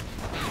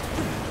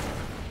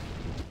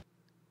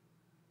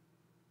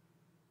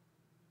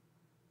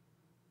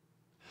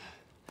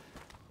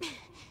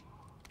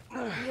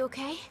 You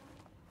okay?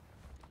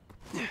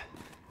 Whew,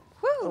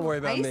 Don't worry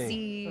about icy.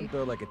 me. I'm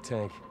built like a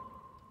tank.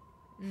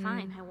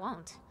 Fine, I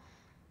won't.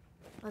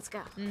 Let's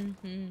go.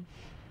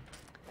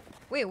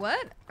 Wait,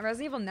 what? A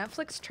Resident Evil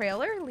Netflix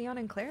trailer? Leon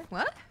and Claire?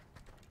 What?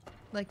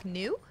 Like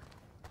new?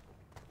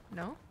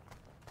 No?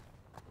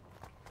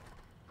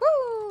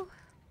 Woo!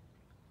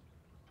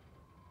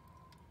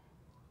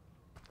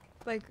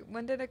 Like,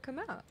 when did it come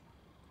out?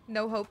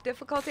 No hope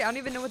difficulty? I don't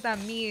even know what that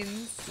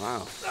means.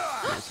 Wow.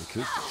 Nice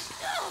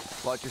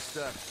acoustics. Watch your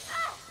step.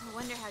 I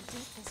wonder how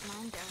deep this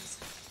mine goes.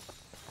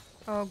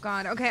 Oh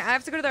god. Okay, I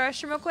have to go to the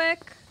restroom real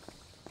quick.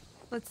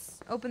 Let's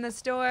open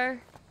this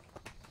door.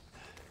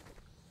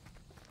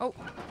 Oh.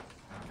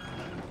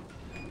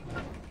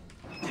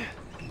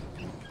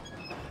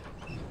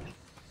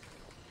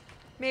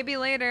 Maybe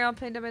later I'll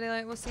play Dead by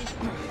Daylight. We'll see.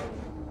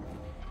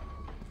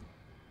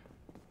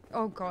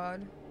 Oh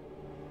god.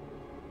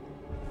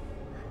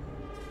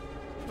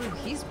 Ooh,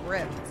 he's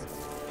ripped.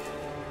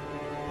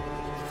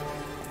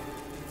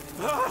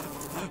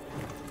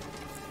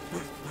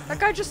 That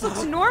guy just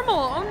looks normal.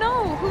 Oh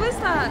no, who is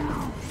that?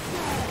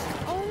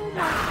 Oh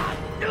my.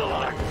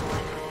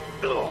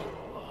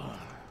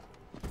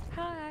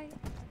 Hi.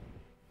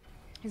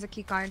 Here's a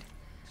key card.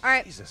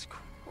 Alright. Jesus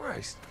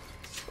Christ.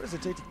 What does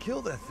it take to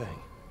kill that thing?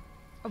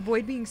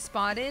 Avoid being I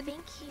spotted.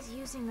 think he's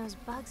using those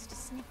bugs to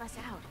sniff us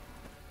out.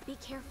 Be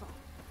careful.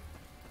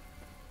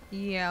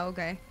 Yeah,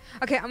 okay.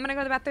 Okay, I'm gonna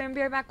go to the bathroom and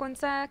be right back 1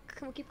 sec.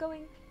 We'll keep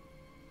going.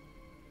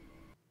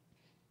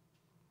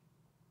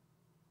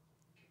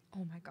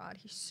 Oh my god,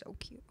 he's so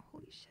cute.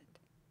 Holy shit.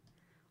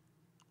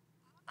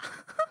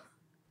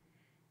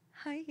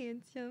 Hi,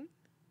 handsome.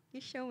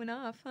 You're showing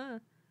off, huh?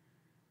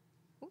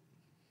 Ooh,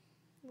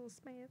 little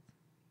smile.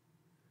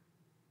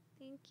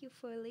 Thank you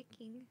for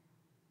licking.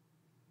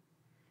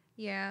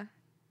 Yeah,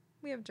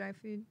 we have dry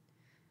food.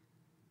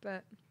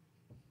 But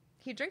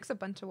he drinks a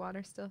bunch of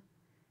water still.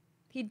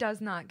 He does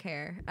not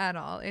care at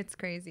all. It's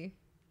crazy.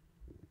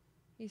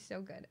 He's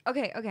so good.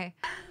 Okay, okay.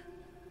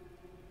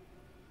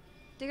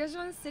 Do you guys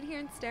want to sit here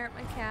and stare at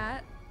my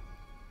cat?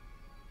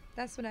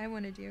 That's what I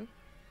want to do.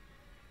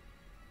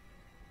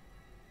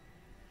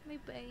 My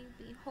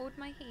baby, hold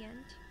my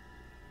hand.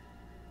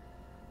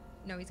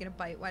 No, he's gonna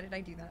bite. Why did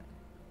I do that?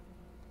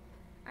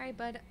 Alright,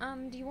 bud.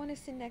 Do you want to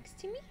sit next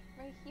to me?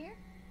 Right here?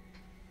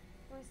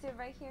 You want to sit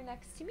right here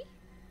next to me?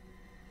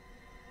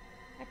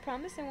 I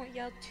promise I won't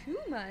yell too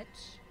much.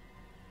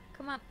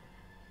 Come on.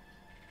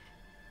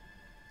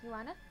 You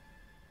wanna?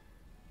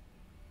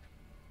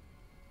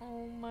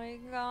 Oh my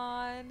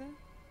god.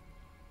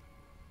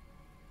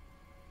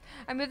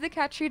 I moved the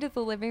cat tree to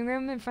the living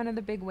room in front of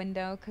the big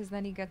window because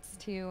then he gets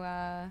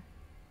to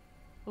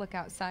look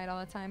outside all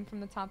the time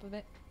from the top of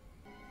it.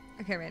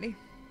 Okay, ready?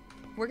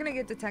 We're gonna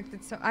get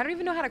detected, so I don't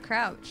even know how to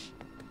crouch.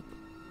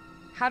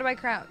 How do I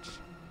crouch?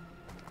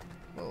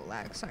 Whoa,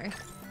 lag, sorry.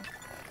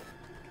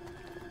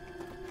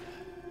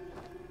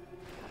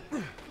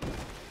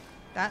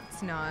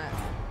 That's not...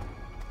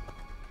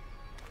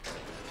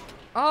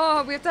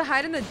 Oh, we have to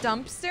hide in the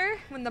dumpster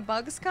when the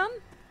bugs come?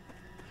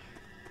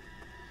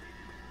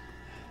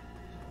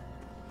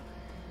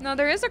 No,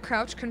 there is a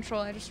crouch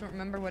control. I just don't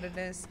remember what it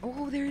is.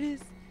 Oh, there it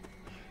is.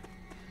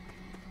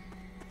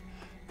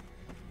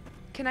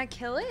 Can I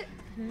kill it?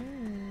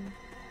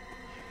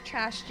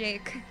 Trash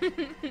Jake.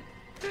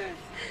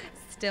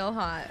 Still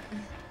hot.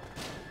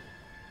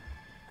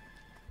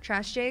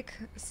 Trash Jake,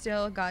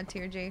 still god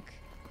tier Jake.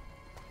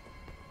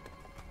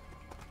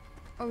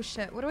 Oh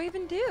shit, what do I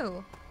even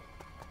do?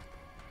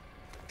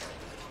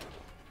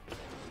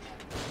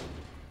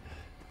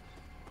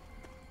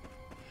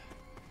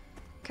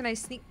 Can I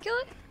sneak kill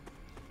it?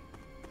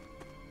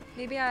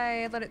 Maybe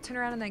I let it turn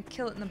around and then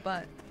kill it in the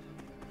butt.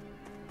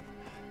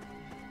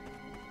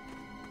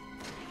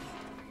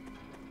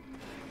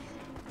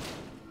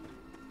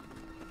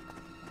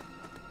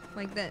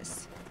 Like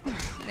this.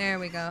 There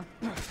we go.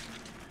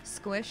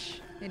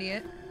 Squish,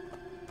 idiot.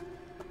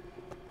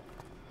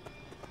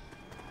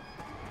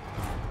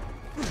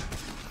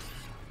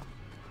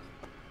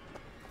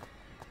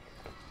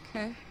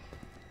 Okay.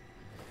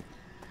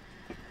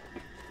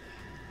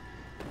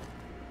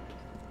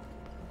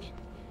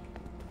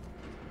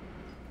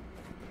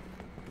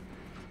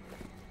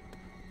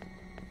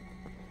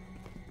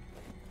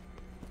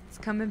 It's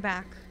coming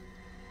back.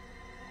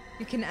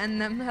 You can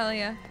end them, hell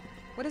yeah.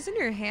 What is in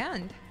your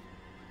hand?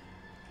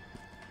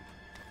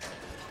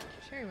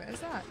 Sherry, what is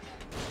that?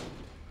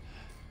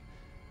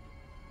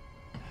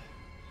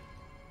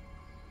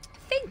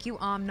 Thank you,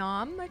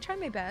 Omnom. I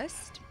tried my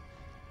best.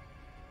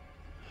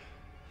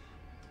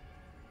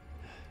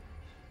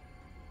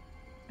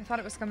 I thought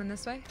it was coming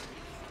this way.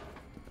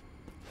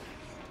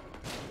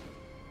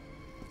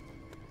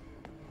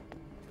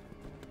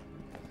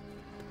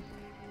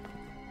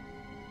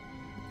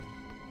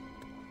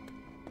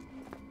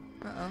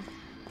 Uh-oh.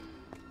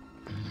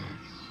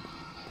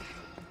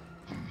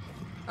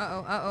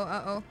 Uh-oh, uh-oh,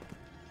 uh-oh.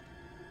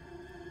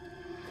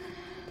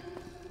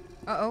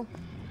 Uh-oh.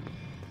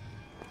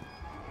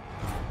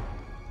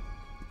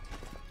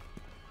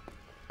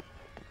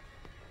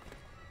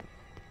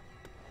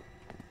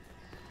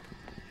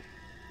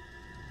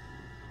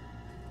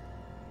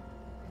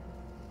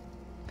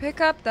 Pick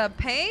up the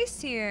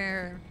pace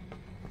here,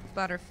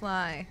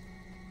 butterfly.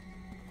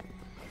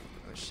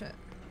 Oh shit.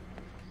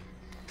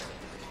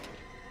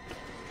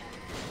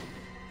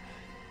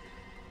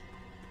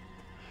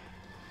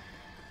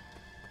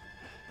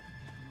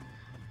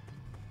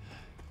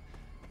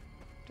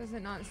 Does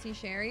it not see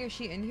Sherry? Is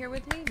she in here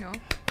with me? No.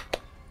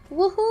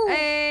 Woohoo!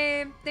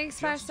 Hey, thanks,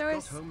 Just got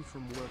Fastors. home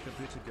from work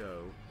a bit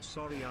ago.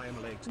 Sorry I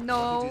am late.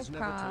 No but it is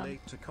never too prob.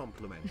 late to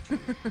compliment you.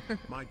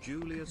 My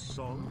Julia's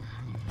song,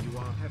 You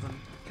Are Heaven,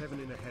 Kevin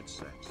in a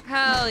headset.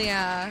 Hell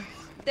yeah.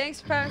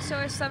 Thanks,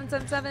 Fastors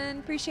 777.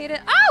 Appreciate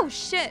it. Oh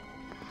shit.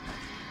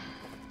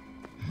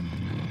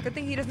 Good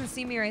thing he doesn't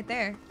see me right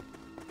there.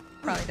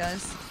 Probably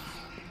does.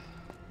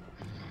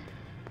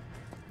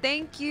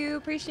 Thank you.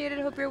 Appreciate it.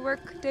 Hope your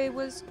work day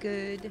was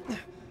good.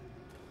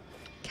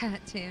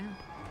 Cat too.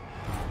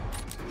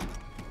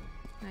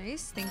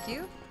 Nice. Thank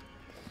you.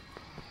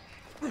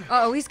 Uh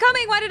oh, he's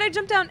coming. Why did I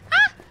jump down?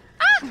 Ah!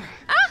 Ah!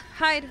 Ah!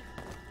 Hide.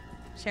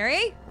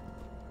 Sherry?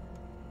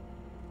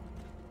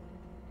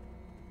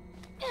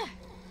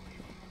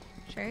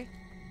 Sherry?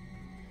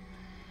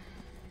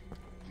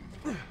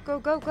 Go,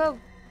 go, go.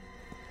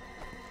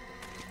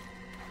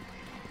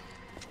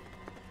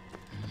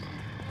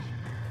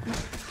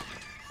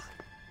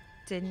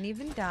 Didn't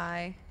even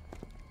die.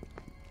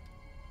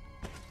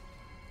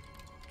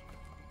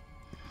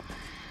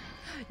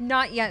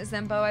 Not yet,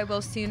 Zembo. I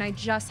will soon. I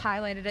just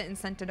highlighted it and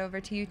sent it over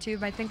to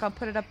YouTube. I think I'll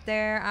put it up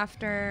there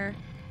after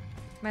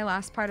my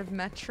last part of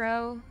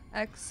Metro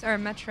X or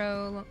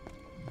Metro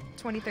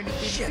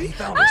 2033. Shit, he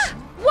found us.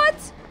 What?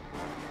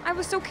 I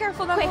was so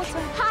careful that whole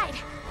time. Hide!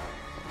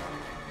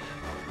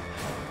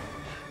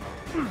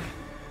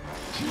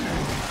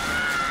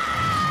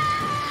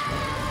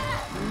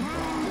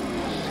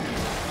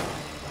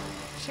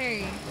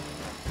 Sherry.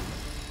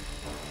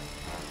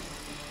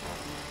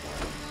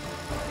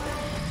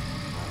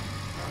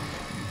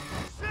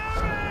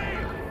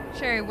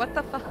 Sherry, what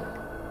the fuck?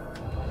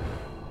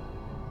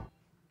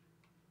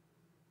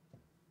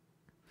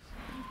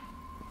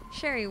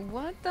 Sherry,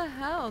 what the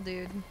hell,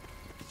 dude?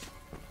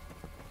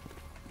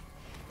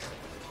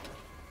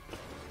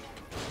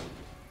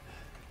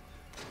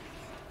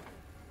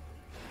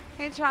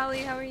 Hey, Charlie,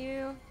 how are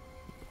you?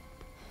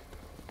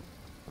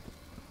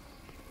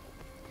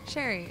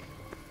 Sherry.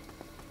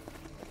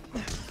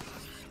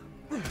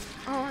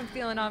 Oh, I'm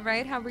feeling all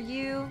right. How are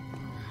you?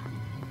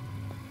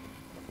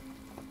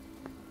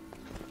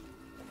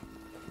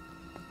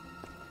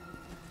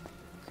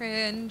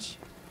 Cringe.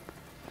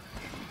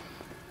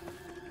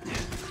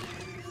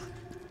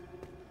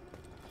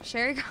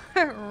 Sherry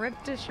got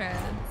ripped to shreds.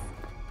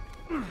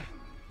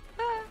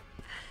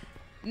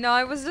 No,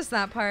 it was just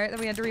that part that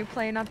we had to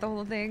replay, not the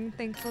whole thing,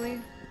 thankfully.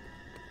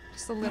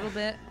 Just a little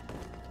bit.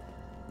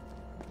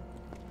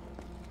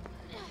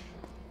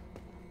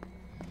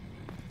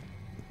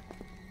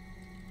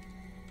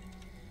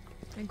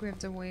 I think we have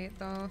to wait,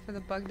 though, for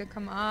the bug to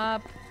come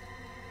up.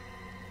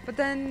 But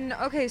then,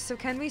 okay, so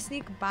can we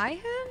sneak by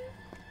him?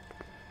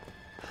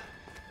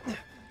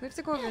 We have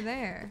to go over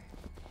there.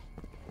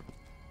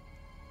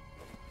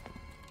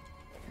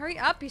 Hurry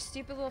up, you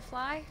stupid little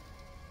fly.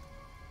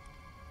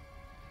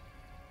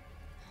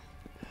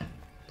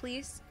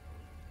 Please.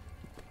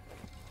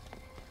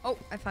 Oh,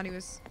 I thought he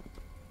was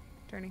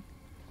turning.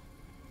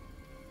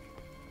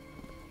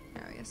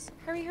 There he is.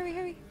 Hurry, hurry,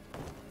 hurry.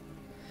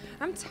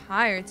 I'm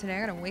tired today.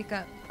 I gotta wake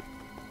up.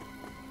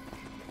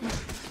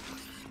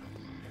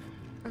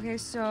 Okay,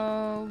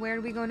 so where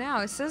do we go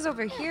now? It says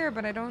over here,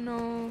 but I don't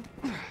know.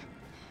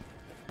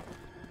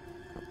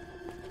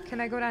 Can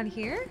I go down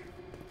here?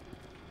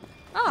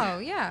 Oh,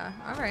 yeah.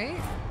 All right.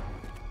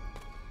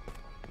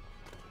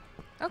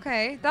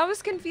 Okay, that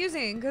was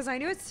confusing because I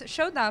knew it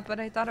showed that, but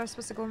I thought I was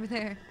supposed to go over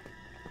there.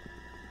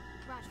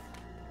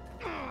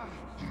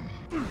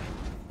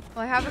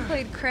 Well, I haven't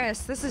played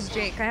Chris. This is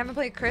Jake. I haven't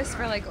played Chris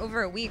for like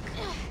over a week.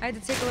 I had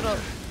to take a little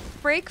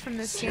break from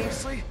this game.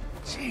 Seriously?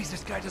 Jeez,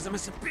 this guy doesn't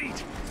miss a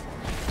beat.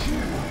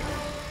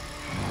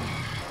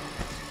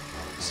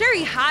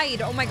 Sherry,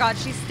 hide! Oh my god,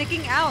 she's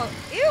sticking out.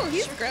 Ew,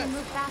 he's Sure gross. can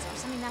move fast for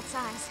something that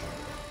size.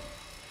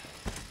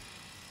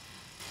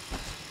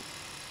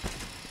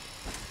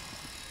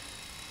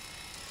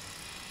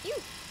 Ew.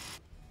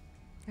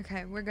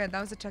 Okay, we're good. That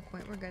was a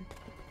checkpoint. We're good.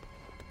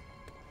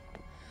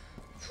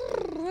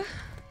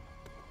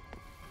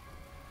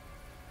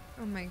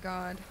 Oh my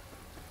god.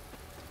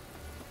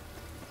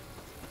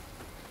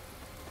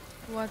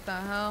 What the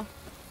hell?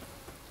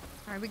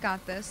 Alright, we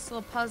got this. A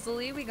little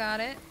puzzly. We got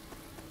it.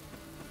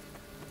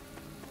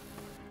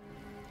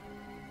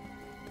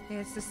 Yeah,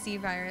 it's the C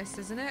virus,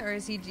 isn't it? Or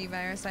is he G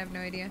virus? I have no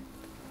idea.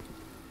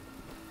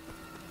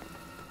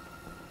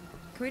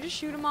 Can we just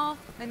shoot them all?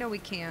 I know we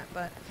can't,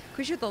 but... Can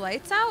we shoot the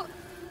lights out?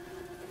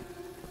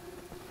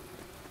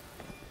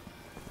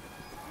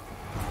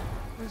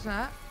 What's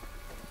that?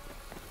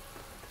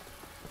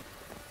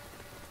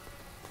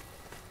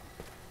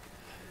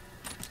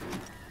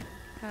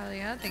 Hell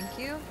yeah, thank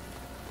you.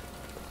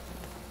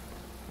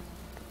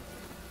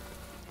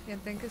 Yeah,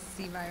 think of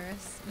C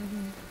virus.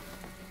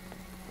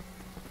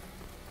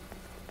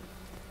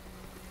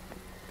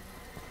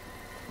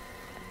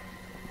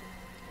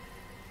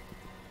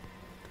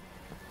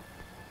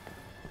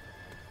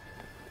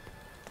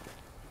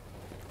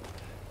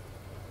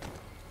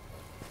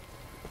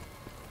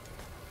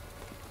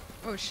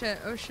 Oh shit,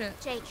 oh shit.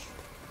 Jake,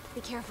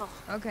 be careful.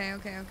 Okay.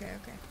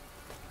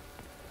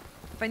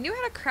 If I knew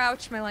how to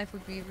crouch, my life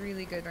would be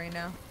really good right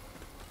now.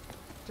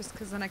 Just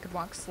because then I could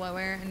walk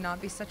slower and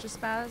not be such a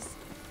spaz.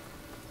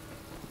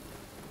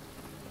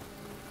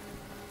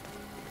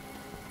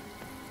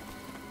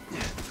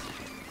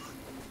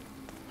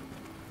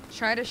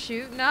 Try to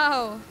shoot?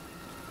 No!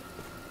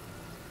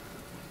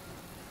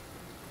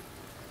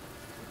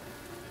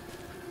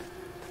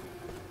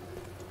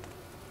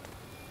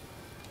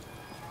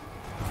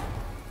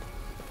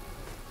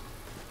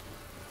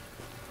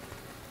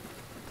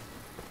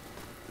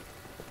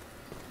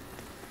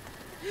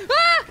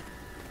 Ah!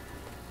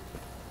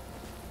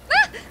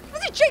 Ah!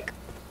 What's it, Jake?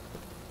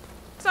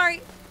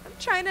 Sorry, I'm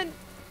trying to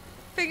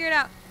figure it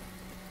out.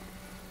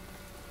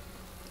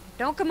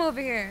 Don't come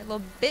over here,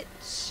 little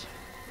bitch.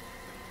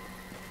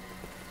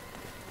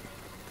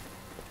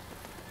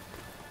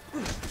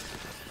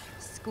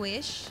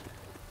 Squish.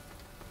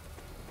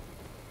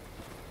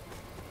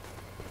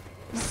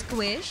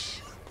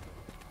 Squish.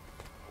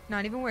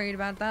 Not even worried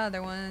about the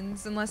other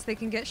ones. Unless they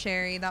can get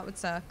Sherry. That would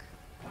suck.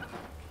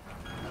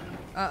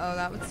 Uh-oh,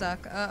 that would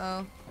suck.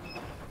 Uh-oh.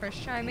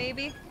 First try,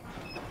 maybe?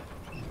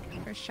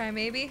 First try,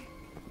 maybe?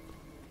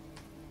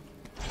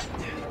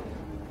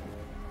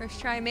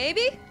 First try,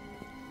 maybe?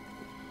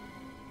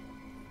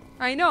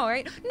 I know,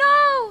 right?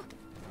 No!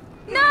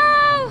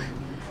 No!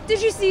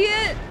 Did you see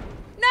it?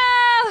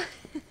 No!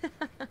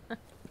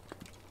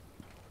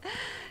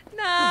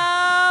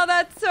 No,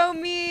 that's so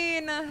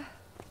mean.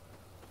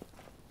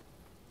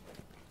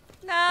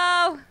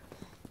 No.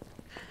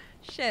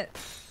 Shit.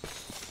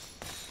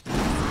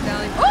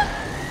 Oh!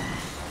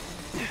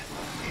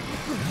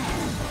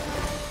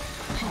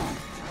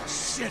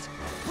 Shit!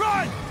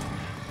 Run!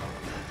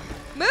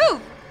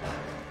 Move!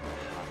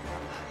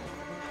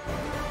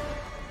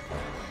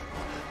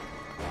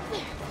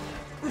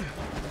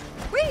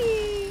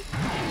 Whee!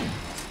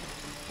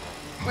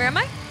 Where am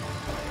I?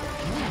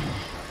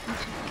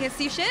 Can't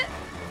see shit?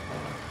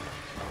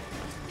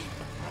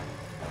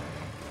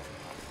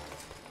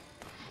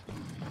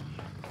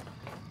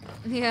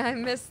 Yeah, I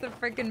missed the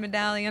freaking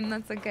medallion.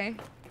 That's okay.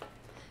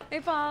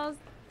 Hey, Pauls.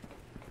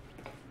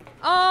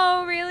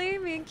 Oh, really?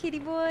 Me and Kitty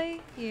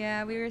Boy?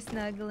 Yeah, we were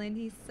snuggling.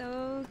 He's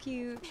so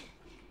cute.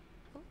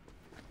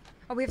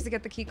 Oh, we have to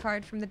get the key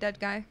card from the dead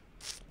guy.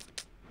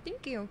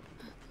 Thank you.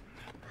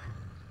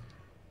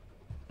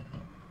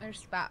 There's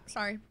spat.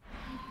 Sorry.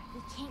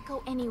 We can't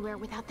go anywhere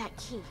without that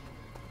key.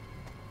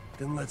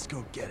 Then let's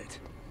go get it.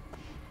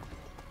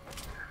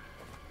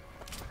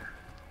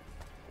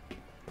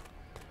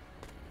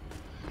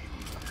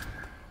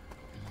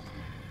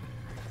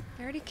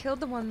 I already killed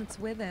the one that's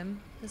with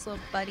him. His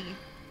little buddy.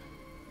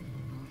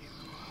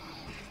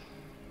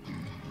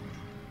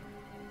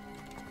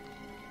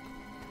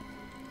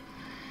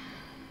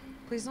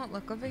 Please don't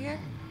look over here.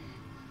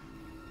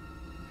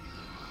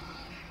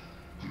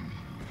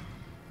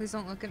 Please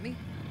don't look at me.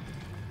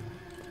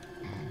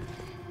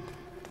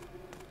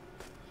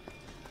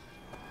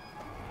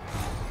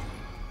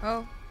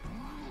 Oh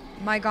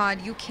my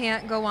god, you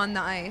can't go on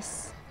the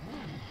ice.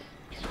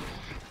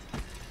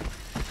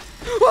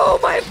 Oh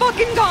my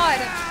fucking god!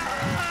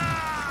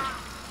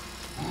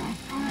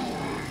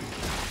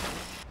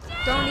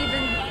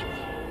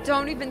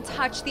 Don't even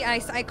touch the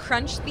ice. I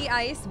crunched the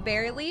ice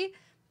barely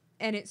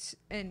and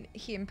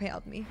he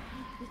impaled me.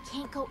 We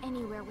can't go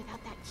anywhere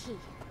without that key.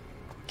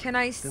 Can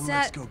I Then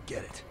let's set go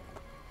get it.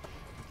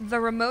 the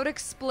remote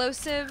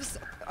explosives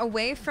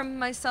away from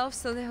myself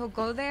so that he'll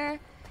go there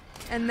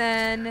and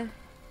then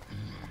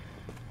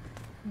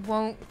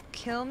won't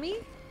kill me?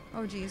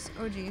 Oh geez,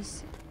 oh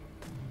geez.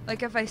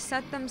 Like if I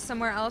set them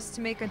somewhere else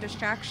to make a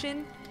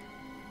distraction.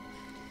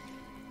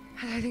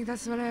 I think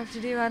that's what I have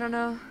to do, I don't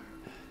know.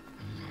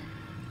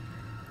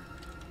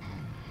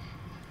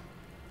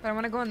 But I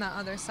want to go on that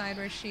other side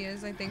where she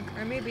is, I think.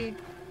 Or maybe...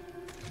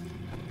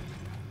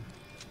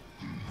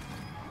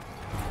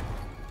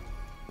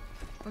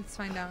 Let's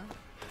find out.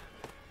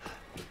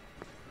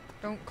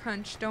 Don't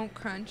crunch, don't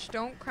crunch,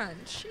 don't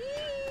crunch.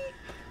 Eee!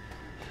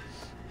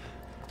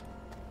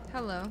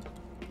 Hello.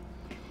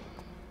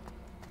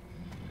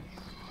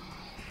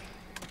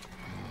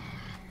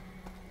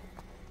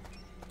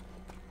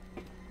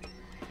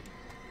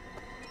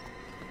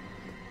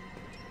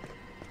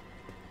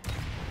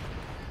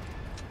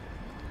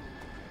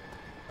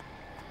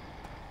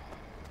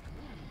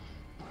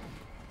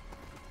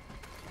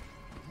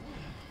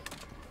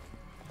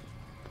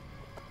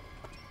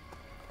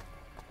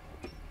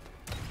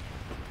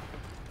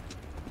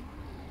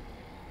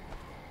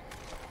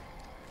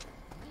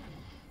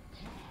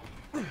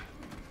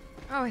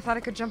 Oh, I thought I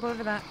could jump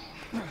over that.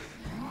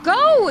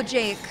 Go,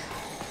 Jake!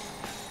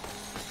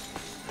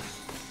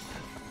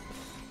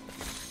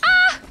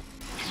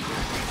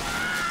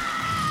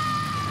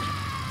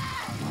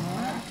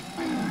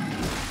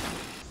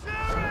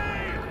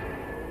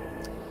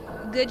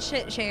 Good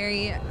shit,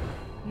 Sherry.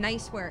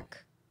 Nice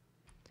work.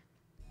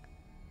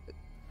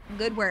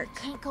 Good work.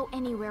 Can't go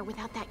anywhere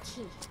without that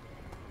key.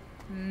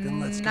 Then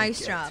let's go Nice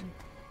get job.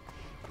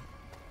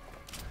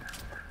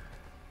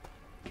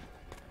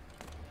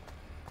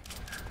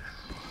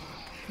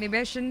 Maybe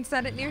I shouldn't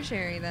set it near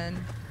Sherry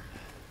then.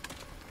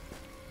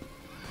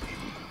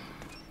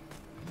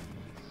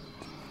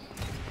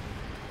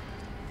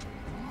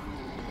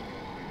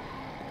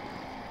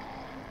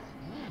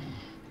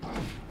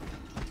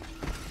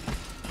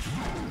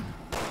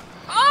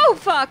 Oh,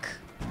 fuck!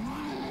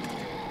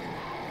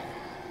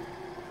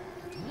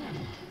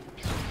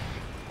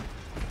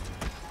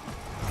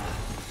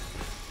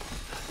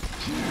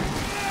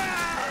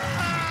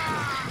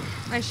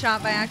 I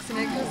shot by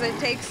accident because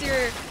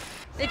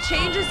it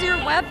changes your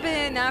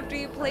weapon after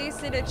you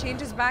place it. It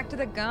changes back to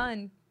the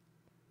gun.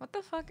 What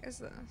the fuck is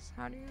this?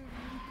 How do you?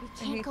 We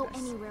can't go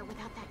anywhere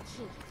without that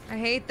key. I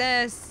hate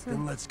this.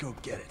 Then let's go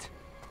get it.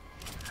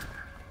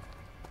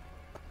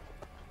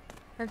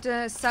 I have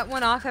to set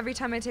one off every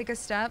time I take a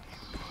step.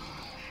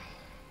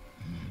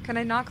 Can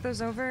I knock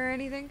those over or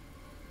anything?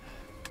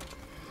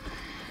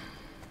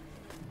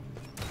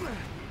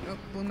 Oh,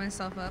 blew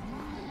myself up.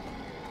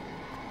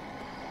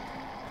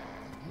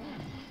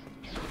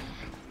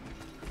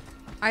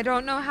 I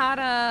don't know how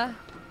to...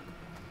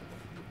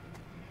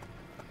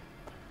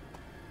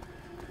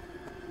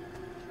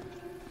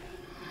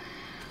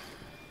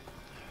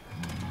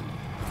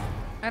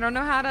 I don't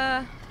know how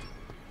to...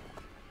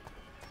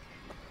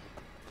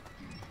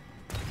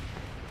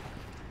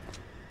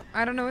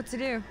 I don't know what to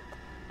do.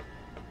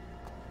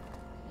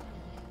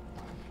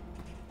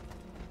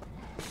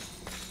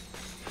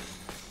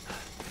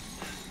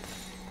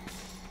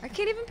 I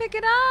can't even pick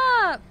it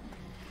up!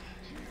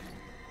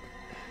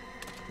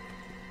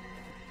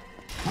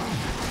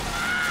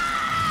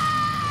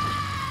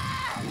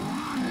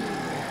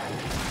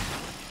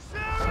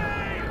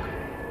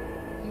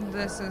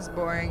 This is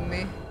boring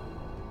me.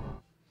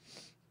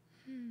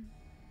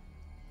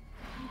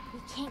 We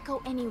can't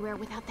go anywhere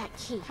without that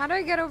key. How do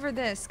I get over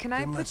this? Can I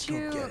Then put let's go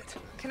you... get it.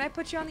 Can I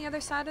put you on the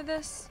other side of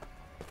this?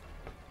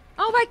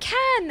 Oh, I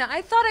can!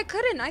 I thought I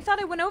couldn't. I thought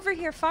I went over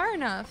here far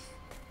enough.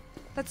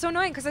 That's so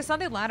annoying because I saw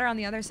the ladder on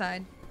the other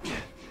side.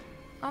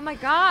 Oh my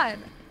god.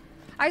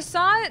 I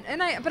saw it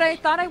and but I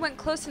thought I went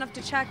close enough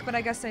to check, but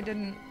I guess I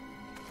didn't.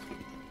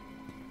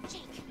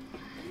 Jake,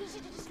 I need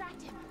you to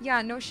distract him.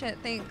 Yeah, no shit.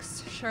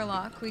 Thanks,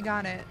 Sherlock. We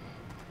got it.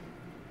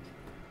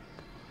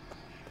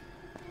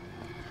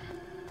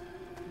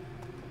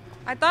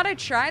 I thought I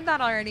tried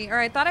that already, or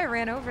I thought I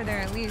ran over there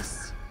at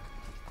least.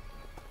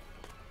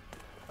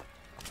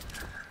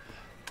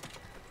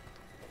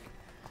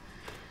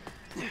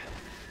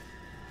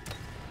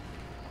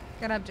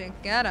 Get up, Jake.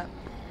 Get up.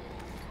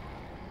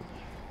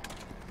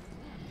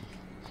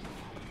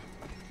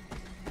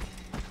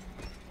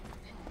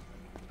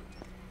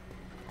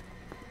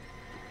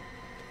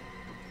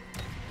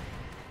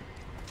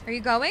 Are you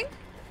going?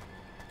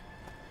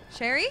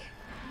 Sherry?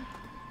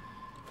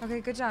 Okay,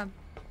 good job.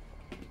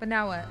 But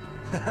now what?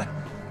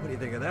 What do you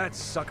think of that,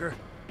 sucker?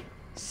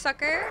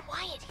 Sucker?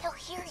 Quiet, he'll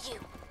hear you.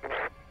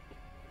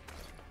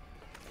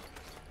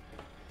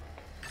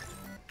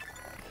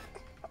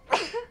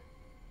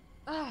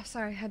 Oh,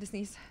 sorry, I had to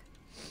sneeze.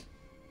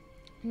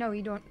 No,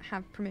 you don't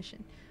have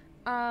permission.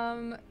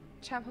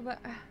 Chapel,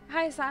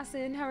 hi,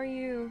 Assassin, how are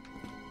you?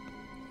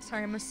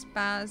 Sorry, I'm a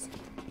spaz.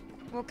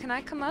 Well, can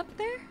I come up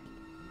there?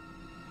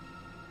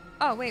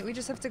 Oh, wait, we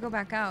just have to go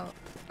back out.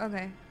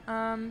 Okay,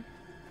 can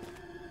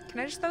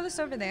I just throw this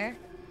over there?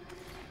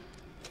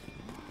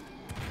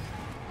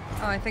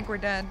 Oh, I think we're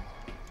dead.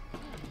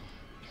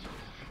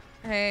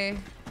 Hey.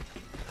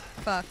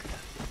 Fuck.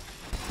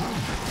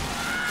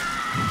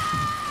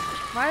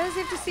 Why does he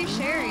have to see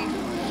Sherry?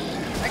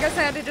 I guess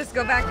I had to just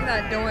go back to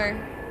that door.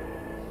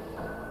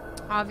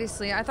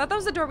 Obviously. I thought that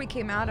was the door we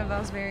came out of. I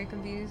was very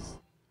confused.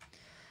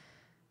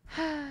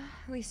 At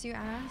least you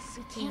asked.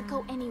 We can't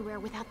go anywhere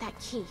without that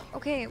key.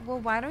 Okay, well,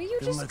 why don't you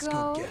just let's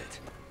go get it.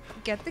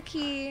 get the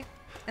key,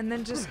 and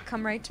then just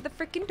come right to the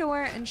freaking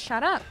door and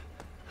shut up.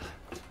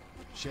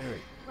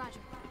 Sherry. Roger.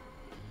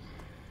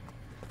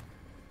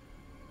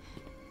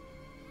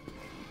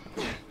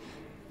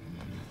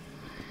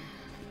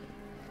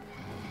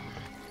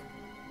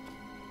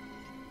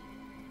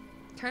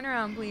 Turn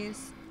around,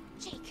 please.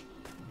 Jake,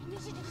 I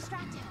need you to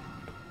distract him.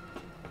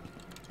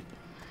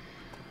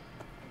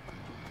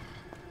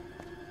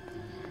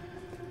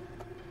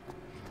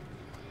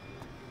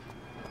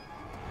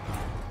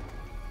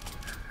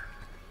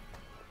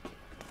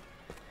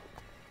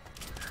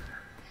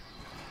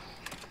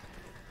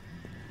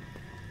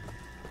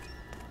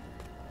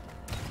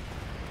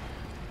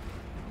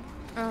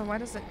 Oh, why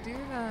does it do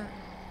that?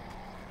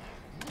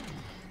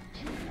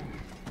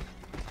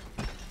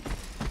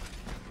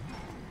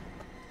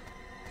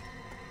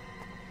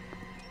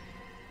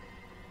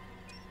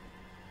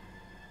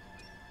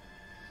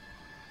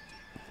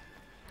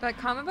 Like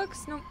comic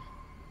books? No.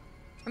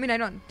 I mean, I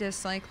don't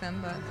dislike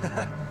them, but...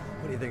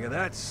 What do you think of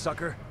that,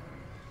 sucker?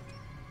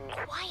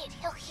 Quiet,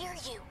 he'll hear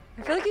you.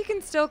 I feel like he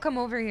can still come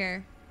over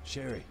here.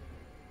 Sherry.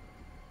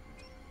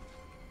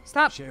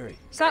 Stop. Sherry.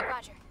 Stop.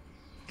 Roger.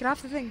 Get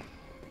off the thing.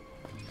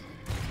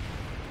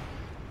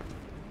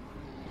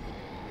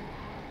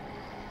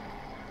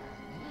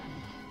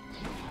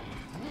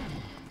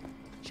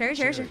 Sherry,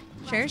 Sherry, Sherry.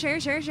 Sherry, Sherry,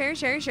 Sherry, Sherry,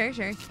 Sherry, Sherry,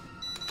 Sherry.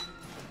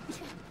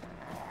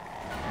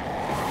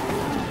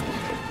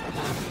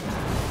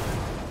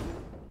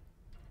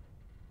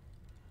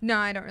 No,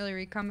 I don't really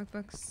read comic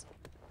books.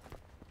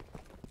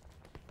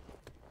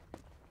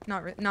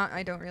 I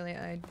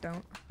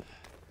don't.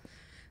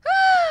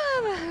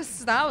 Ah,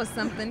 that was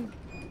something.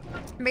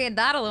 Made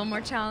that a little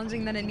more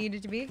challenging than it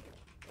needed to be.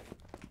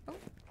 Oh.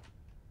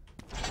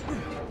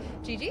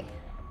 GG.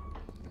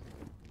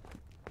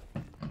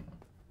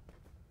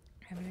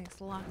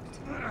 Everything's locked.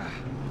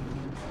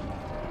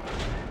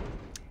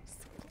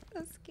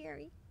 So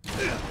scary.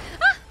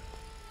 Ah!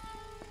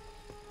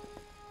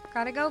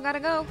 Gotta go, gotta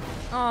go.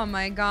 Oh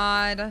my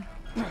god.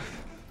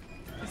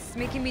 It's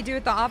making me do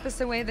it the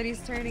opposite way that he's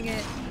turning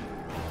it.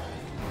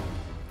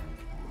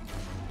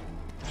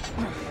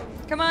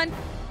 Come on.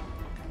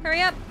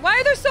 Hurry up. Why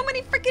are there so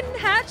many freaking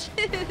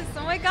hatches?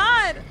 Oh my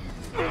god.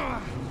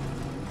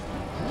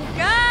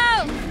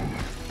 Go!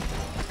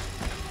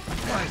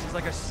 Christ, he's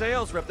like a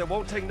sales rep that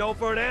won't take no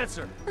for an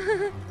answer.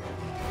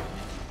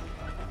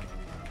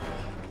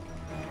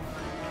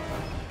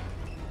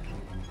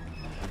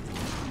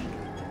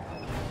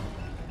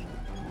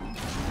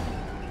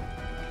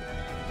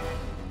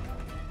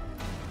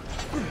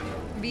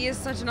 B is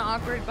such an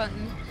awkward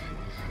button.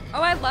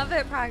 Oh, I love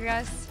it,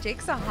 Progress.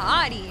 Jake's a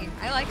hottie.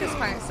 I like this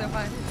part so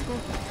far. It's cool.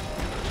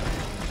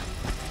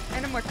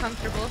 And I'm more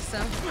comfortable, so.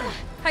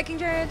 Hiking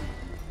Jared.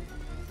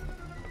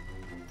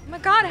 Oh my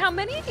god, how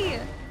many?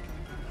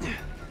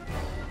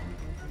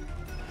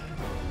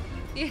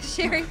 Yeah,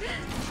 Sherry.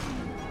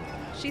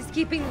 She's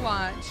keeping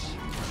watch.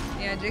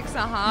 Yeah, Jake's a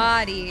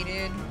hottie,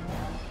 dude.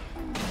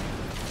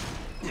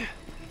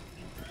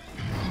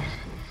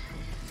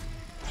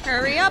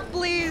 Hurry up,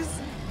 please.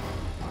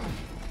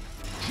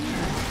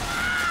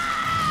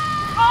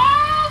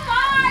 Oh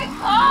my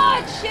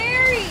god,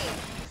 Sherry!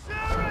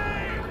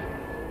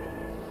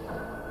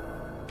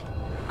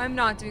 I'm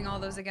not doing all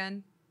those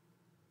again.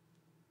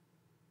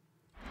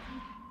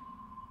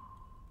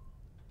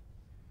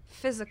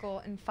 Physical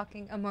and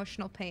fucking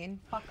emotional pain.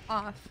 Fuck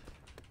off.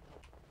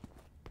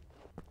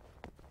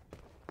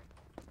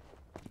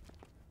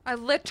 I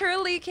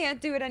literally can't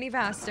do it any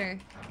faster.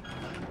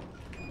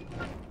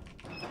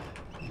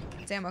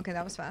 Damn, okay,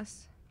 that was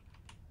fast.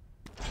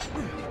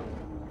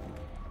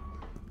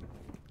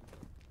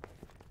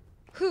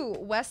 Who?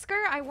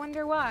 Wesker? I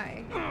wonder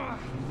why.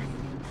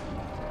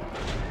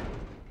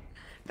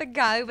 The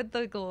guy with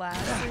the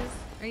glasses.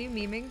 Are you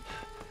memeing?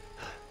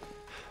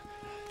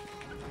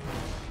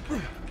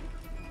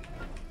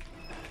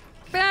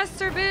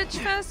 Faster, bitch!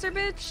 Faster,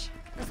 bitch!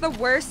 It's the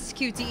worst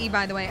QTE,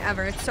 by the way,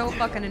 ever. It's so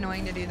fucking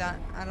annoying to do that.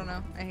 I don't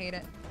know. I hate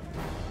it.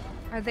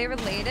 Are they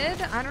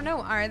related? I don't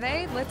know. Are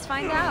they? Let's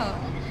find out.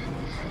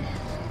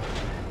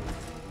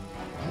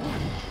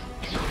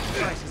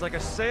 Christ, he's like a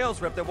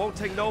sales rep that won't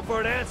take no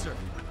for an answer.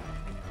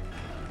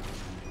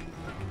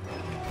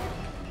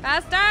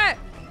 Faster!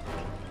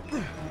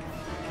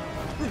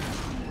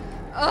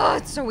 Oh,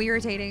 it's so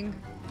irritating.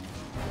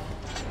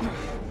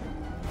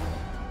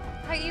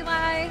 Hi,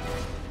 Eli.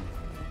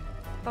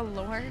 The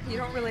lore? You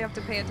don't really have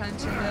to pay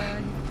attention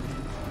to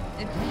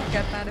if you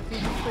get that if you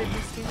played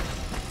this game.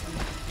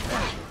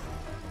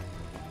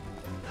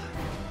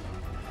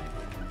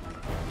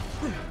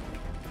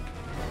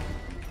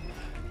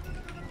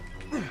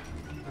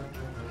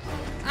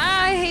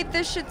 I hate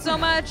this shit so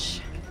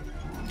much.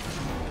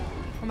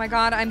 Oh my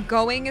god, I'm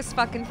going as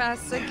fucking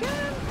fast as I can.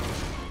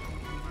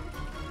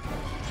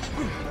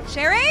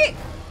 Sherry?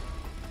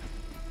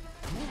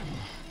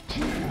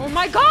 Oh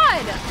my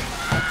god!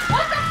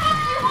 What the fuck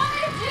do you want me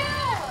to do?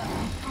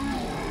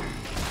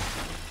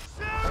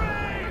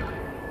 Sherry!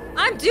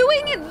 I'm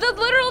doing it, the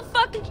literal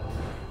fucking...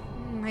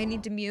 I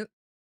need to mute.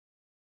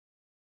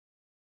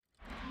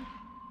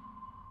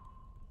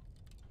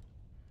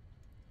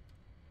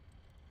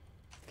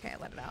 Okay, I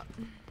let it out.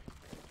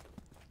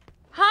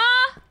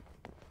 Huh?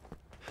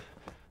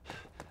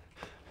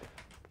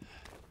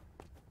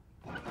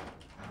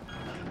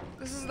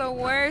 This is the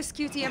worst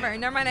QT ever.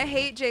 Never mind, I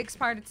hate Jake's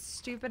part. It's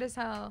stupid as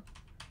hell.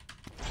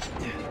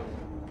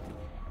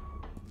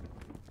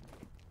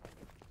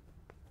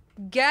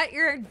 Get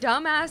your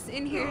dumbass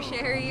in here,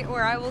 Sherry,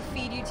 or I will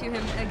feed you to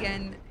him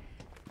again.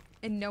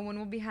 And no one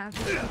will be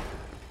happy.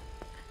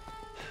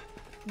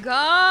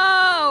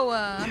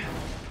 Go!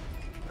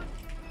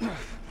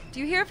 Do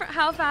you hear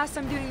how fast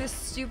I'm doing this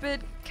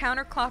stupid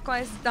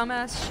counterclockwise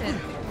dumbass shit?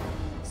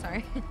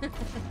 Sorry.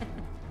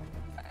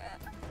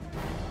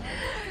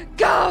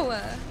 Go!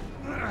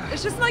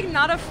 It's just like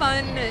not a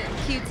fun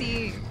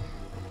QT.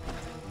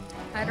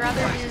 I'd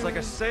rather do... She's like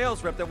a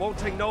sales rep that won't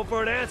take no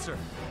for an answer.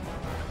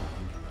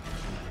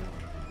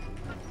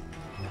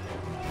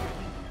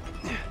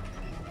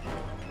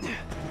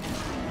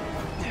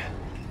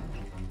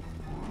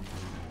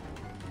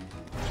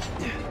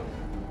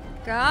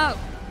 Go!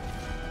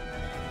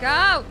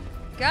 Go!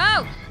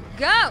 Go!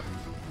 Go!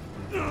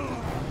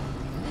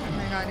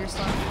 god, you're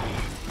slow.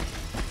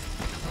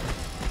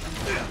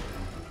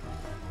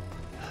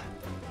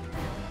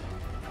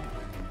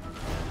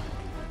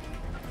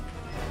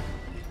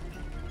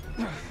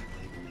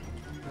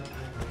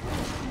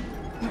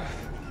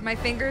 My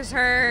fingers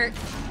hurt.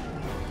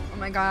 Oh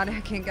my god,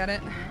 I can't get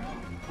it.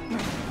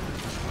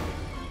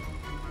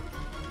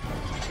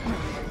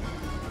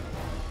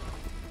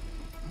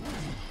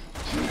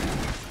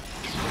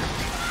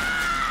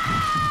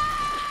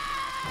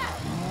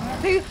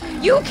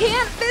 You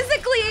can't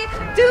physically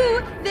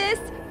do this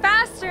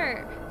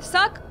faster.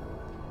 Suck.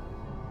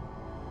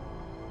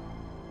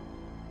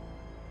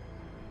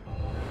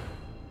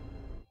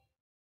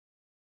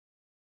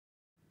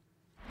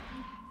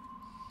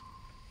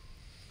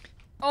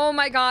 Oh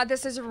my god,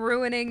 this is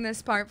ruining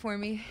this part for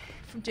me.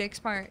 From Jake's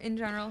part in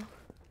general.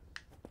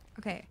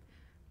 Okay.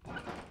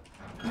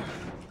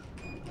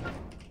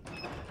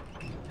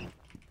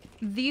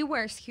 The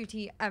worst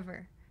QT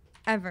ever.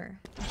 Ever.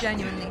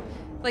 Genuinely.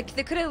 Like,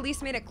 they could have at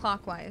least made it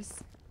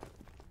clockwise.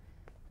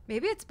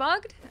 Maybe it's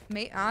bugged?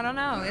 I don't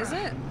know. Is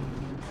it?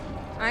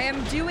 I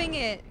am doing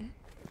it.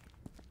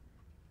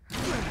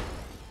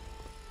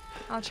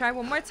 I'll try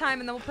one more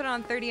time and then we'll put it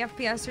on 30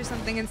 FPS or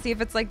something and see if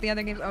it's like the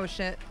other games. Oh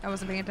shit. I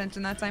wasn't paying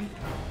attention that time.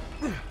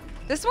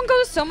 This one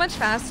goes so much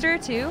faster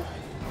too.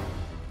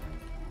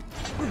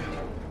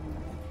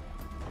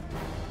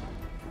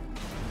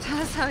 Tell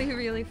us how you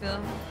really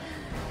feel.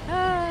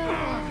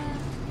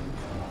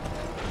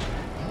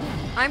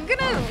 I'm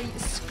gonna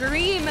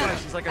scream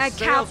like at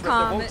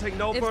Capcom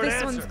if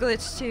this one's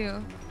glitched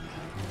too.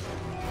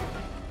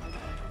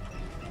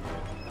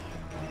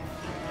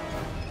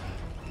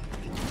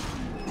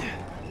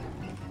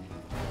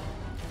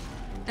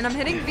 And I'm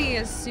hitting V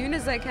as soon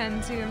as I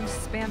can too. I'm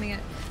just spamming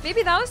it.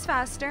 Maybe that was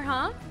faster,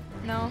 huh?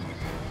 No.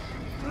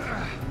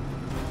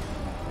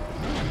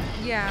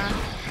 Yeah.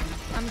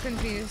 I'm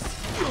confused.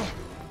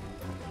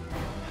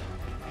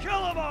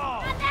 Kill them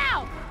all! Not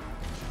now!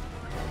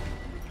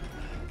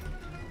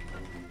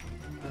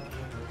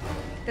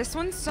 This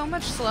one's so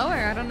much slower.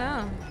 I don't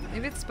know.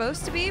 Maybe it's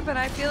supposed to be, but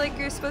I feel like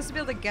you're supposed to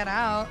be able to get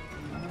out.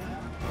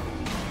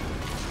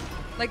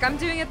 Like, I'm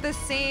doing it the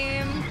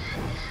same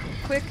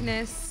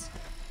quickness,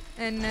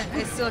 and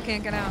I still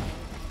can't get out.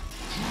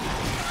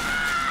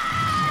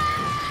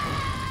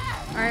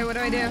 Alright, what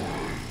do I do?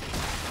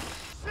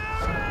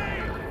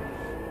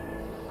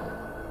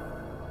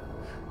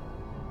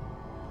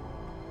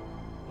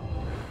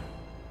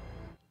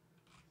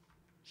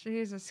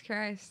 Jesus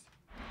Christ.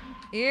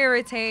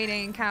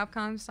 Irritating.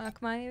 Capcom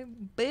suck my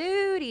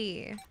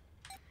booty.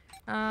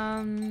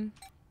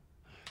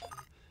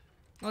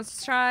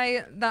 Let's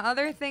try the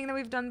other thing that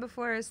we've done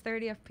before is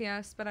 30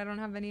 FPS, but I don't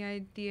have any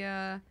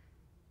idea.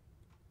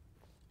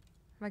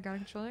 Have I got a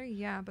controller?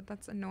 Yeah, but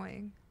that's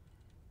annoying.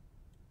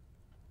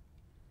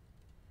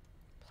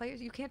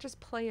 You can't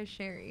just play a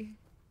Sherry.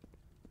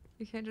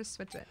 You can't just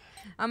switch it.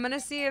 I'm gonna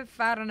see if,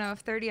 I don't know, if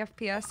 30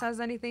 FPS has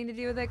anything to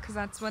do with it, because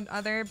that's what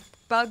other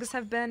bugs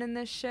have been in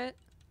this shit.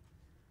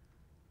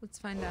 Let's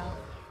find out.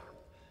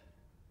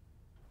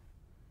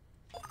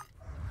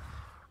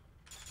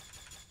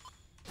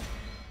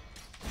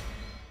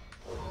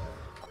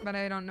 But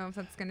I don't know if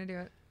that's gonna do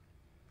it.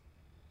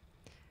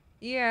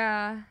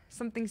 Yeah,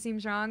 something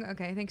seems wrong.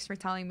 Okay, thanks for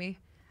telling me.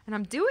 And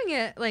I'm doing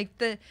it, like,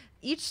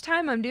 each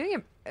time I'm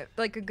doing it,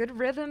 like, a good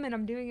rhythm, and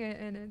I'm doing it,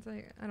 and it's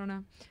like, I don't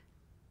know.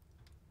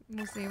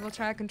 We'll see. We'll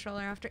try a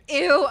controller after.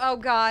 Ew! Oh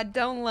god,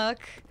 don't look.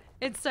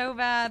 It's so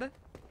bad.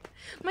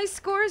 My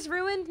score's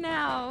ruined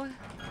now.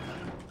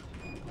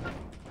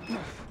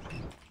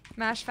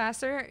 Mash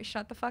faster.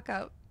 Shut the fuck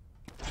up.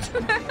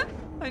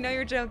 I know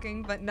you're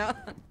joking, but no.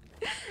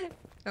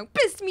 Don't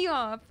piss me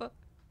off.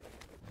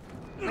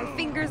 My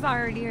fingers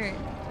already hurt.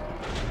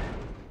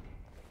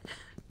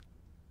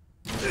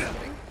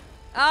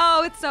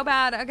 Oh, it's so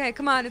bad. Okay,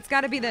 come on. It's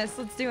gotta be this.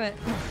 Let's do it.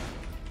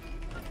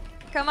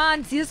 Come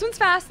on. See, this one's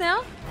fast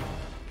now.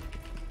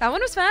 That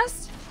one was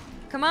fast.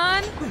 Come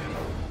on.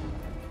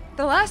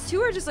 The last two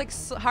are just like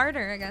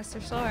harder, I guess,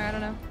 or slower. I don't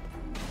know.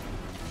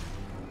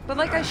 But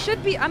like I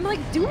should be. I'm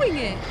like doing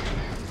it.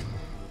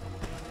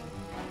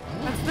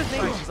 That's the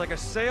thing. She's like a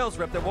sales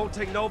rep that won't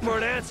take no for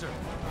an answer.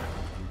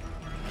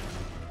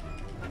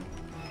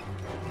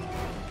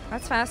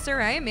 That's faster,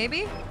 right?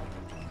 Maybe?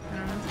 I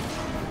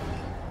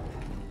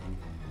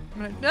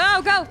don't know.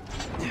 No, go!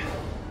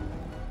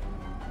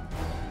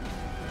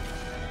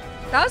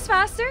 That was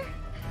faster?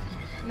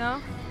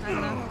 No? I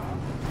don't know.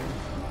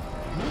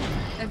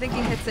 I think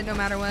he hits it no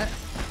matter what.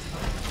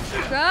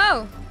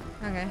 Go!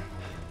 Okay.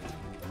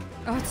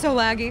 Oh, it's so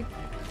laggy.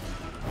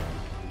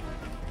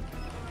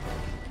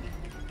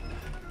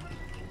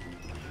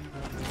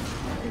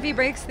 If he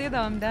breaks through though,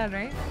 I'm dead,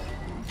 right?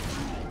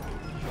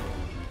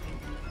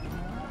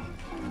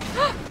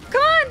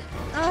 Come on!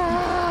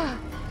 Ah!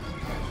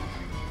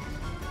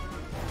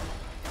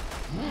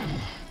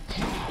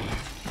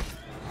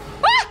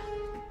 Ah!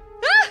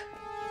 Ah!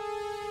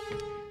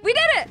 We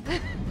did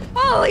it!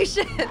 Holy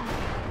shit!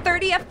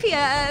 30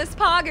 FPS,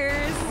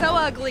 poggers, so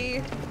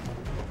ugly.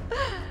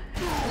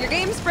 Your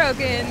game's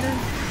broken.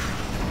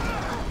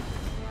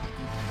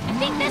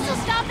 Think this'll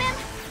stop him?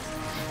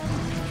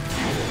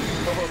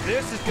 Oh,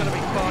 this is gonna be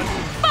fun.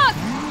 Fuck!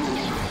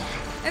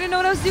 I didn't know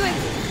what I was doing.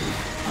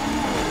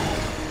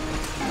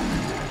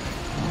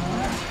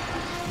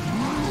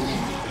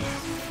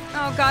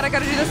 Oh god, I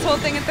gotta do this whole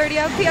thing in 30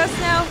 FPS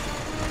now.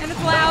 And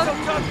it's loud. Not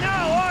so tough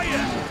now, are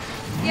you?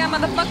 Yeah,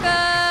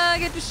 motherfucker,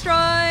 get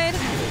destroyed.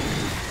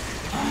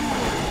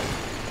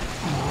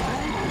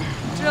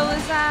 Drill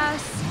his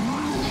ass.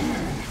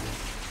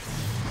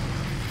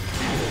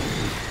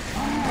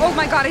 Oh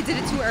my god, I did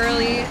it too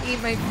early.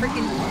 Eat my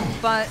freaking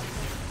butt.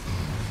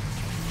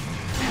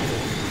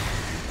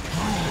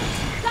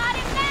 Got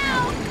him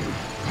now!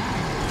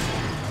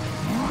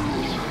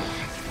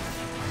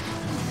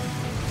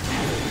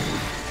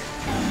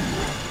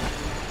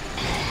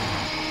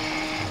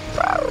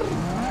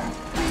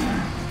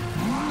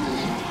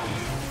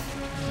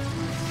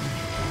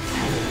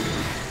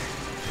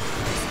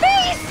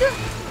 Space!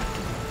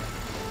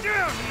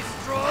 Damn, he's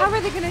strong. How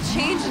are they gonna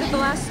change it at the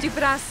last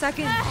stupid ass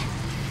second?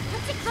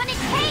 What's it gonna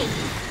take?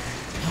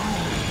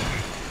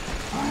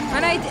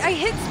 And I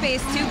hit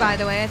space too, by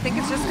the way. I think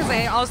it's just because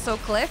I also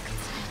clicked.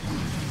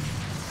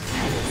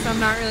 So I'm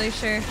not really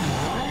sure.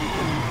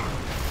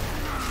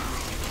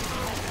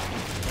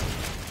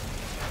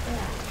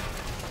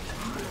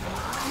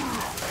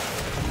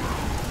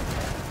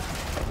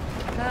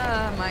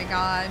 Oh my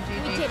god,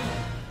 GG. We did it.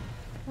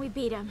 We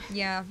beat him.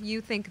 Yeah,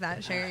 you think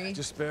that, Sherry.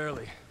 Just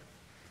barely.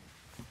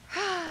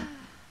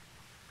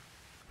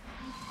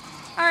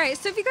 Alright,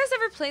 so if you guys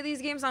ever play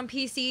these games on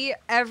PC,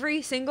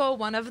 every single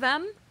one of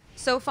them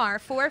so far,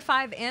 4,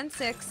 5, and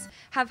 6,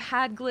 have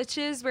had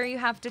glitches where you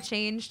have to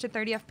change to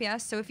 30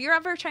 FPS. So if you're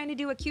ever trying to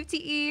do a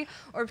QTE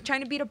or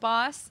trying to beat a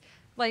boss,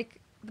 like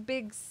the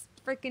big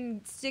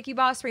freaking sticky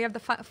boss where you have the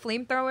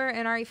flamethrower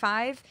in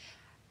RE5,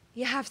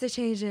 you have to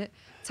change it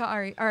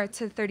to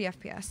to 30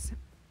 FPS.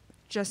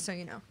 Just so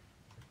you know.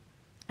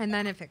 And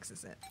then it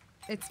fixes it.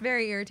 It's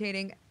very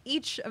irritating.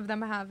 Each of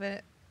them have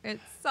it.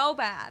 It's so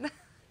bad.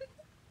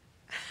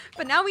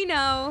 But now we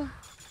know.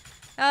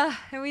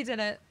 And we did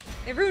it.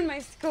 It ruined my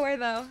score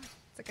though.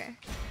 It's okay.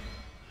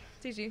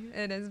 GG.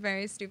 It is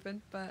very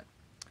stupid, but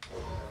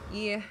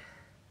yeah.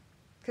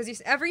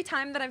 Because every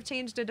time that I've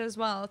changed it as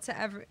well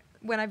to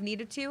when I've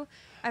needed to,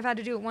 I've had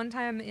to do it one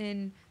time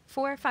in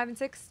 4, 5, and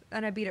 6,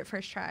 and I beat it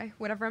first try.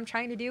 Whatever I'm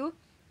trying to do,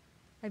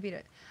 I beat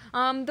it.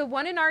 The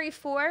one in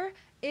RE4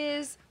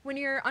 is when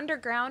you're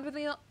underground with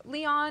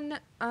Leon,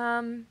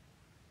 and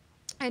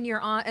then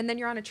you're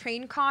on a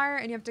train car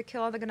and you have to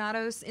kill all the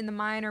Ganados in the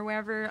mine or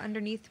wherever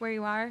underneath where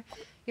you are.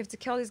 You have to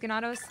kill these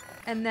Ganados,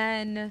 and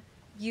then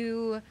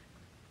you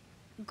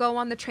go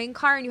on the train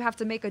car and you have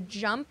to make a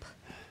jump,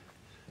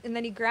 and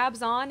then he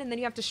grabs on and then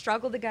you have to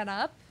struggle to get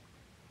up.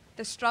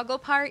 The struggle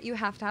part, you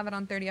have to have it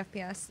on 30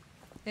 FPS.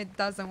 It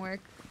doesn't work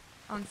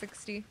on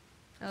 60.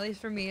 At least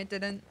for me, it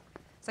didn't.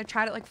 So I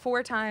tried it like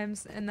 4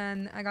 times and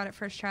then I got it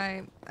first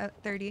try at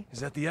 30. Is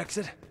that the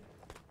exit?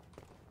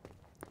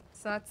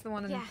 So that's the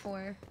one in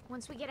 4.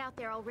 Once we get out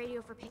there, I'll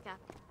radio for pickup.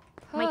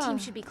 My team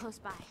should be close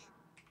by.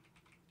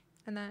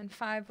 And then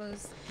 5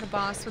 was the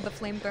boss with the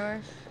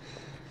flamethrower.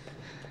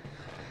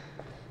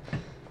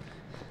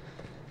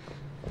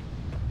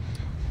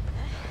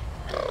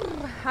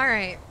 All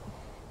right.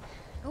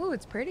 Oh,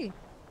 it's pretty.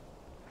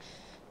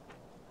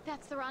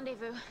 That's the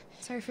rendezvous.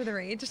 Sorry for the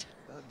rage.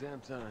 About damn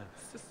time.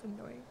 It's just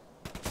annoying.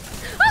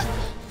 Ah!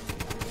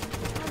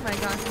 Oh my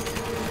god.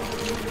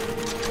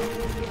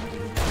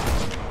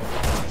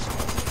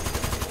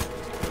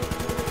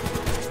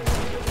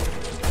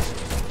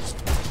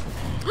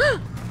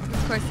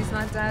 Of course he's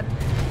not dead.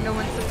 No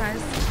one's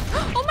surprised.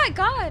 Oh my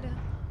god!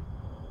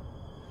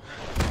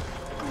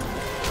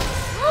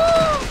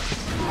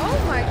 Oh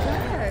my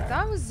god,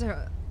 that was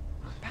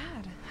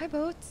bad. Hi,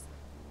 Boats.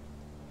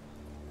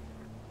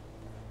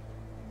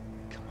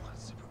 Come on,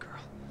 Supergirl.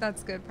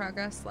 That's good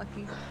progress,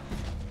 Lucky.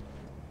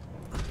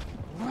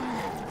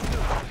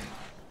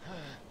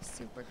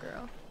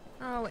 Supergirl.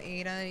 Oh,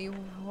 Ada, you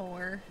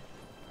whore.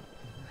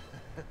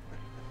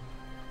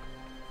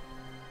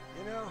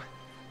 You know,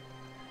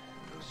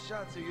 those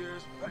shots of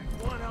yours pack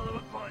one hell of a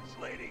punch,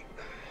 lady.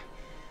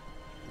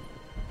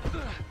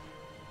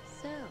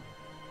 So,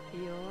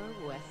 you're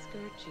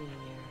Wesker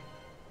Jr.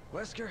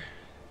 Wesker?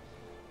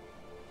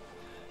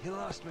 You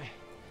lost me.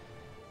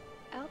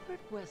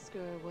 Albert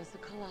Wesker was a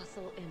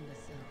colossal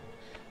imbecile.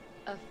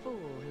 A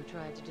fool who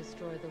tried to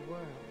destroy the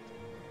world.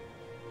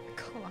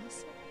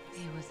 Colossal?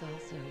 He was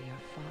also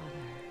your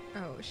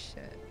father. Oh,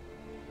 shit.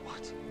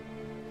 What?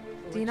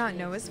 Do you not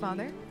know his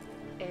father?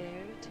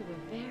 Heir to a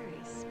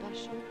very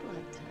special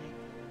blood type.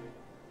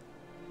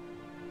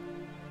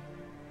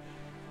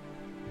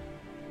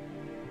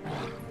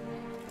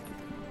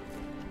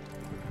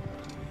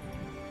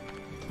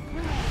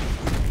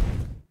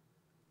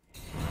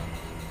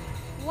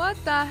 What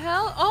the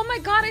hell? Oh my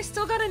god, I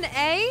still got an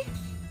A?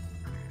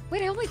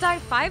 Wait, I only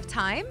died 5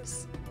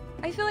 times?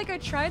 I feel like I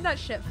tried that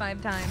shit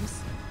 5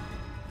 times.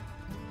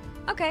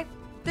 Okay,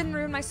 didn't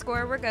ruin my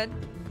score, we're good.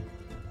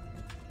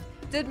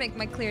 Did make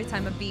my clear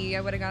time a B,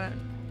 I would've got it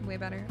way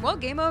better. Well,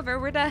 game over,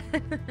 we're dead.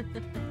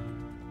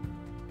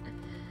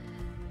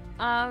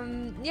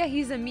 Yeah,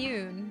 he's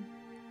immune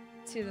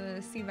to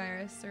the C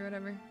virus or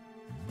whatever.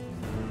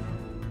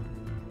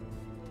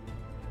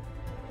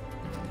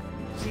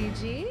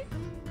 GG.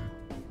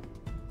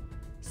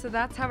 So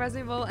that's how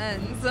Resident Evil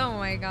ends. Oh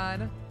my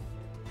god.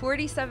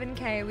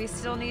 47k. We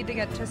still need to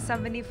get to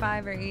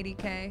 75 or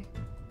 80k.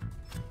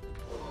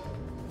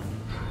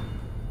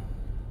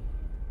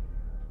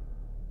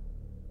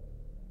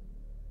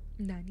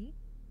 Nani?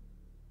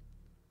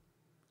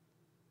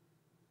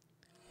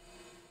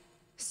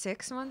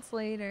 6 months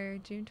later,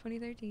 June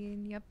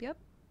 2013. Yep. Oh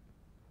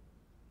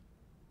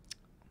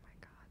my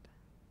god.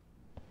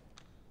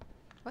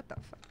 What the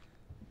fuck?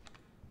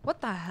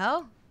 What the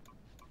hell?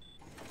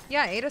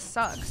 Yeah, Ada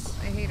sucks.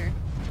 I hate her.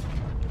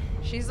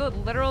 She's a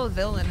literal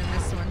villain in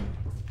this one.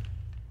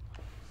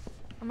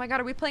 Oh my god,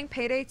 are we playing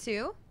Payday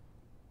 2?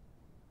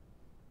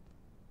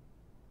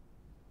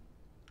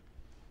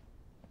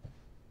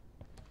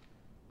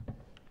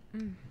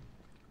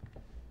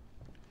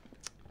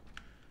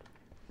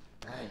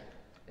 Hey,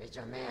 it's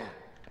your man.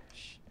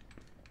 Shh.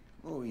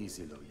 冇意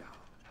思，老友，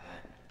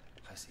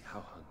係時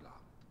候行啦。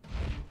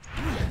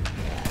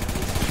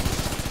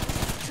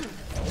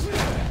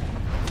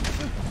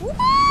Oh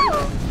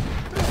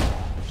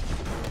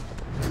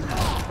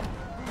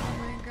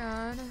my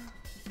god.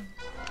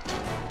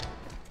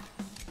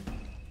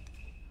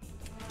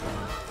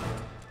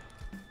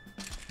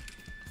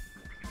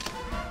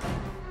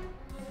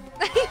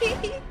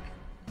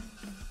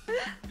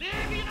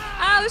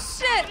 Oh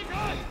shit! I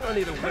don't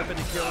need a weapon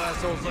to kill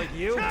assholes like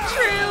you.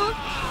 True.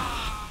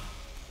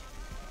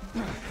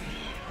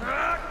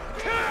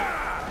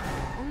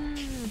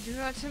 Do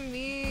that to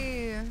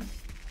me.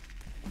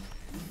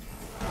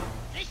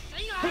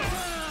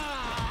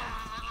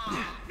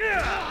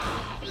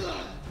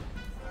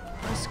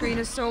 The screen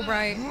is so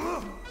bright.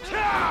 Oh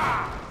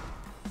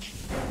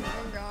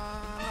my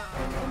god.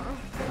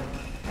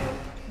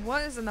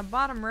 What is in the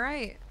bottom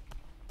right?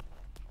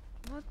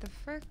 What the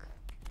frick?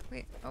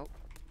 Wait, oh.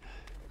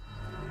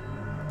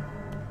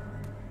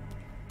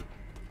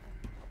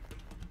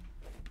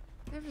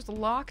 They're just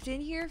locked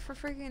in here for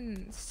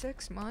freaking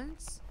 6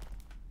 months?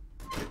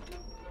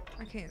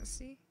 I can't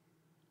see.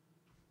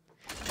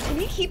 Can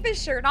he keep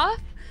his shirt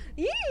off?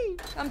 Yee!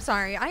 I'm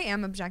sorry, I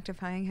am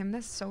objectifying him.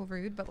 That's so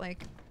rude, but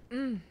like,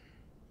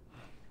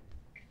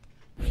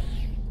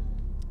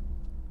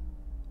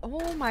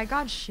 Oh my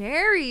god,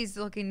 Sherry's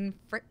looking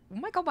oh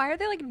my god, why are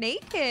they like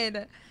naked?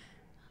 Oh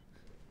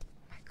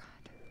my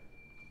god.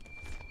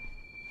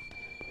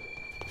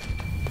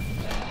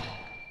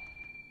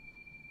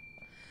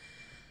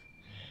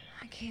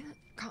 I can't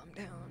calm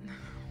down.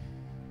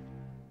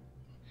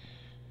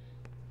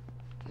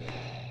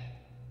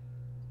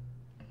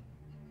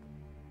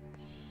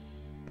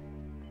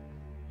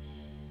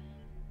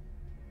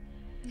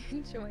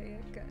 Enjoy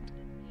it, good.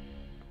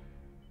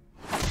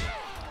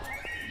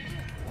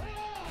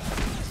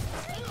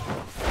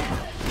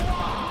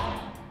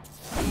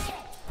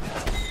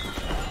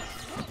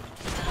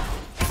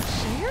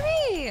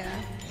 Sherry!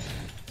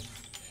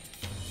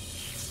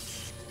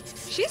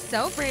 She's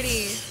so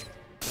pretty.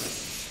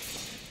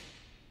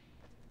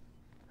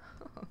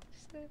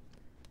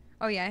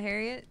 Oh yeah,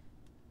 Harriet.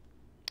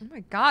 Oh my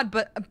god,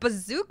 but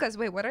bazookas.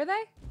 Wait, what are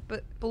they?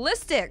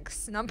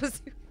 Ballistics, not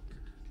bazookas.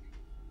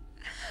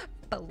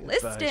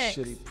 Ballistics. That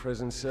shitty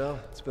prison cell.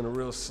 It's been a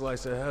real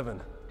slice of heaven.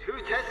 2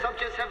 test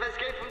subjects have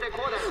escaped from their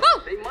quarters.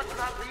 Oh! They must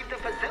not leave the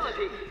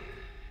facility.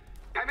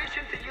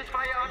 Permission to use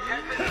firearms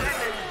has been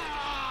granted.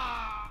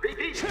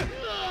 Repeat.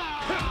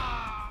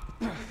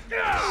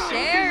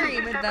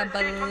 Sherry with the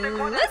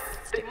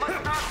ballistics. They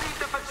must not leave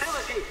the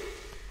facility.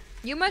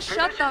 You must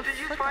shut the Permission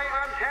to use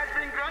firearms has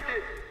been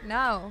granted.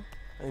 No.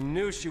 I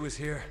knew she was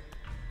here.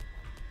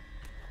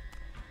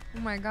 Oh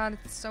my god,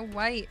 it's so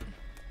white.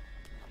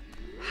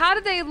 How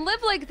did they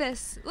live like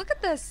this? Look at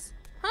this.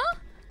 Huh?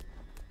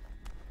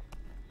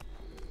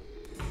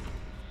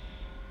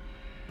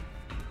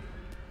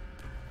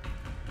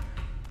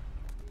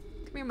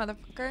 Come here,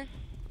 motherfucker.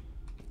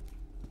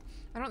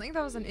 I don't think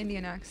that was an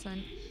Indian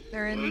accent.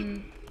 They're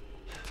in...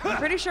 I'm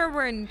pretty sure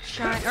we're in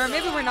China. Or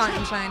maybe we're not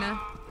in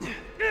China.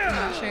 I'm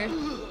not sure.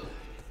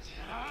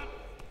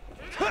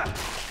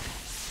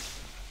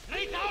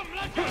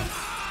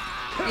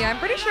 Yeah, I'm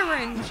pretty sure we're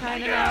in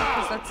China now,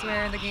 because that's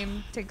where the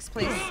game takes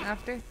place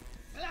after.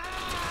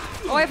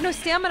 Oh, I have no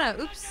stamina.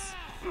 Oops.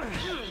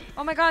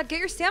 Oh my god, get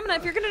your stamina.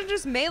 If you're gonna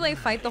just melee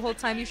fight the whole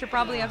time, you should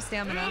probably have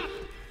stamina.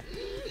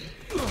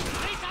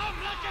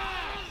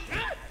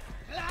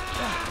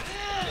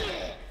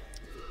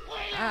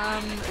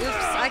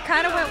 Oops, I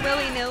kind of went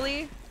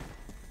willy-nilly.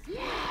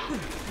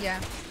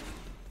 Yeah.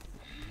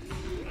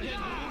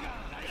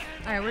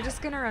 Alright, we're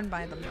just gonna run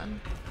by them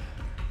then.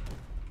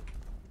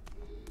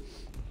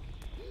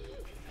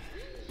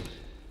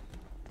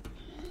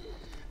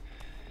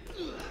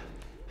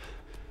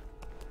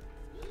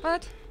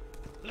 What?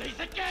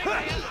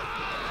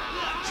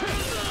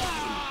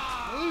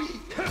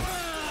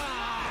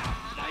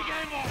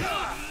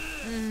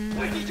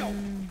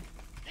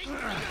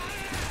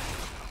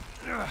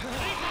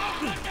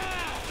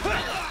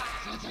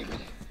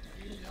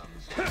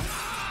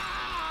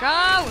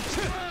 Go!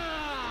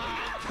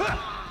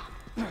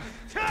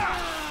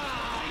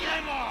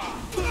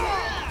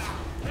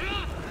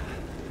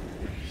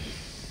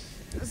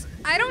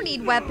 I don't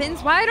need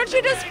weapons. Why don't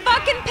you just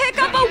fucking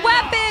pick up a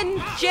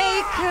weapon,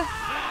 Jake?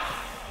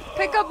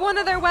 Pick up one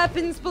of their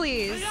weapons,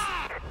 please.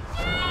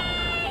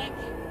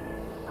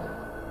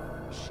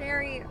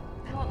 Sherry,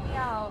 help me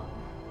out.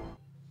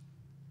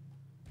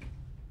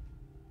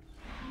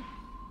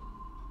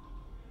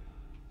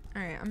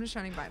 Alright, I'm just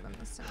trying to buy them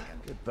this time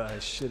again. Goodbye,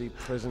 shitty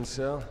prison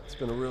cell. It's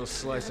been a real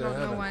slice I of don't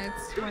heaven. know why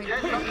it's Two white.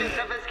 test subjects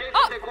have escaped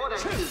from their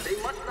quarters. They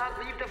must not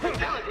leave the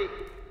facility.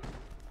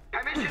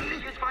 Permission to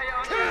use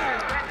firearms is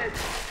granted.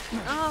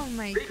 Oh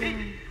my god.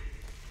 Repeat.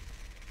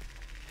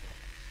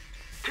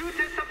 Two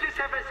test subjects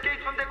have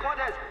escaped from their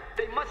quarters.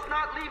 They must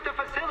not leave the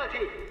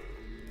facility.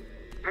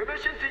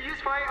 Permission to use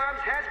firearms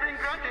has been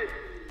granted.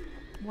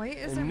 White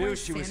I isn't knew where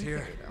she was Sam here.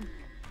 carried, though.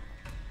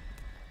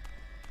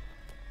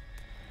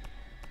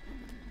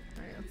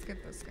 Alright, let's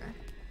get this guy.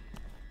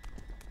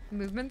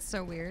 Movement's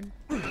so weird.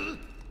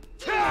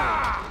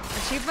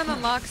 Achievement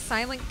unlocked,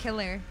 Silent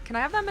Killer. Can I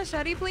have that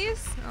machete,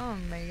 please? Oh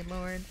my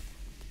lord.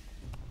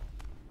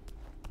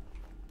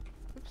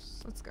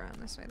 Oops, let's go around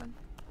this way then.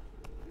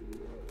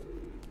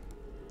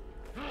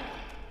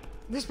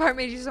 This part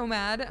made you so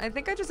mad. I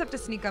think I just have to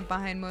sneak up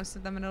behind most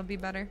of them and it'll be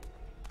better.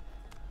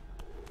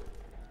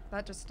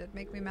 That just did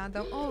make me mad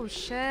though. Oh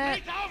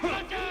shit.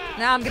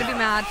 Now I'm gonna be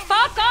mad.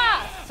 Fuck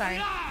off!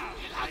 Sorry.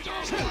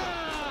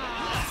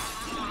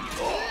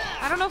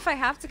 I don't know if I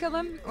have to kill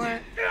him or...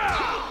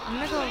 I'm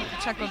gonna go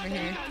check over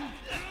here.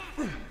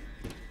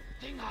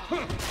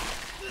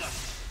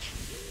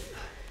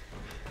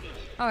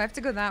 Oh, I have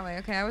to go that way.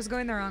 Okay, I was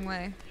going the wrong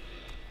way.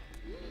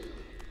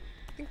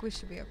 I think we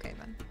should be okay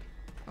then.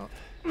 Oh,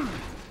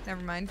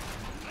 never mind.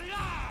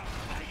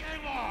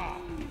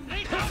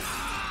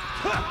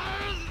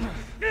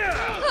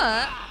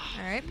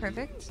 Alright,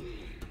 perfect.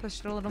 Push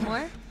it a little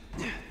more.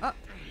 Oh,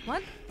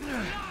 what?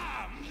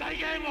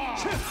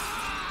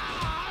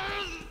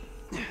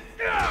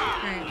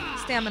 Alright,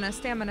 stamina,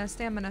 stamina,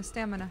 stamina,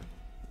 stamina.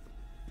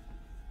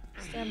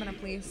 Stamina,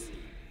 please.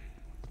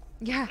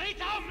 Yeah. It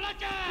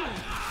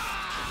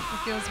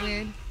feels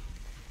weird.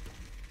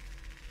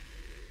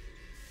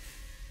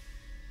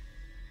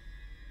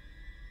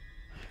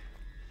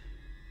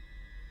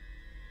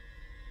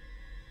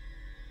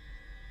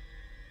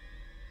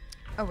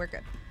 Oh, we're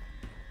good.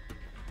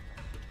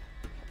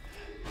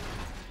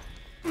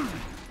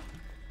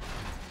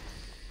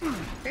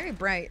 Very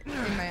bright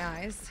in my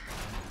eyes.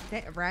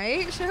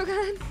 Right,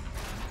 Shogun?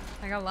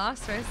 I got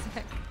lost for a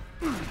sec.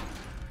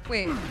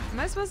 Wait, am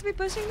I supposed to be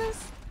pushing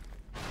this?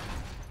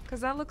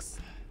 Because that looks...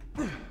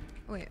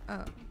 Wait, oh.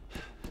 I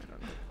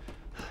don't know.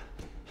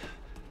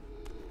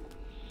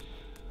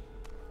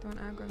 Don't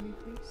aggro me,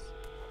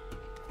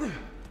 please.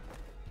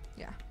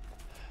 Yeah.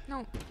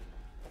 No.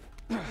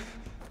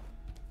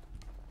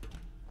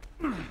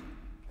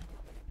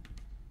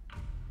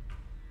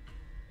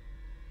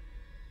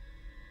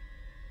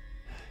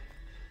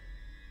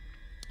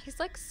 He's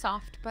like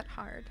soft but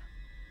hard.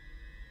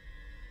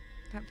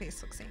 That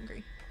face looks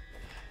angry.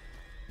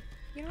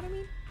 You know what I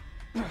mean?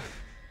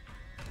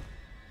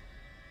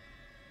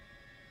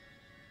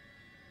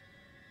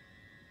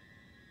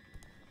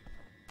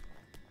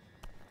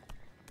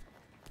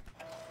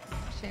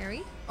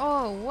 Sherry?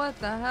 Oh, what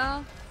the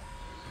hell?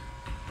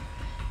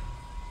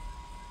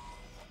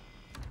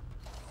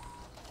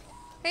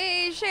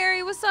 Hey,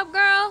 Sherry, what's up,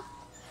 girl?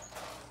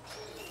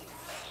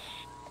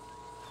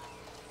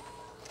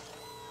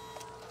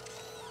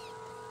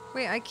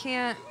 Wait, I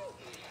can't...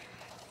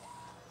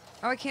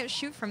 Oh, I can't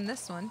shoot from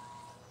this one.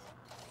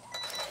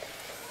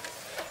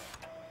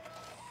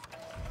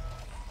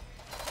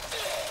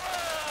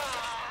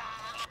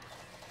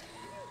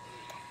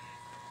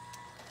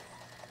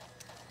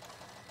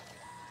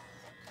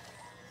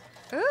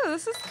 Ooh,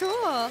 this is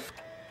cool.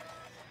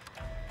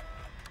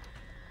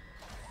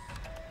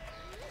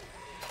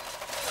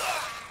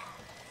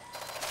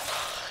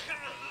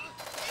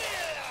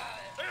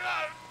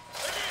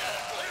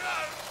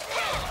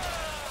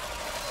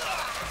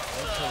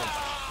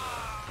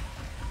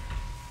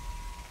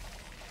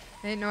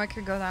 I didn't know I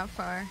could go that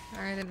far.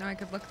 Or I didn't know I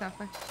could look that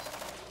far.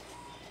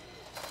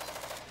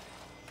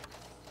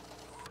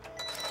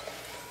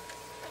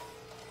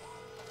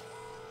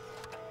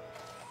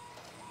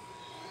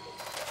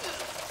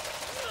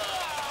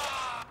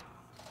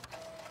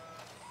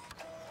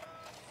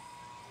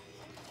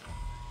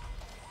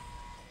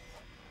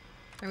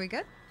 Are we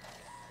good?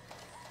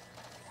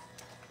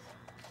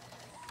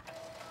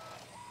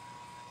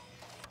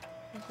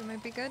 I think we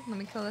might be good. Let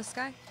me kill this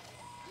guy.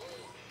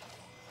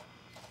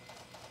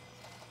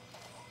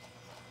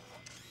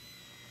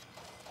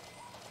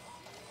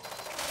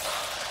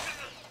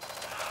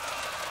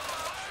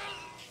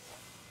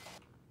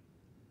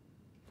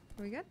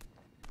 Are we good?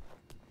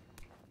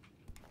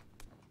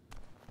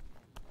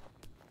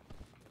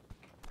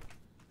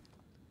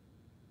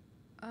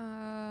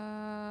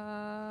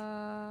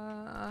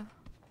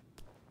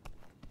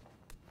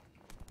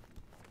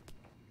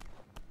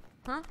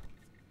 Huh?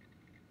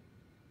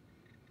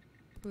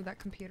 Ooh, that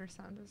computer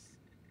sound is.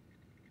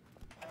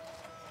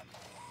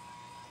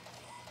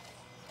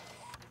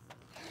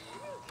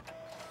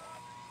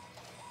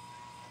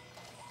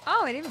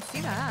 Oh, I didn't even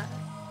see that.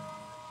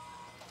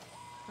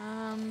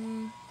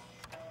 Um.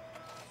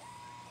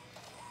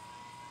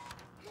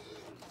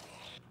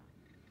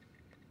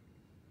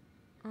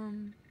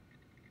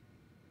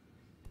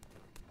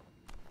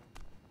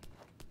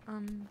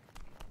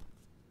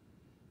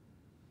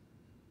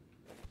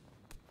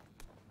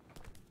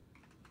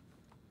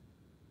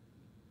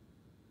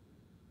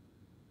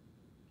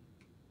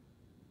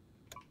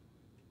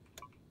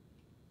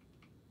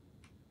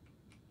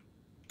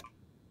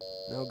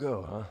 No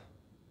go, huh?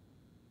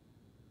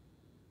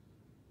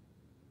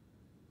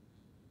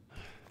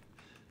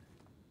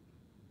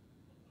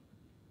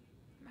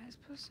 Am I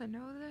supposed to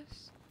know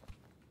this?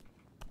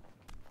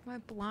 Am I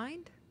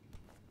blind?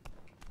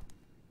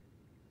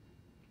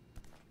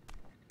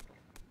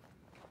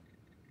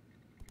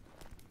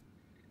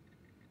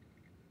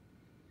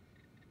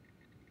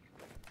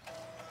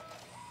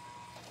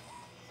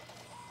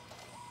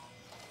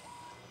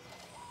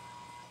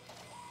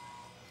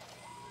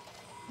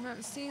 I'm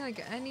not seeing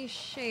like any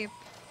shape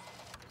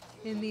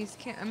in these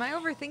am I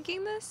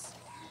overthinking this?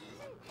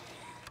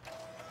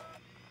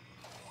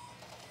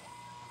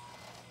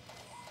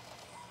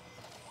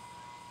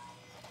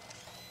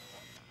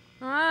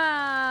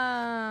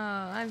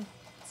 Ah, I'm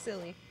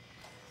silly.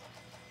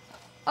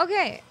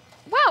 Okay.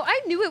 Wow,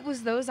 I knew it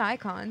was those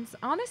icons.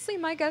 Honestly,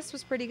 my guess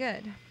was pretty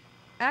good.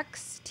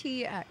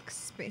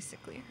 XTX,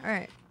 basically. All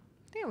right.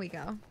 There we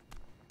go.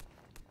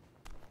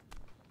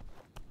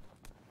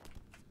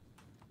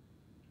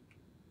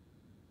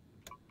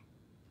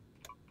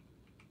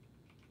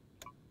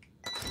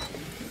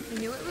 I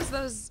knew it was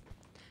those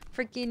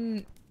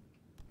freaking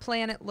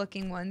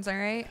planet-looking ones,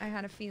 alright? I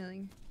had a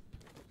feeling.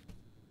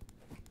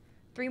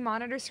 3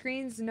 monitor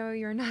screens? No,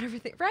 you're not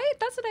everything. Right?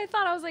 That's what I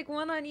thought. I was like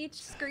 1 on each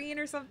screen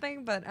or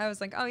something, but I was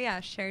like, oh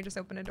yeah, Sherry just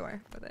opened a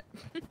door with it.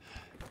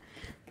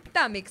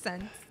 That makes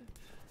sense.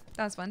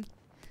 That was fun.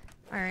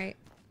 Alright.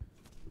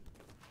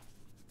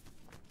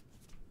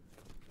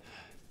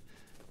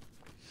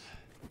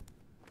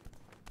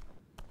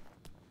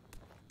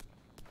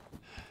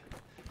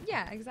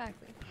 Yeah,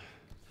 exactly.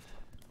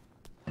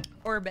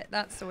 Orbit,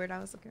 that's the word I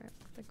was looking at.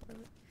 Like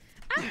orbit.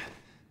 Ah!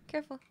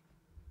 Careful.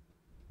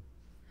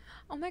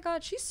 Oh my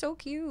god, she's so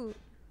cute.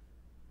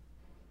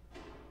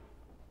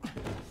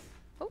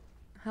 Oh,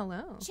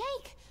 hello.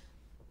 Jake!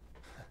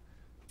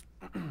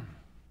 Oh.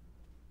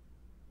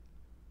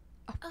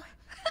 Oh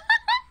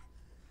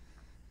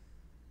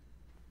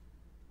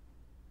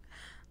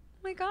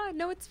my god,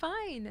 no, it's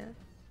fine.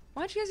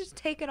 Why don't you guys just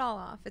take it all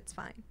off? It's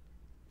fine.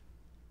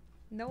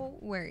 No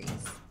worries.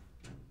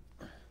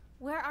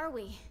 Where are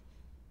we?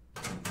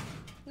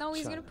 No,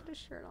 he's China. gonna put his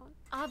shirt on.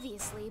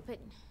 Obviously, but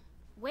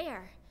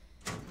where?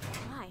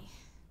 Why?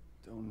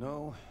 Don't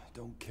know,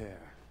 don't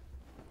care.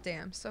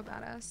 Damn, so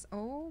badass.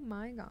 Oh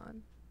my god.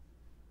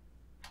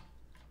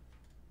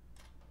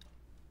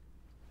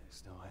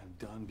 Yes, no, I am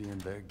done being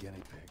their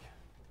guinea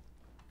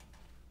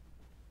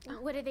pig.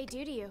 What did they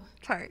do to you?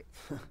 Sorry.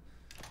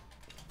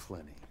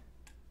 Plenty.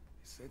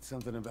 He said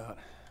something about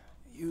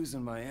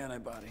using my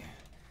antibody.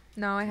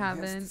 No, I against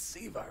haven't. The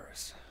C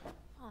virus.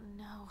 Oh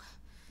no.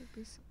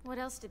 What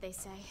else did they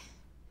say?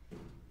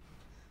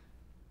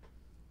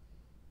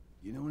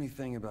 You know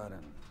anything about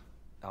an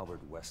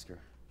Albert Wesker?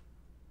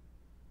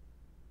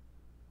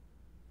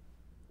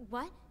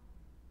 What?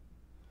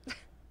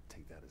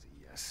 Take that as a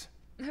yes.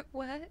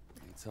 What?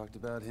 They talked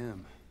about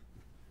him.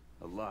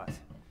 A lot.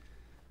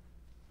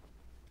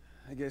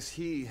 I guess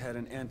he had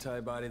an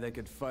antibody that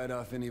could fight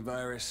off any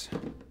virus.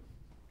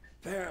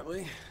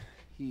 Apparently,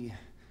 he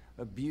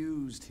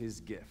abused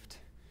his gift.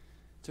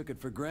 Took it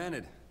for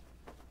granted.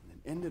 And then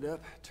ended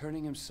up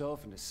turning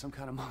himself into some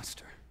kind of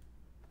monster.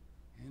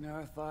 You know,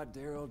 I thought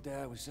dear old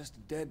dad was just a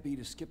deadbeat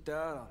who skipped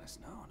out on us.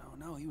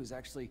 No. He was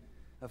actually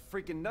a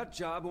freaking nut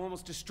job who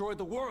almost destroyed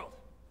the world.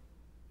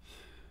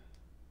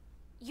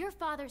 Your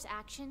father's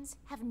actions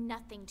have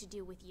nothing to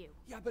do with you.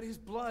 Yeah, but his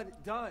blood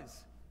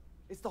does.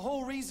 It's the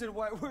whole reason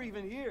why we're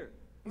even here.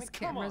 I mean,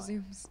 come on.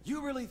 Zooms.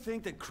 You really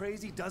think that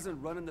crazy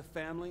doesn't run in the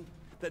family?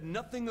 That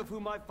nothing of who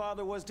my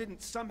father was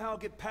didn't somehow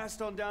get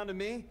passed on down to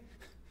me?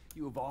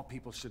 You of all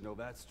people should know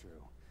that's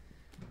true.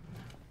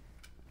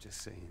 I'm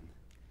just saying.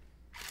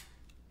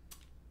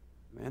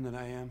 The man that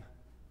I am,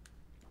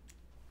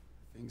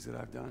 the things that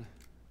I've done,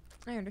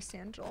 I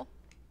understand, Joel.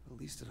 at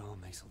least it all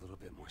makes a little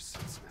bit more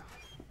sense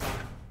now.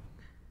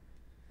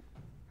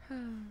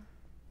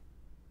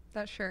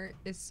 That shirt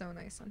is so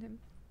nice on him.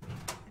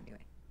 Anyway.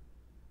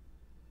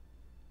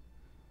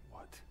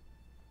 What?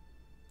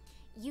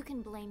 You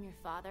can blame your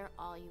father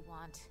all you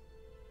want.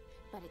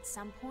 But at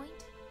some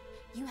point,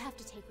 you have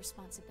to take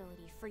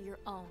responsibility for your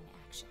own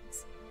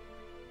actions.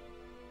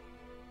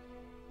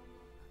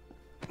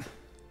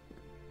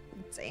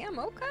 Damn,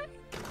 okay.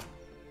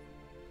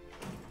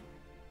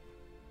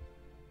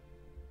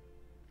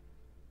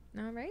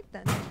 All right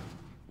then.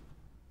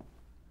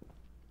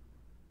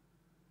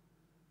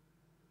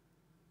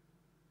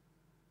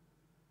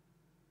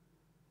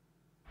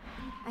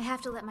 I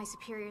have to let my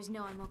superiors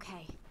know I'm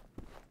okay.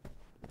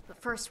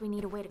 But first, we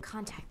need a way to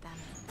contact them.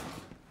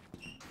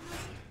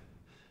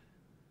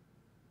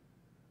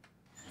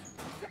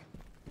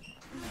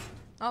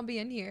 I'll be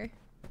in here.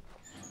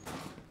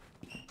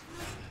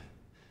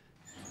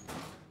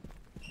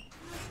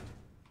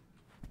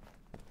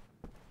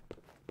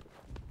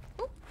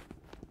 Ooh.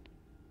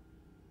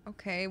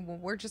 Okay, well,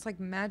 we're just like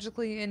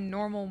magically in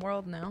normal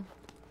world now.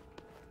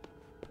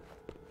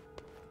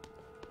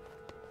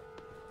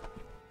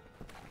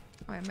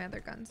 Oh, I have my other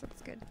guns.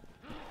 That's good.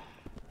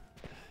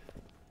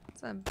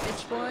 What's up,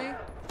 bitch boy?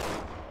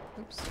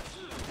 Oops.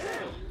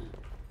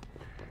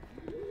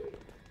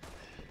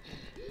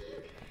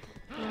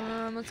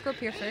 Let's go up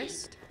here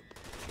first.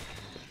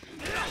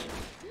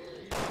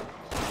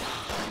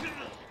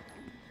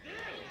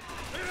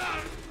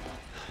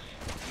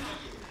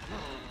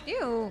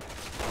 Ew.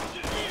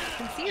 I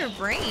can see your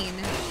brain.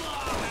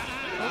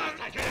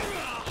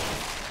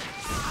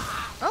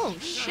 Oh,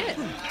 shit.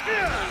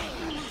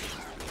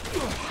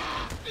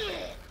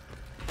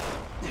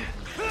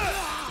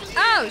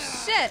 Oh,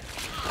 shit.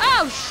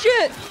 Oh,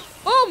 shit.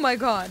 Oh, my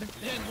God.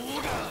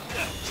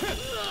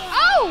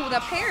 Oh,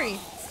 that parry.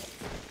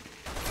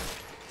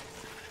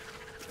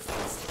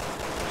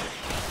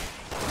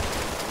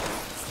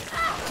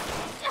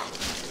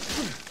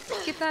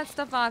 Get that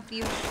stuff off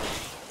you.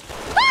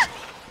 Ah!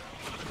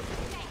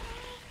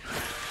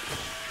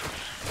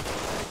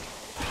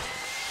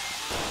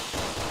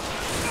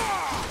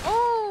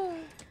 Oh!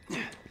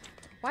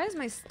 Why is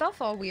my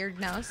stuff all weird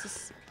now? It's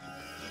just...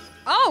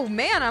 Oh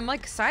man, I'm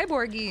like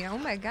cyborgy. Oh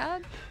my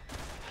god.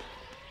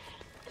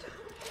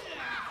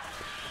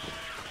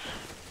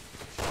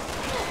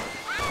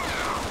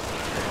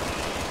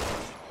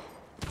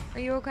 Are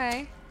you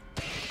okay?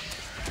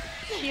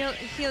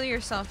 Heal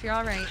yourself. You're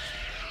all right.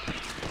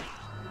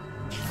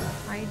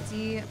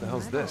 ID. What the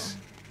hell's this?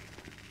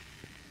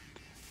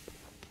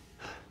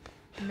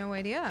 No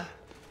idea.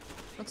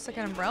 Looks like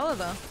an umbrella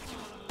though.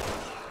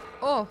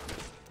 Oh.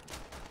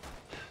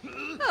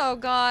 Oh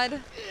god.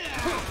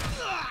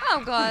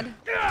 Oh god.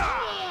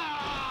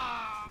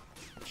 Oh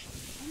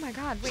my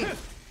god, wait.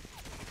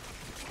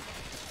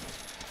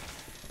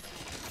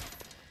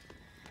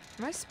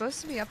 Am I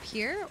supposed to be up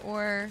here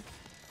or?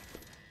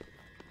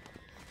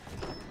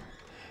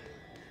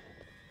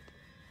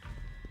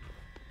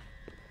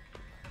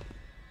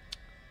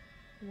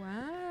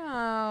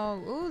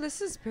 Wow. Ooh, this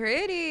is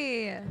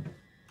pretty.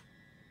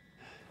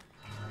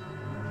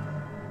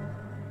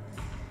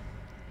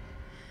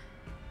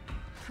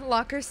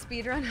 Locker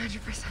speedrun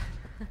 100%.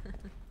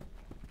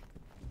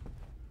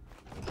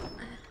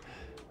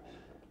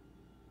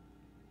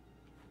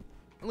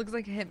 Looks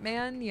like a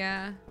Hitman.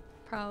 Yeah,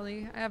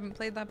 probably. I haven't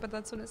played that, but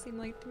that's what it seemed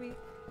like to me.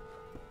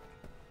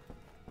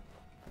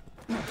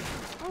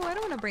 Oh, I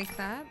don't want to break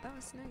that. That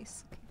was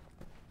nice.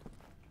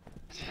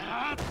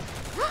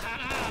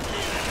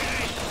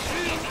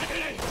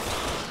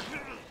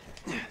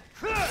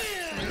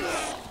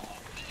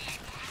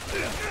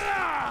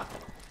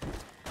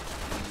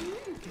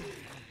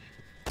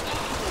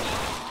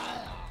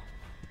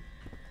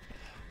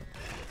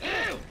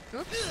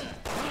 Oops.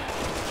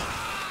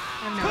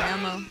 I have no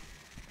ammo.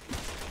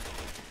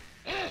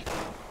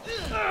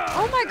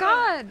 Oh my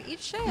god! Eat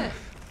shit!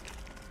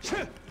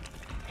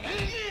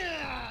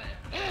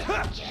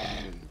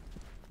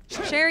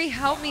 Sherry,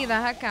 help me the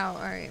heck out.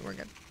 Alright, we're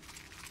good.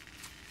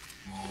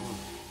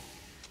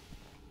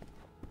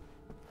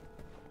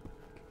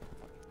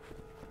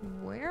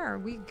 Where are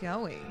we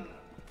going?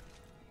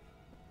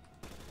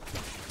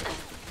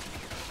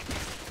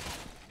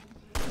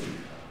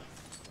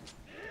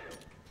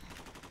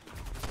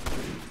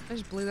 I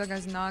just blew that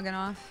guy's noggin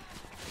off.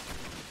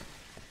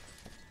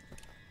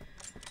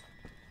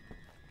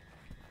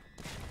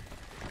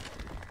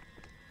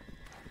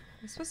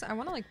 I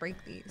want to like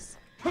break these.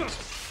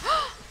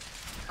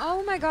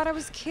 Oh my god, I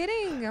was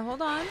kidding.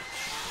 Hold on.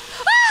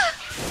 Ah!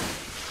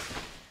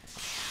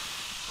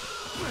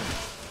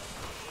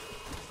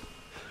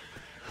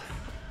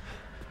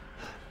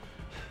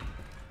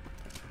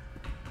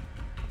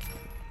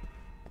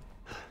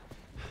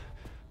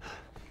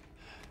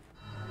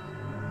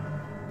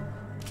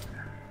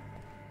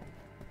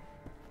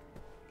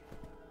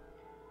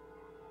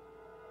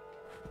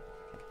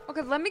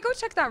 Okay, let me go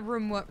check that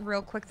room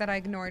real quick that I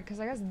ignored, because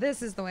I guess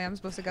this is the way I'm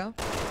supposed to go.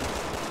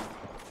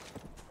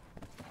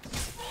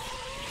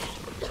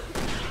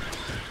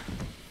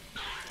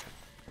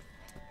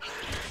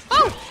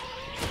 Oh!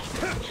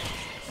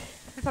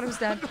 I thought I was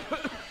dead.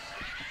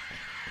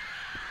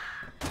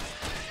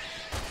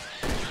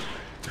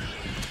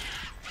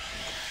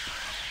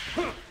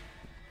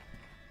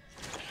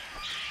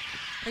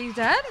 Are you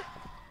dead?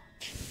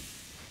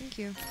 Thank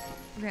you.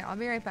 Okay, I'll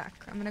be right back.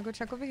 I'm gonna go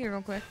check over here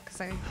real quick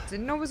because I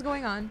didn't know what was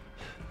going on.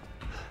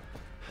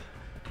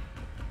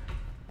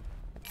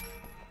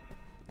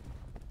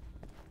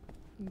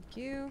 Thank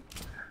you.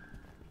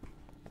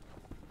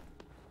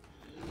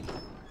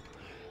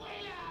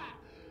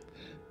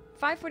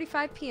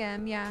 $5:45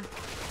 p.m. Yeah.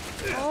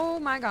 Oh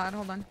my god,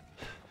 hold on.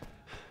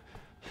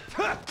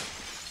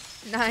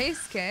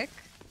 Nice kick.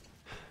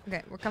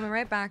 Okay, we're coming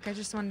right back. I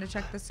just wanted to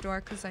check this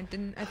door because I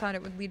thought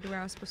it would lead to where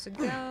I was supposed to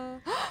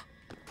go.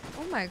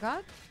 Oh my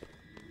god.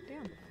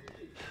 Damn.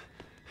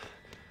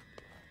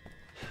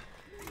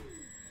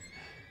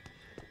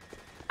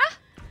 Ah!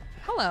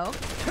 Hello.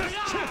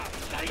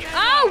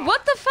 Oh,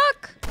 what the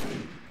fuck?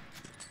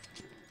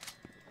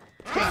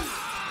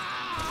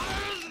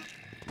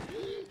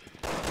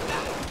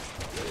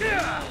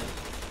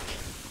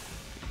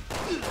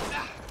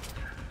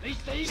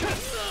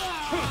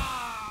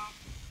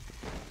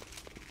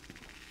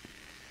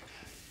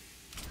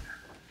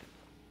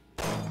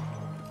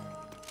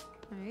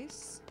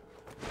 Nice.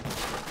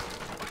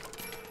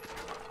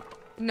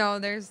 No,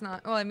 there's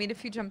not. Well, I mean,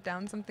 if you jump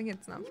down something,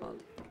 it's not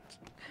fault.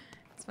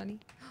 It's funny.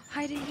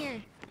 Hide in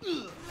here.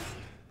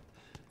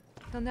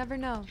 They'll never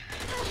know.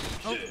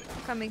 Oh,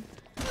 coming.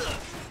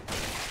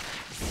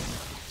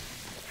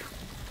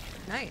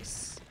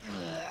 Nice.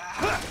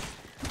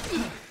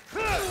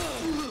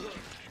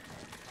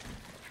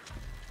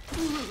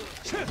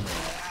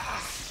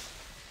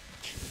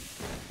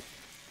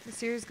 The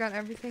series got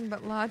everything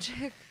but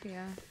logic.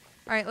 Yeah.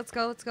 All right, let's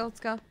go. Let's go. Let's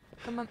go.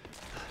 Come on.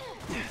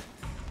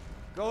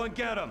 Go and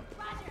get him.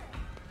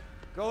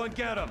 Go and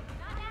get him.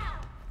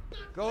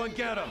 Go and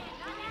get him.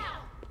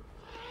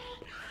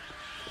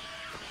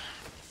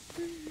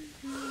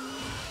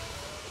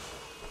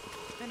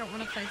 I don't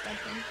want to fight that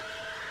thing.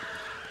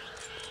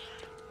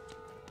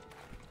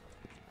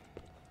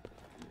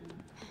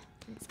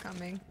 It's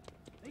coming.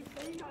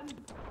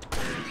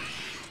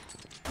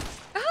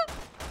 Ah!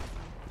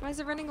 Why is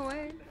it running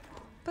away?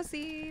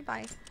 Pussy,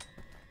 bye.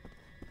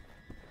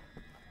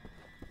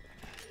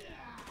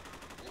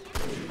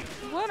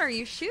 What are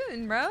you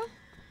shooting, bro?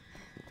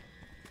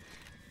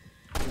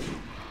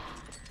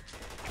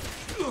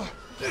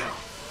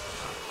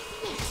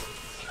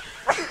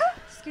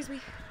 Excuse me.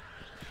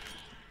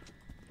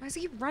 Why does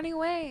he keep running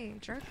away,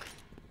 jerk?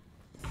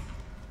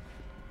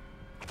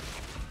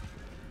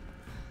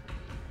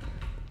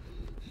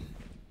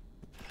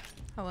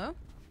 Hello?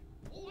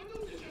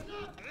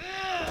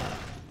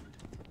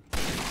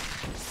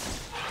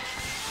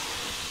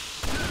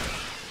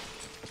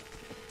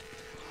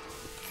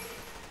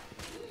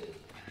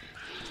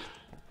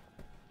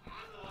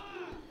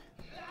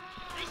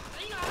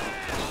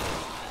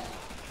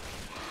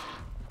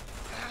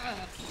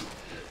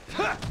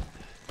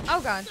 Oh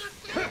god.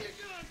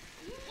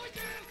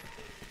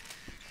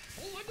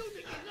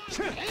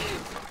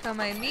 Don't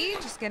mind me,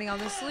 just getting all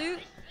this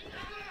loot.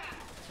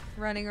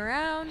 Running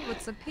around.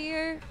 What's up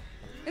here?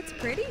 It's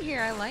pretty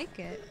here, I like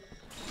it.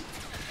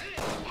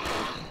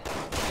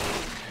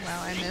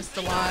 Wow, I missed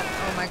a lot.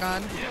 Oh my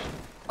god.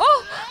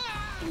 Oh!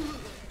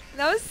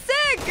 That was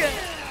sick!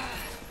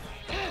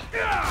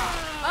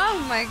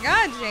 Oh my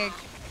god, Jake.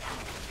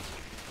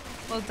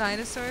 Little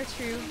dinosaur,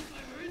 true.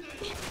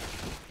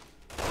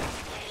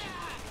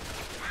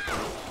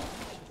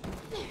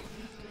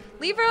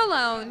 Leave her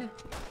alone.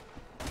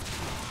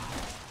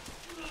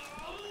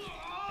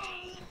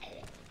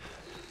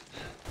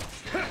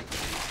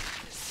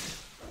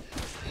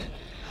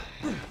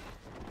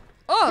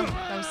 Oh,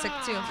 that was sick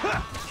too.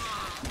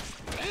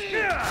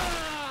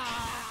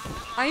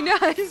 I know,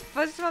 I just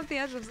pushed him off the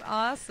edge. It was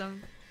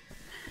awesome.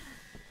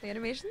 The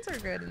animations are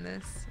good in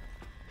this.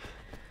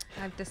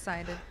 I've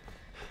decided.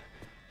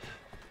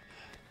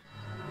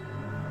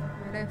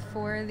 Alright, I have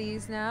 4 of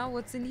these now.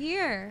 What's in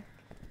here?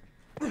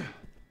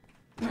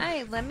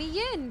 Hey, let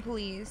me in,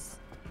 please.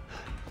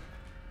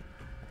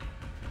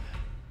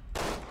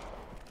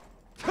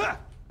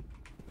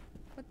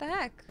 What the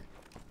heck?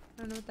 I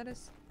don't know what that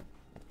is.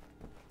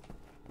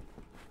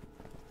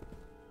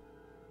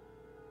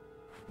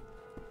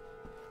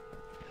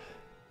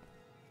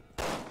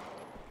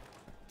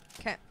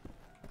 Okay.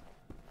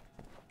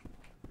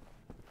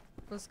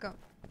 Let's go.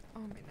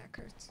 Oh, my neck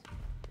hurts.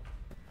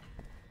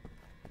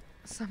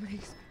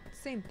 Somebody's...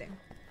 Same thing.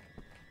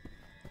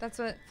 That's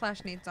what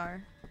flash nades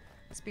are.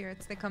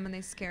 Spirits. They come and they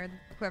scare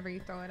whoever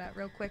you throw it at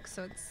real quick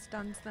so it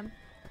stuns them.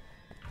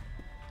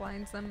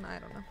 Blinds them. I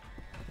don't know.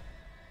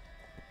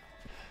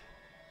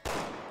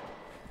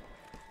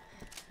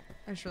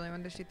 I just really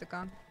wanted to shoot the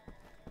gong.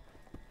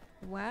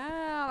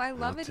 Wow, I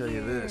love it here. I'll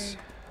tell you this.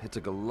 It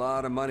took a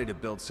lot of money to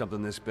build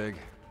something this big.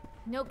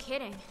 No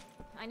kidding.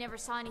 I never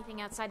saw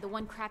anything outside the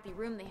one crappy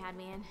room they had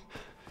me in.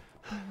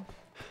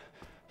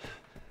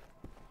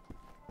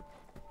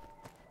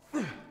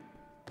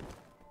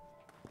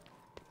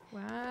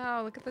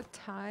 Wow, look at the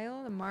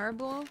tile, the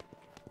marble.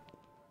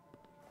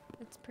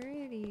 It's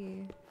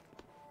pretty.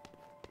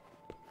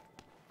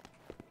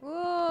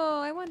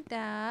 Whoa, I want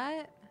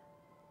that.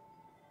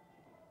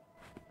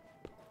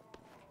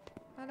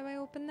 How do I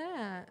open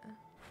that?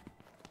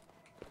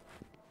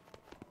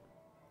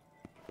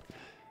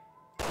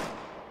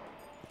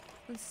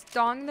 Let's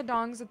ding the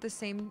dongs at the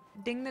same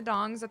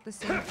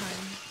time.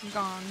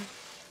 Gong.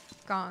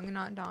 Gong,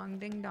 not dong.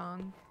 Ding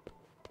dong.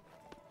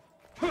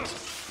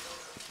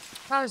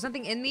 Wow, there's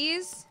nothing in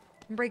these?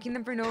 I'm breaking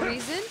them for no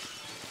reason?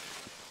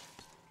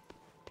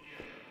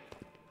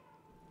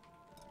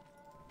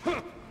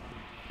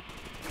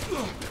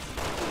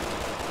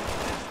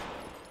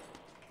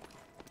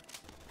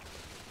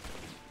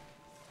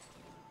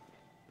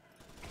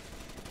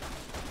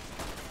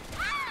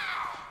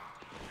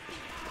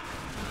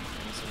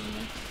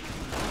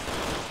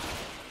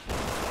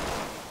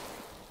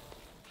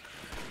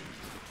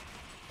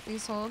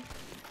 Please hold.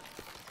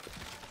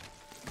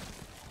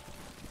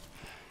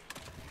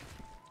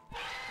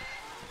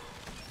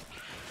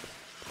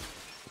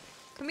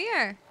 Come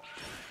here.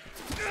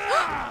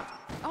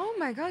 Oh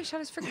my god, he shot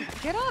his freaking.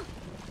 Get up.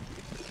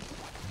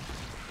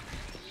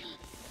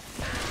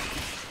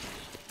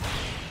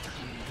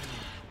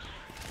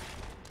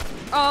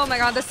 Oh my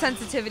god, the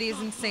sensitivity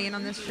is insane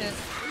on this shit.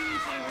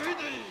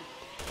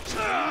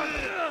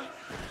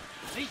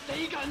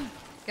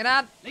 Get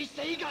up.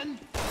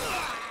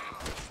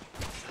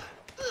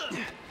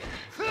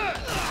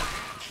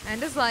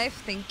 End his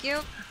life, thank you.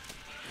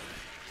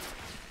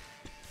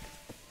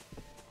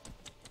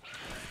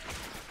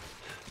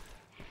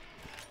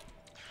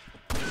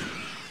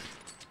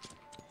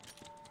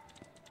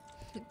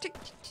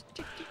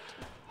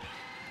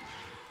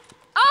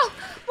 Oh!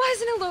 Why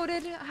isn't it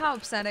loaded? How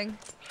upsetting.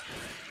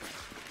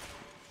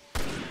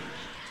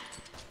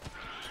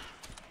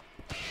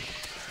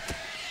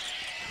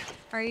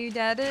 Are you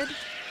deaded?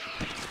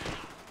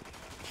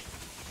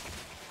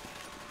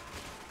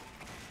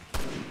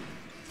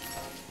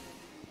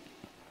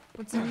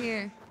 What's in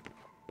here?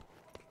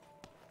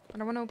 I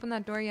don't want to open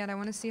that door yet. I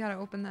want to see how to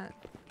open that.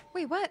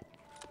 Wait, what?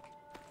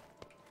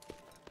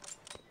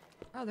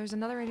 Oh, there's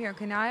another right here.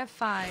 Okay, now I have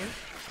 5.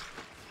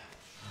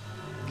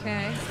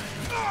 Okay.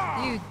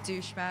 You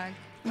douchebag.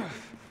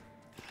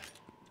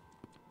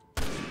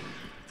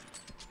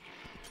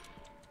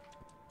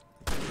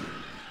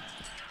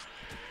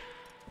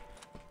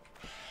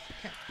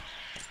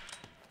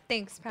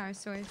 Thanks, Power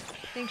Source.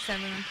 Thanks,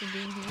 everyone, for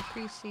being here.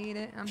 Appreciate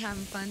it. I'm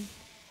having fun.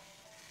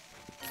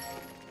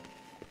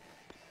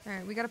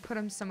 Alright, we gotta put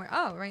him somewhere.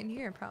 Oh, right in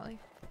here, probably.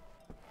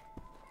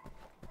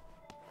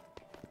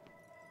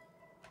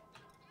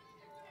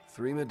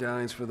 3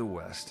 medallions for the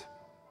west.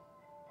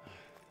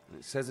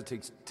 It says it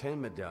takes 10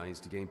 medallions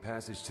to gain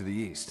passage to the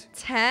east.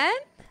 10? I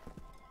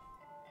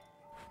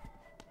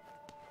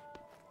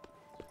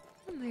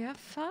only have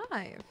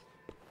 5.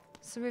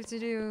 So we have to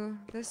do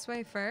this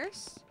way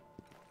first?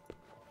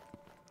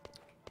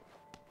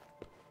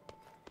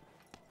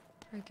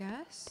 I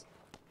guess.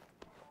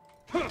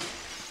 Oh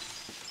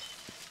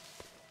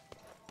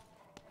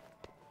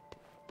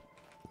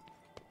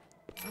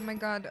my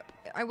god.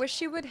 I wish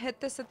she would hit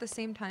this at the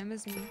same time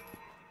as me.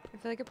 I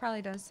feel like it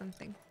probably does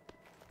something.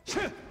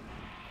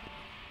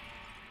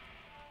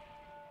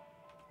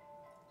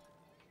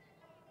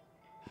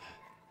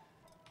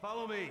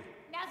 Follow me.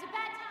 Now's a bad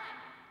time.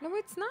 No,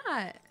 it's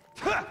not.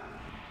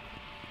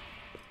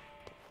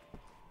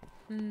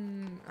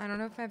 I don't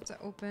know if I have to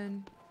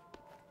open.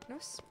 No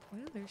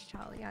spoilers,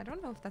 Charlie. I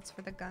don't know if that's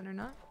for the gun or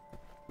not.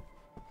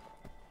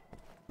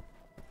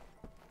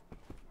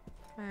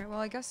 Alright, well,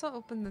 I guess I'll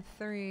open the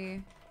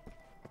 3.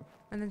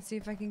 And then see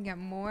if I can get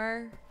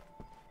more.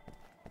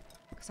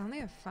 Because I only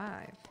have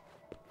 5.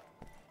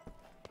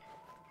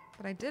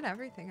 But I did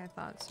everything I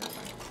thought so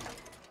far.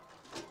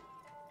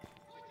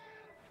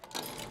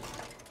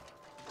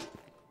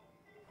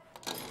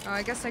 Oh,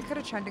 I guess I could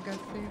have tried to go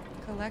through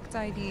collect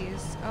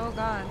IDs. Oh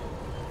god.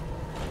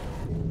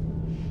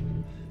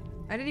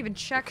 I didn't even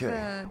check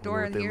the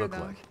door in here,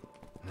 though.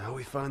 Now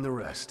we find the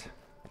rest.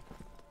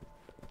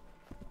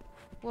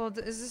 Well,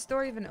 is this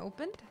door even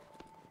opened?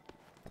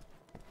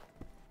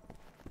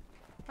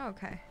 Oh,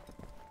 okay.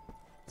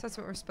 So that's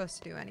what we're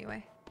supposed to do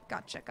anyway.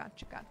 Gotcha,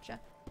 gotcha, gotcha.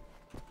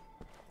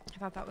 I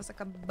thought that was like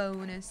a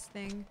bonus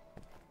thing.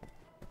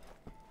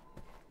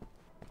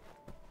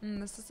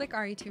 This is like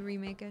RE2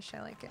 remake-ish.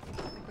 I like it.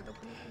 Like with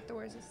opening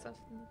doors and stuff.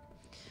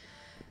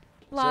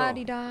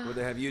 La-di-da. So, what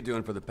they have you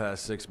doing for the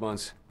past 6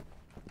 months?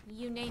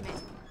 You name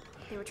it.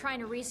 They were trying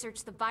to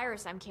research the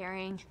virus I'm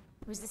carrying.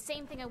 It was the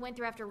same thing I went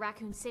through after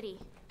Raccoon City.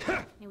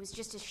 It was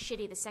just as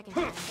shitty the second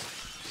time.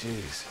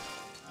 Jeez.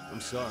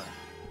 I'm sorry.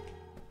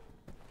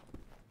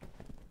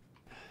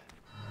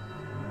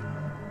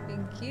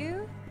 Thank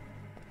you.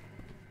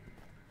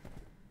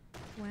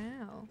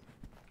 Wow.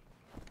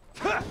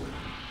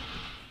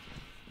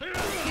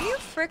 Can you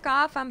frick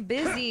off? I'm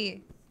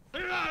busy.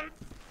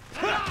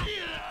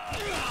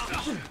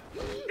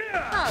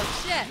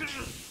 Oh, shit.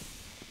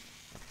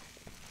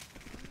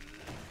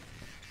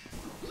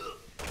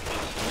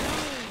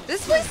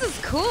 This place is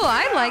cool.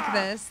 I like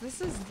this.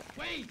 This is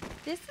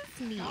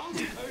neat. Oh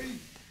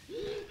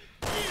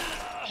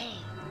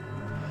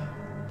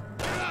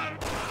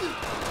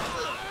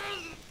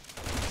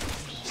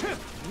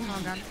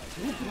god.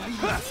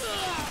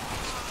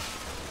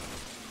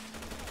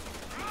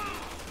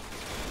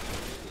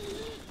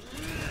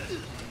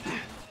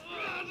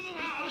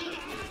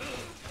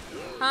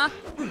 Huh?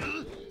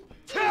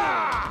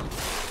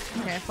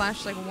 Okay, I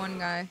flashed like one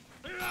guy.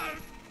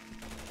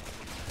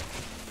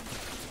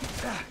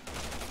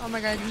 Oh my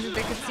god,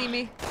 they could see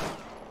me.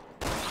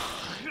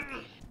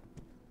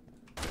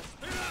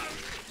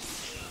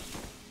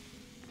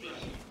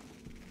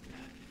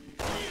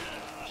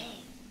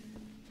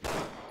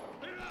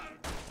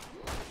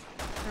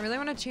 I really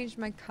want to change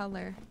my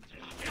color.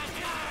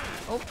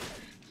 Oh.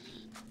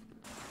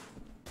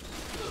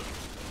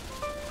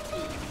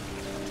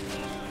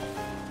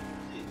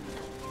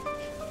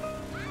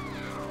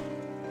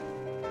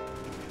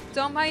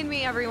 Don't mind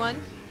me,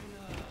 everyone.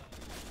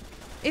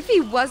 If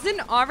he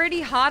wasn't already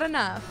hot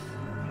enough,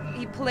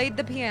 he played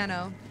the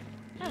piano.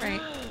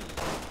 Alright.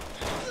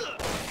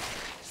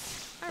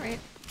 Alright.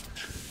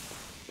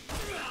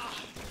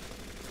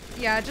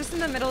 Yeah, just in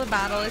the middle of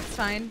battle, it's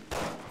fine.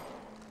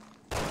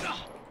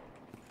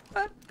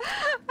 I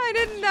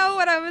didn't know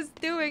what I was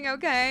doing,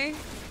 okay?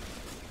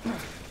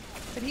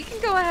 But he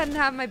can go ahead and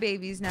have my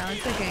babies now,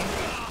 it's okay.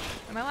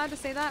 Am I allowed to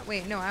say that?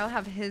 Wait, no, I'll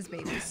have his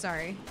babies,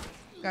 sorry.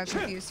 Got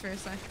confused for a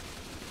sec.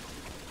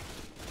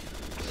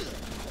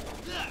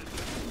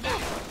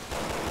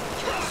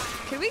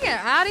 Can we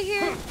get out of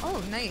here?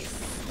 Oh, nice.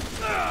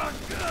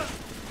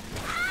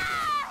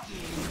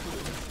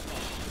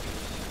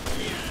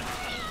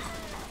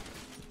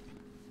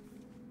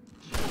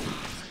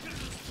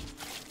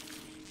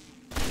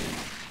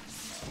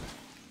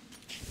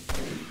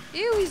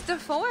 Ew, he's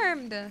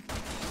deformed.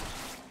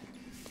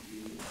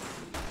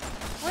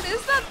 What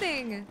is that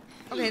thing?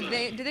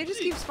 Okay, do they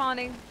just keep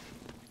spawning?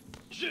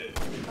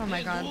 Oh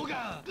my god. Oh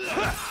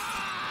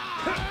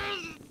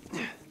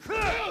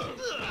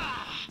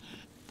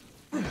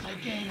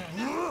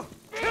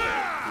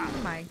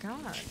my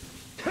god.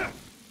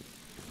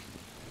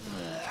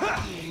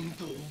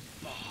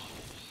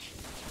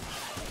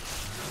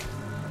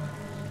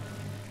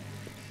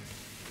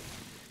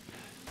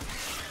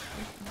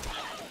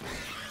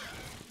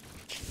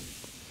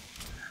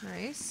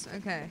 Nice.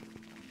 Okay.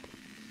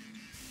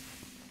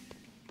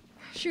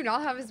 Shoot,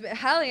 I'll have his.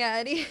 Hell yeah,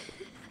 Eddie.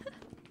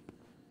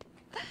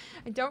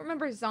 I don't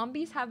remember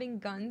zombies having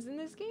guns in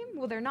this game.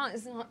 Well, they're not.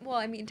 Well,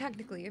 I mean,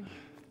 technically.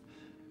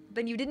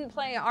 Then you didn't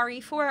play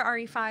RE4,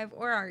 RE5,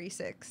 or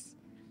RE6.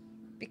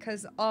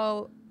 Because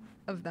all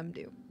of them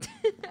do.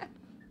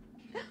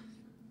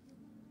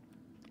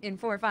 In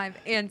 4, 5,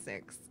 and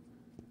 6.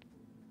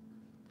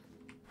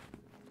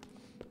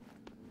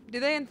 Do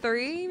they in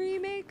 3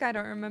 remake? I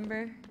don't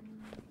remember.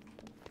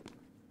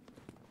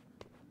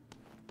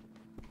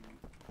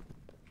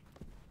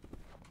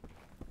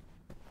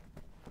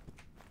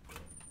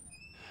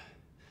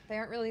 They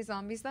aren't really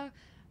zombies though.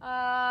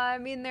 I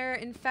mean, they're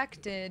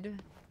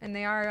infected. And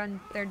they are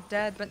they're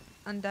dead, but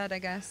undead, I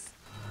guess.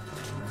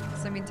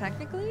 So I mean,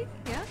 technically,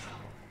 yeah.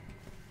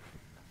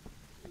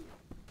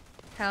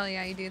 Hell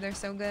yeah, you do. They're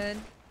so good.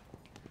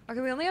 Okay,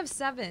 we only have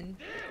 7.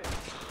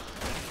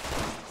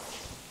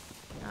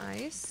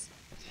 Nice.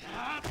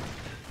 I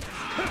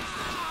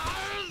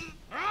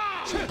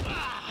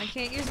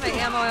can't use my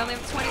ammo. I only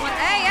have 21.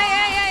 Hey,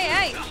 hey, hey,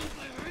 hey,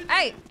 hey!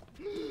 Hey!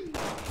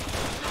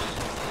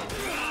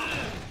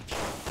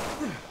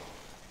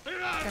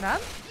 Get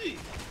up.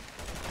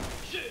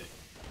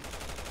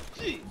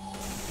 Sorry,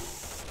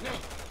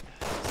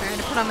 I had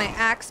to put on my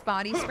Axe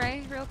body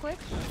spray real quick.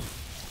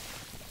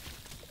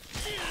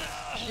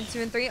 And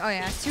 2 and 3. Oh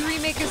yeah, 2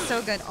 remake is so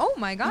good. Oh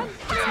my god,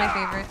 that's my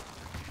favorite.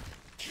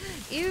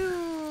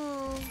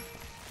 Ew.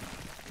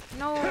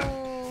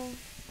 No.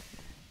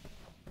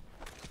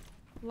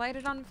 Light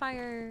it on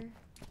fire.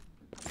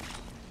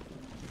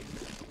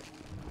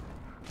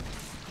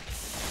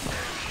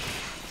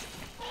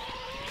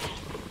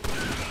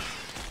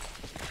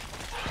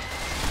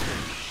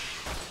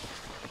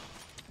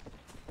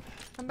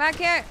 Come back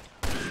here.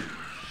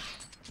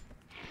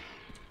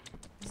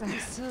 Is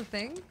that still a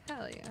thing?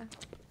 Hell yeah.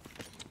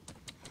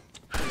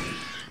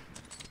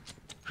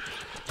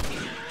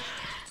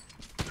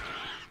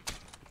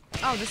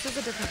 Oh, this is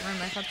a different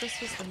room. I thought this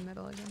was the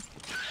middle again.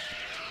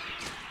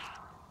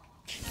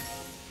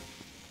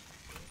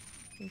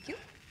 Thank you.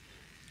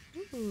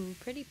 Ooh,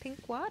 pretty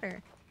pink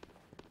water.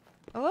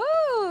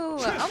 Oh, oh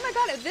my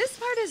god, this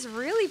part is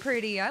really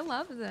pretty. I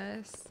love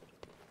this.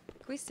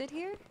 Can we sit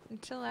here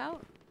and chill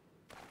out?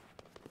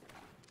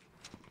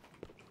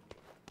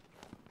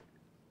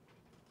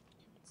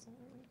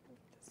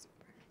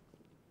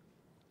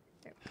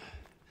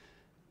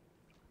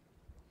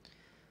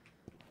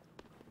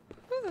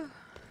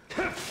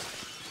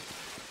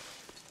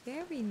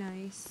 Very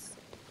nice.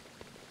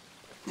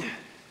 This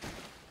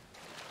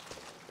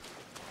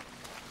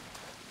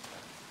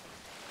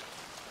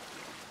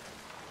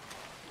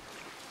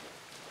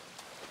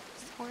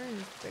horn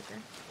is bigger.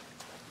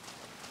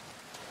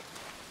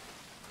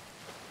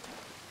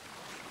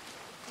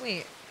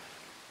 Wait.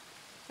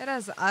 It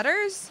has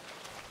udders?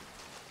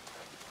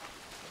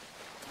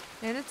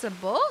 And it's a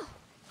bull?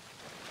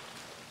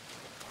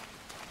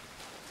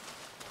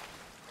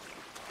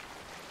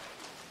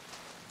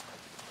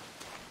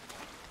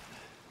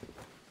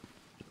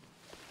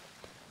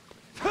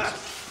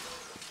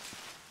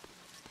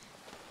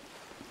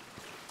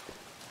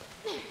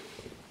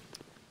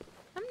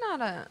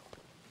 I'm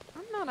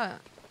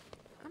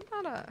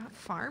not a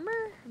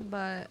farmer,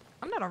 but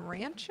I'm not a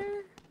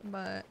rancher,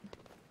 but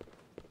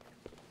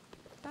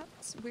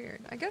that's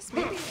weird. I guess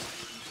maybe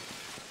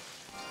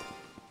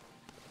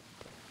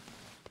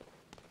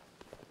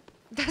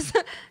that's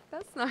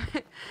not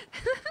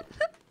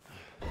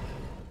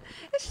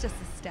it's just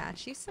a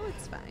statue, so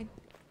it's fine.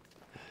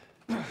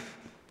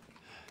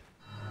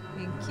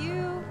 Thank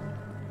you.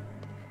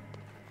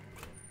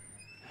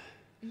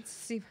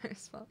 See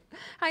myself.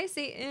 Hi,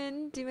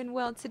 Satan. Doing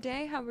well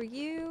today. How are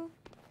you?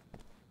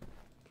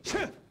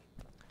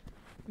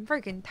 I'm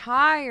freaking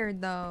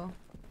tired, though.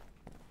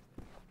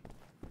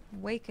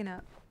 Waking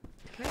up.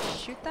 Can I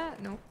shoot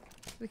that? Nope.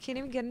 We can't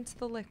even get into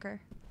the liquor.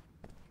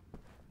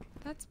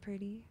 That's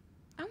pretty.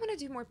 I want to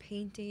do more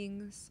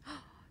paintings.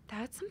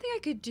 That's something I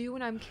could do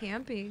when I'm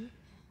camping.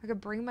 I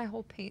could bring my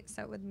whole paint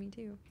set with me,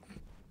 too.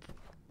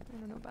 I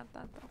don't know about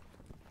that, though.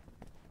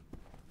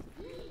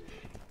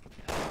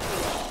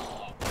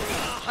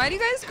 Why do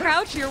you guys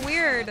crouch? You're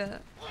weird.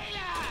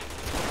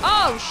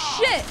 Oh,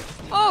 shit.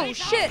 Oh,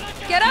 shit.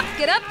 Get up,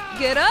 get up,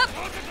 get up.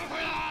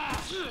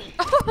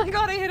 Oh, my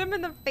God. I hit him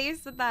in the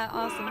face with that.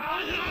 Awesome.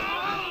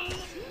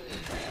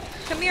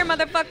 Come here,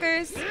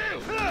 motherfuckers.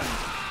 I'm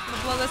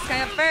gonna blow this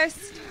guy up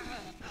first.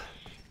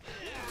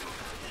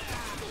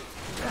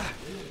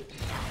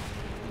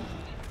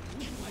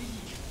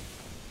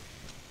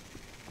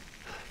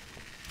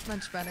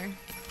 Much better.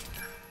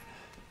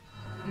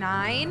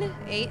 9?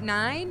 8,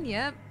 9?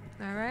 Yep.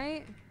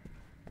 Alright.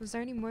 Was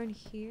there any more in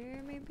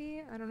here,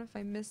 maybe? I don't know if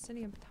I missed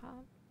any up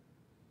top.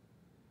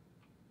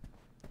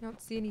 I don't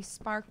see any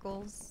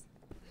sparkles.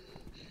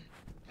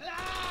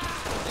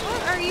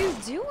 What are you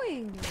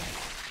doing?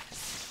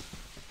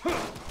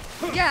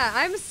 Yeah,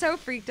 I'm so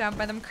freaked out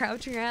by them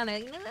crouching around.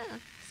 Like,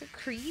 so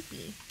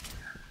creepy.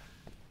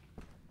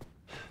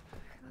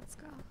 Let's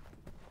go.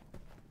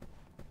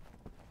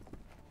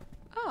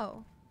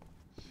 Oh.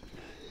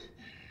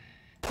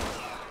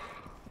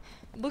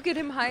 Look at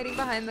him hiding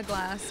behind the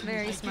glass.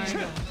 Very smart.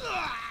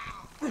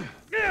 The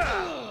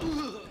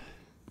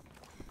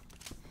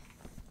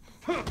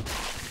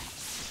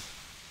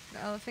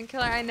Elephant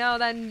Killer. I know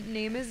that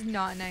name is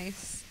not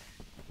nice.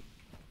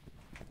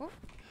 Oh.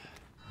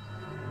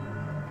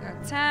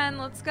 Got 10.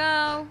 Let's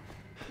go.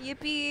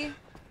 Yippee.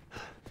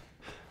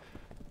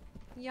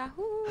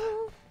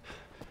 Yahoo.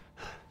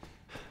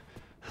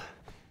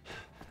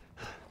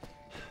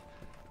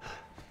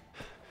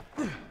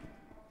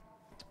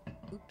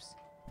 Oops.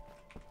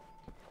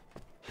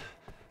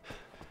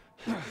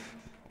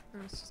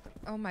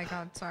 Oh my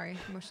God, sorry.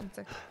 Motion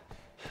sick.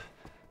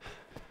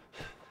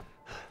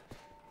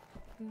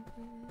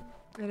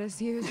 It is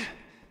huge.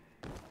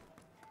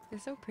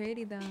 It's so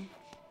pretty though.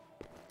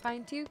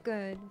 Find you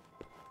good.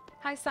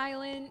 Hi,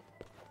 Silent.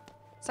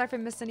 Sorry if I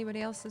missed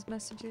anybody else's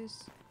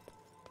messages.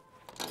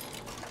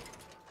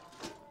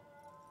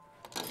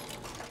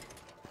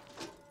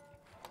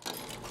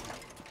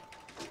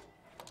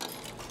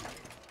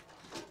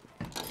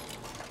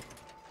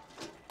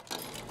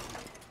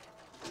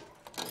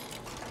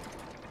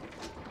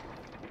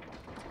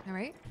 All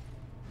right.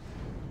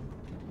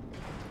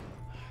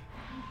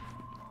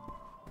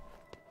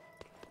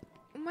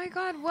 Oh my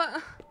God,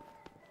 what?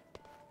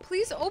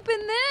 Please open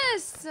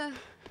this.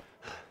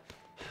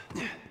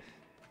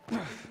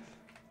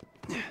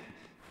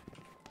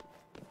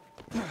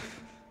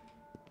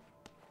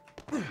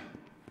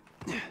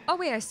 Oh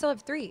wait, I still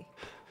have 3.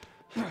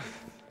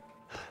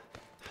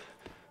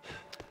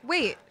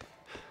 Wait.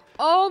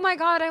 Oh my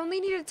God, I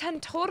only needed 10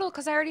 total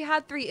because I already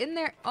had 3 in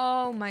there.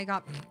 Oh my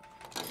God.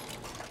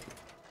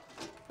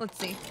 Let's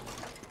see.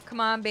 Come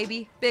on,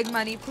 baby. Big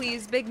money,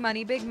 please. Big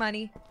money, big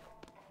money.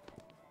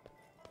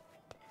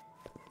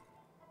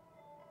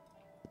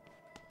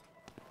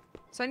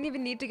 So I didn't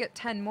even need to get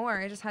 10 more.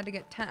 I just had to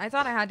get 10. I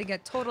thought I had to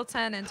get total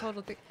 10 and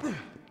total 3.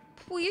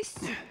 Please.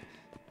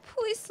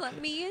 Please let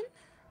me in.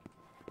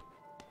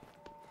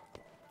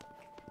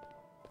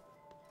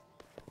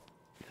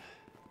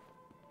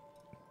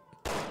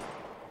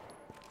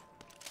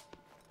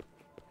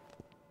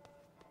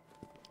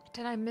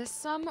 Did I miss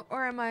some?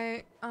 Or am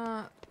I,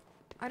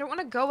 I don't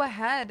want to go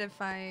ahead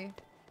if I...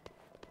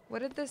 What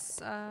did this,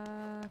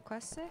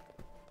 quest say?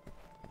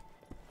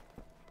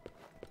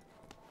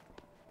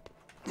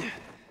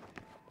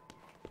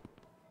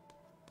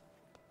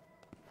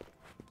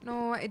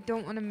 No, I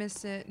don't want to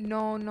miss it.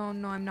 No, no,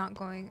 no, I'm not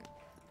going.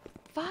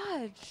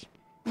 Fudge!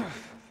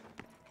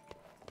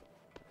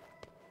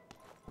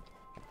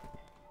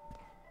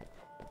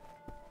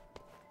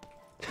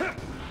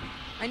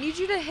 I need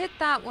you to hit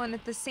that one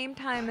at the same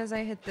time as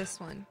I hit this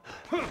one.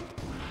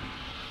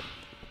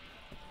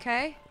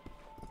 Okay?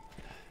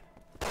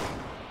 I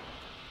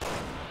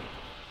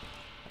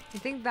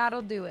think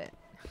that'll do it.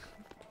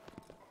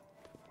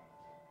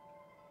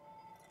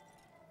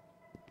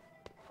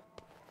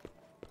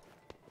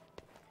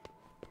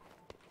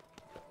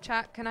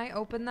 Chat, can I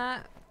open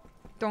that?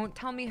 Don't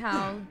tell me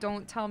how.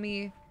 Don't tell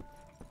me.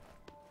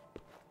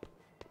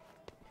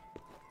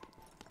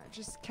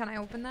 Just, can I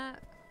open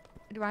that?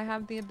 Do I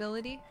have the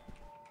ability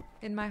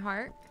in my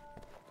heart?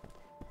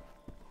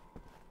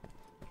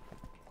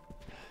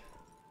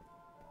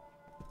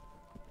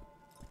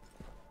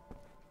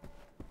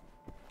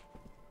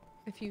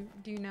 If you,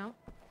 do you know?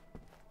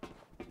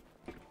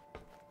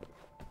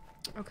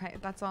 Okay,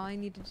 that's all I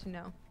needed to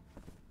know.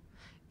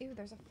 Ew,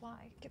 there's a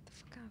fly. Get the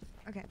fuck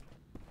off. Okay.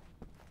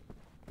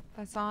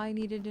 That's all I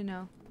needed to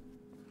know.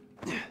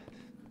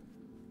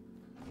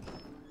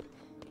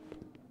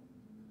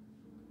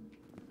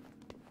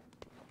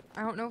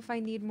 I don't know if I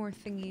need more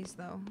thingies,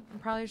 though. I'm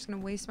probably just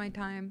gonna waste my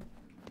time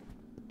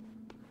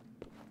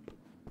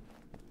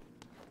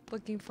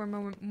looking for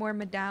more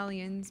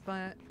medallions,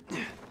 but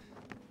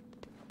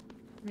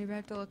maybe I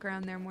have to look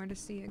around there more to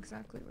see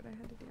exactly what I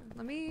had to do.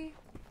 Let me...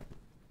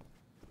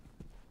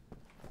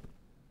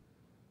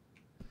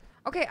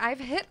 Okay, I've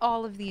hit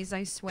all of these,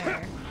 I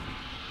swear.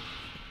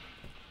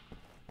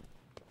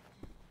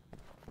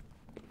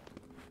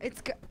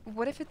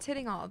 What if it's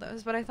hitting all of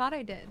those? But I thought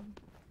I did.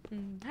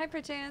 Hi,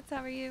 Perchance.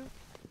 How are you?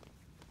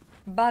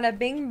 Bada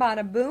bing,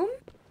 bada boom.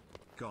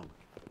 Gone.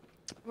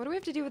 What do we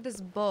have to do with this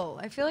bull?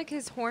 I feel like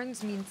his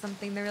horns mean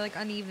something. They're like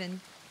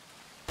uneven.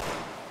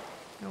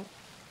 Nope.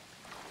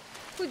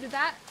 Who did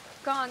that?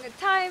 Gong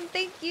time.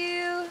 Thank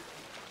you.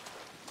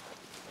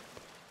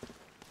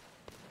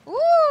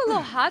 Ooh,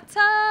 little hot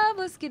tub.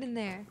 Let's get in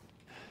there.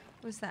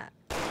 What's that?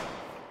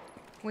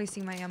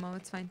 Wasting my ammo.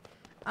 It's fine.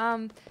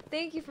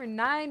 Thank you for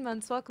 9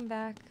 months. Welcome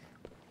back.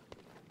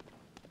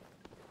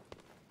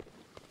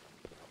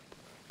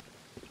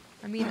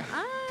 I mean,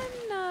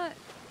 I'm not...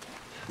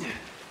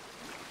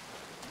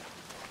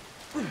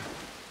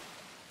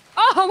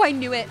 Oh, I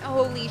knew it.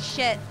 Holy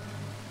shit.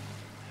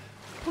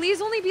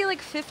 Please only be like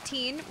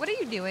 15. What are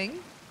you doing?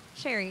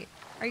 Sherry,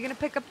 are you gonna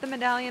pick up the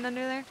medallion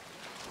under there?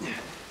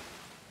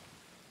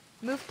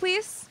 Move,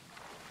 please.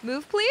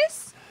 Move,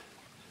 please.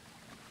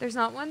 There's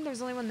not one.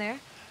 There's only one there.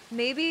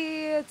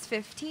 Maybe it's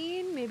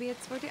 15. Maybe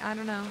it's 14. I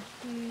don't know.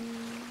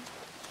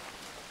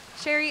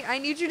 Sherry, I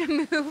need you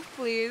to move,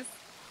 please.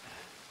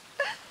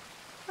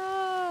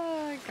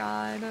 Oh, my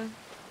God.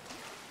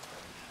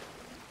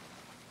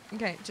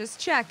 Okay, just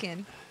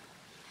checking.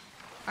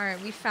 All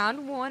right, we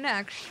found one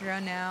extra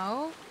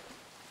now.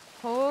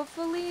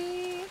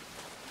 Hopefully...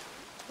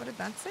 What did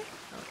that say?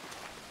 Oh.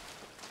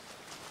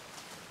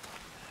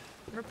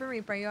 Ripper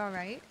Reap, are you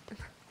alright?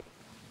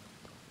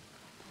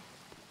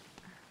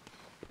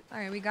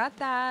 Alright, we got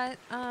that.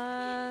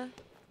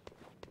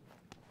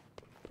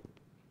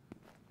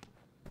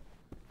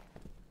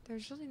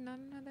 There's really not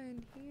another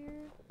in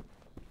here.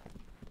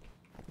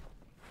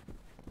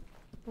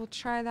 We'll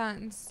try that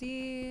and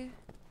see.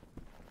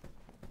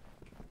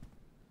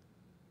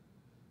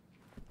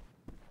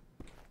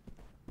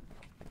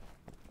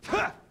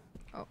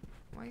 Oh,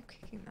 why are you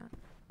kicking that?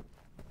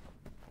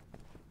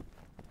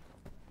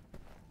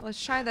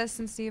 Let's try this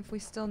and see if we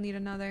still need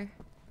another.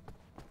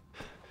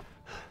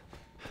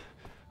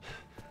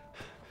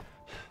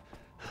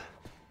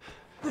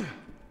 I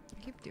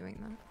keep doing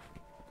that.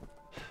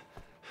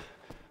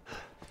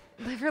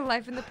 Live her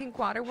life in the pink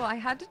water. Well, I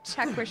had to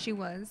check where she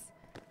was.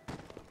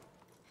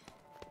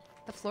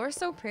 The floor is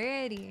so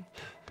pretty.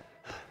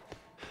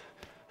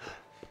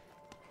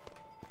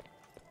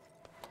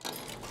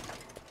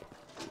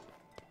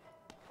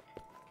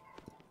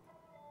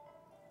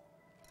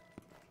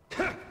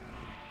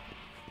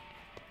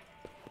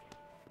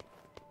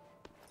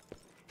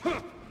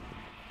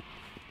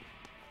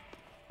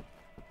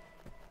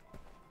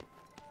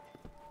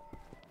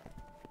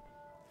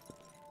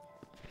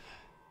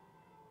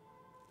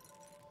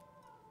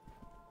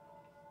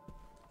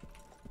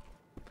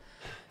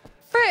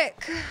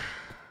 Frick!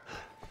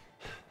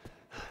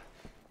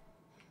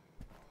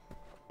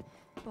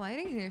 The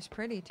lighting here is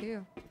pretty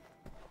too. I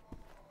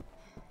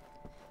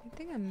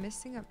think I'm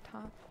missing up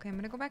top. Okay, I'm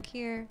gonna go back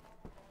here.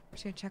 I'm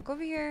just gonna check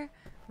over here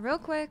real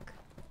quick.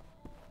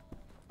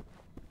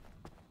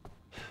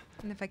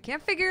 And if I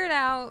can't figure it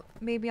out,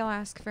 maybe I'll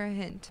ask for a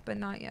hint, but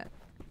not yet.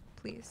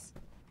 Please.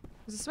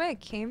 Is this the way I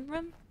came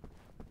from?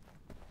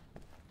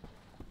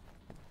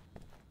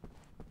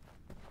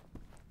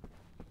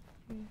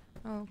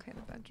 Oh, okay,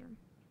 the bedroom.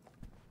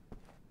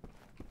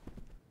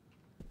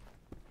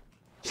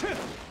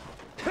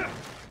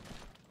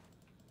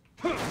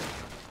 Oh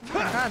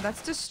my god,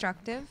 that's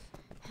destructive.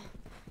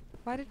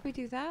 Why did we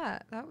do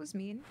that? That was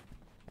mean.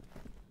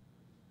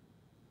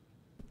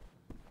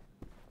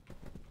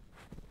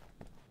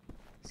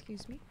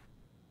 Excuse me.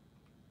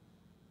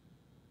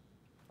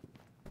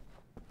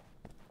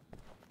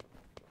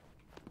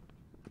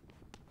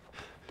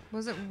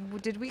 Was it,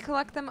 did we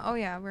collect them? Oh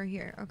yeah, we're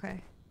here.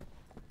 Okay.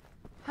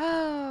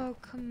 Oh,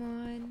 come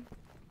on.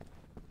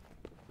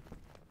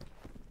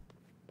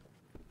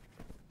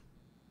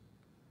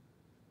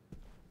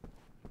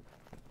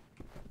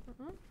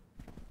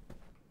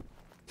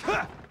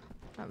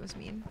 That was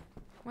mean.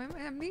 Why am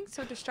I being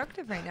so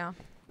destructive right now?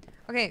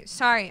 Okay,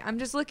 sorry. I'm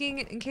just looking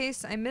in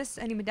case I miss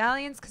any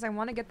medallions because I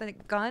want to get the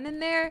gun in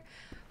there.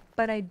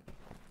 But I...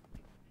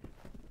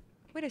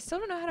 Wait, I still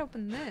don't know how to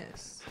open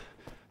this.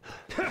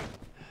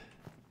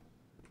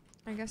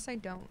 I guess I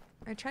don't.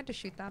 I tried to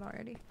shoot that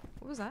already.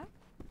 What was that?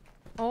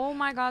 Oh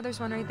my god, there's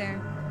one right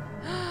there.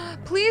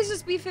 Please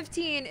just be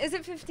 15. Is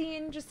it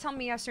 15? Just tell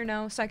me yes or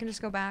no so I can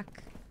just go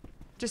back.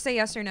 Just say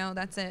yes or no.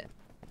 That's it.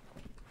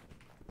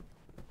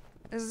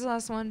 This is the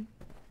last one.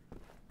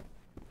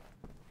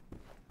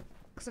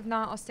 Because if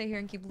not, I'll stay here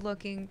and keep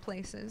looking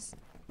places.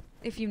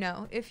 If you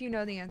know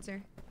the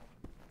answer.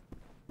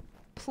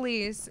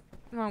 Please.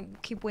 I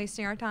won't keep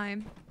wasting our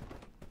time.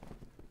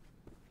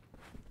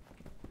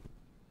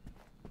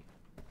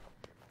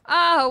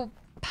 Oh,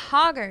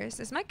 poggers.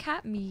 Is my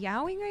cat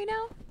meowing right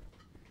now?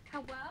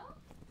 Hello?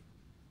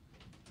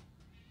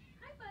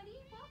 Hi, buddy.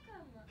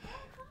 Welcome. Oh,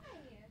 hi.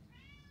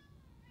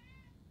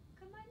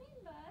 Come on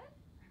in, bud.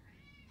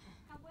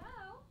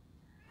 Hello?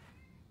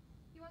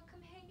 You want to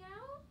come hang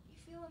out? You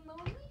feeling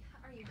lonely?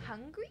 Are you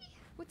hungry?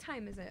 What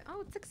time is it?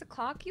 Oh, it's 6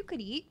 o'clock. You could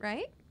eat,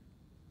 right?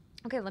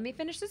 Okay, let me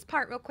finish this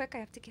part real quick. I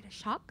have to get a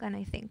shotgun,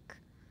 I think.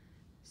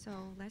 So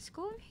let's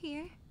go over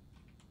here.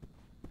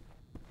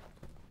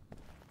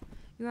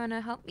 You want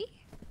to help me?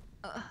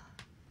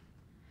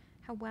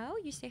 Hello?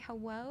 You say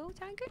hello,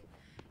 tiger?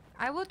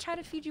 I will try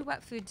to feed you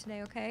wet food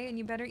today, okay? And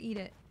you better eat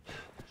it.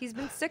 He's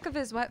been sick of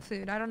his wet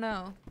food. I don't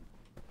know.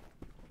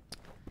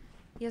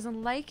 He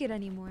doesn't like it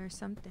anymore or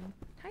something.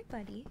 Hi,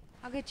 buddy.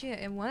 I'll get you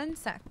in 1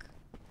 sec.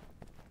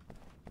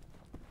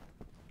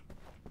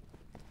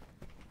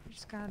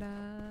 Just gotta...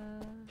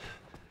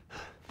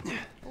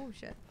 Oh,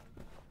 shit.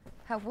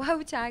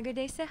 Hello, tiger.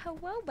 They say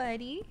hello,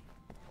 buddy.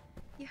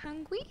 You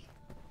hungry?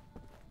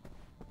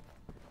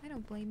 I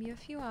don't blame you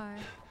if you are.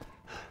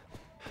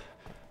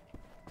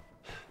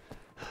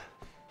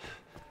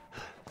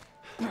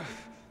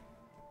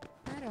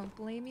 I don't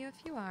blame you if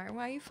you are.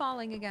 Why are you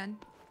falling again?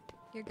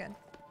 You're good.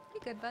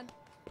 You're good, bud.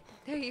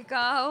 There you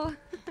go.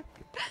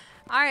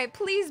 Alright,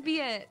 please be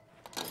it.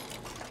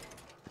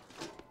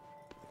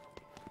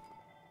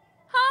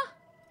 Huh?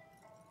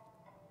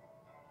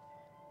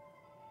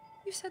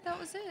 You said that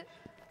was it.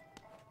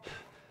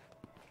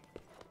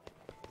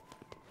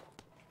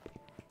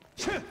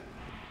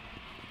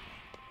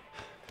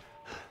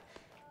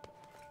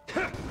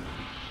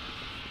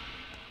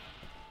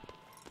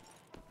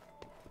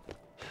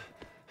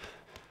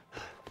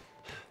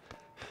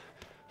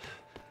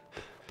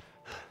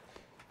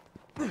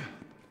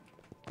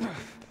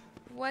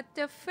 What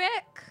the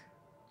frick?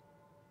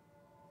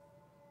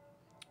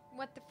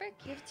 What the frick?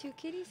 You have 2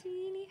 kitties,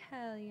 Houdini?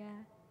 Hell yeah.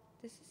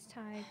 This is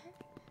Tiger.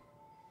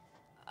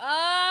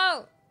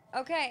 Oh!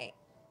 Okay.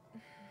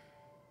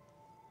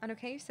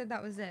 Okay, you said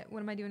that was it. What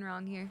am I doing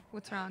wrong here?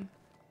 What's wrong?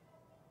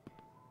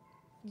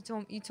 You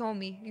told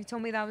me. You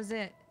told me that was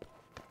it.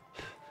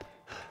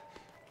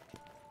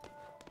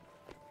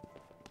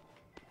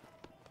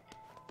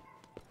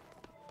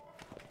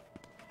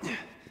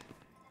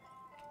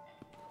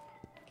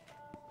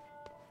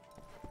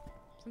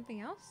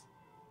 Something else?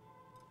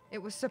 It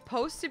was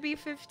supposed to be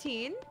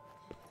 15?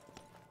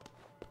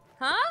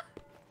 Huh?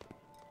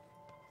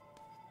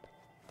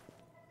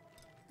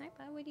 Hi,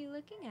 bud. What are you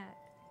looking at?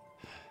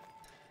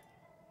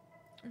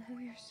 Oh,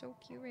 you're so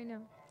cute right now.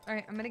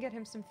 Alright, I'm gonna get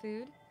him some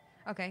food.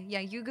 Okay, yeah,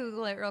 you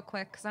Google it real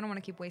quick, because I don't want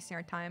to keep wasting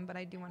our time, but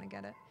I do want to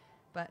get it.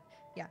 But,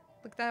 yeah,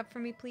 look that up for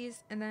me,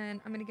 please. And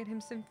then I'm gonna get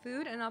him some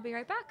food, and I'll be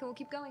right back, and we'll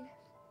keep going.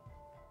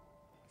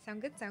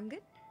 Sound good? Sound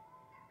good?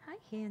 Hi,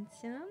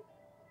 handsome.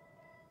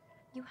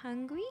 You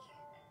hungry?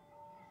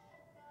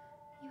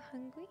 You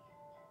hungry?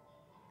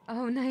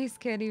 Oh, nice,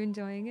 kid. Are you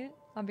enjoying it?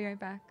 I'll be right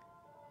back.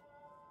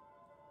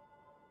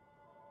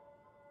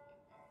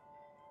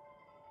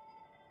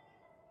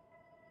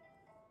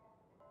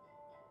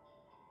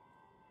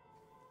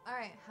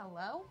 Alright,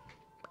 hello?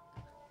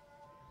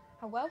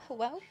 Hello,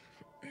 hello?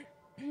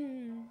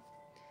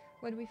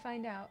 What did we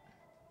find out?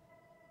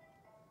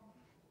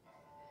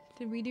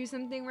 Did we do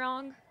something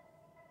wrong?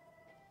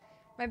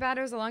 My bad,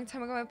 it was a long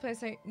time ago. My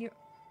place,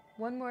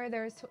 one more,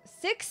 there was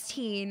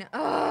 16.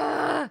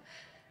 Ugh!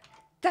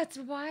 That's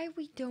why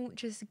we don't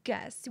just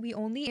guess. We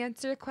only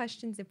answer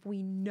questions if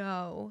we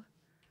know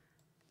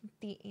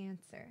the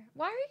answer.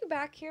 Why are you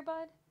back here,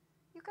 bud?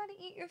 You gotta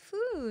eat your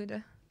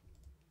food.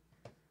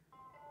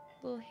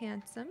 Little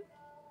handsome.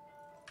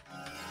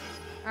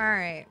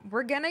 Alright,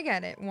 we're gonna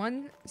get it.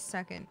 1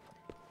 second.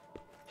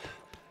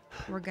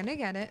 We're gonna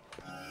get it.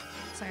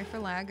 Sorry for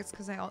lag, it's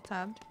because I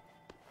alt-tabbed.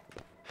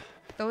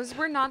 Those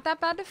were not that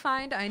bad to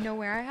find. I know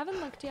where I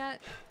haven't looked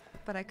yet,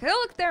 but I could have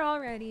looked there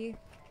already.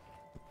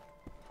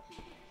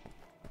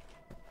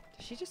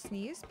 Did she just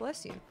sneeze?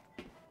 Bless you.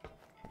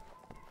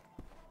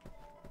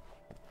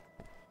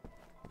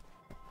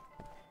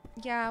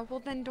 Yeah, well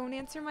then don't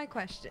answer my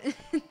questions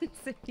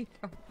if you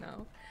don't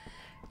know.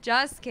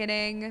 Just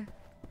kidding.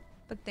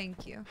 But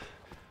thank you.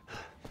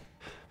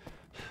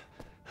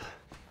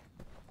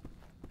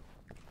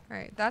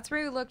 Alright, that's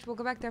where we looked. We'll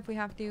go back there if we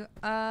have to.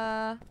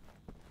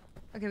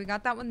 Okay, we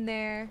got that one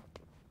there.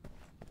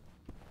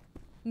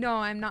 No,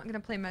 I'm not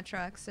gonna play Metro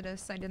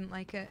Exodus. I didn't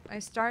like it. I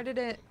started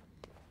it.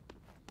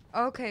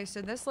 Okay,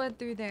 so this led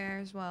through there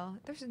as well.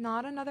 There's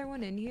not another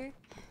one in here.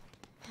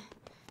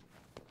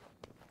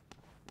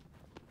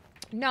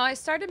 No, I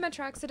started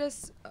Metro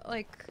Exodus,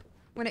 like,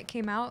 when it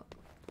came out.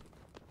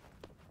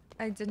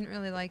 I didn't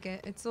really like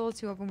it. It's a little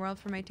too open world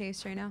for my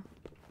taste right now.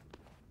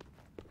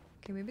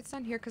 Okay, maybe it's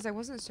down here because I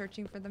wasn't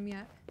searching for them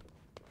yet.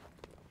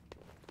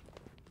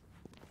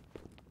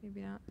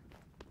 Maybe not.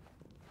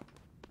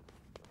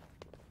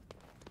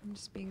 I'm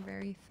just being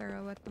very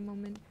thorough at the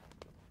moment.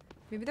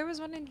 Maybe there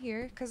was one in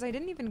here because I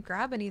didn't even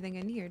grab anything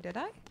in here, did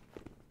I?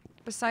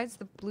 Besides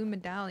the blue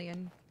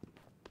medallion.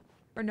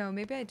 Or no,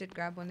 maybe I did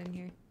grab one in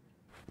here.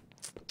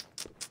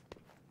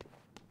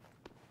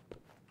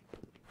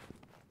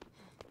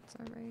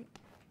 That's alright.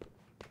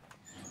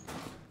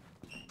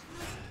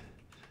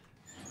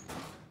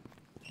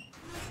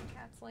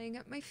 Cat's laying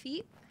at my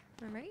feet.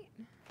 Alright.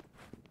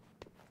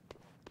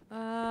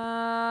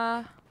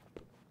 Alright.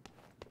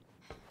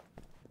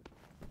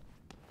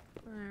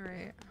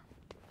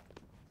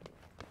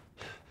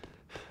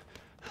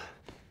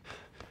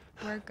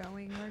 We're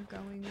going.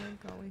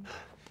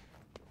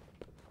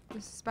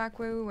 This is back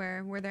where we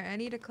were. Were there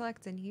any to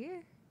collect in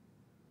here?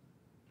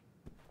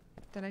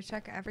 Did I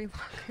check every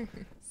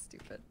locker?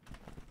 Stupid.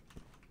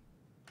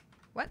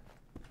 What?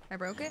 I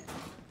broke it?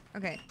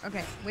 Okay.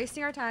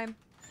 Wasting our time.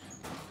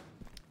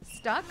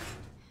 Stuck?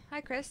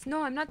 Hi, Chris.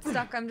 No, I'm not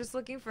stuck. I'm just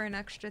looking for an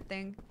extra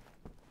thing.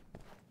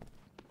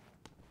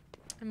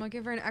 I'm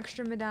looking for an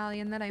extra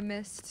medallion that I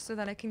missed so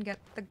that I can get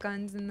the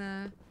guns in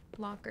the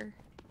locker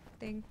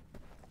thing.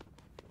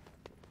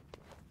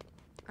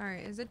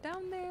 Alright, is it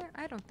down there?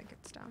 I don't think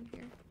it's down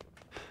here.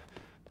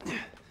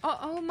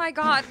 Oh my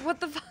god, what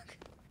the fuck?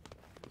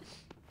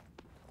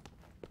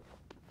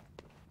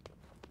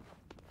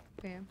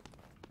 Bam.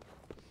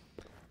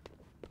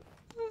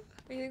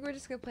 I think we're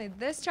just gonna play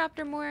this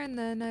chapter more and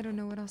then I don't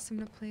know what else I'm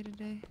gonna play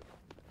today.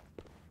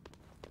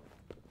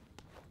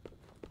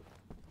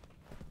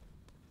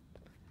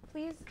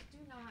 Please do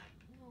not.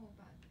 No,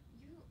 but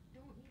you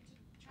don't need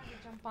to try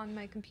to jump on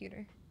my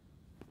computer.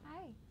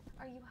 Hi.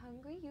 Are you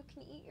hungry? You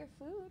can eat your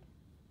food.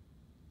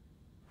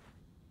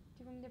 Do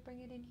you want me to bring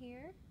it in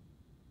here?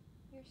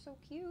 You're so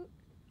cute.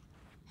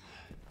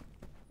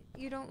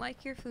 You don't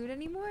like your food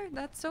anymore?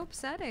 That's so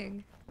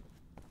upsetting.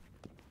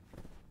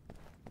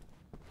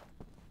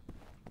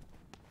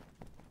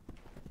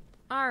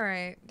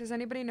 Alright. Does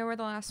anybody know where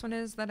the last one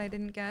is that I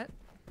didn't get?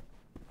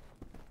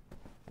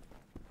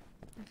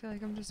 I feel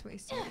like I'm just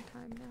wasting my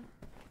time now.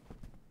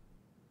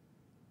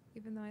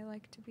 Even though I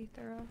like to be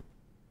thorough.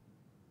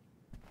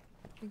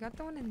 We got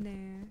the one in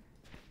there.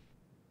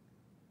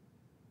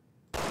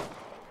 I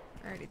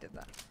already did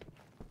that.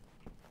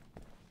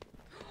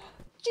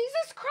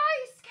 Jesus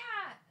Christ,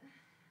 cat!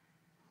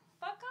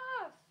 Fuck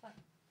off!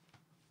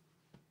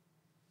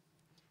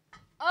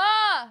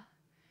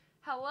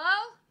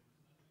 Hello?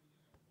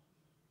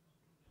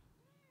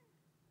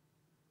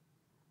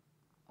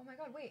 Oh my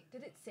god, wait,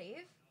 did it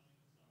save?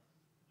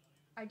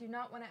 I do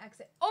not want to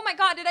exit. Oh my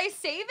god, did I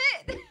save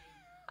it?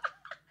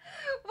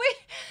 Wait,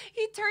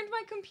 he turned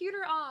my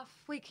computer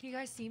off. Wait, can you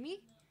guys see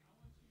me?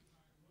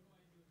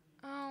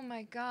 Oh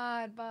my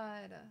god,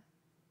 bud.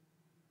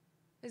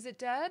 Is it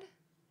dead?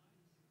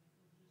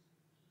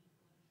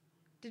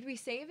 Did we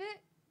save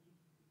it?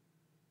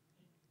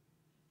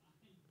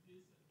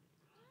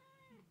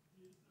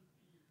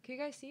 Can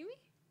you guys see me?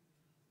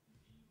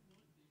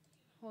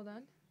 Hold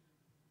on.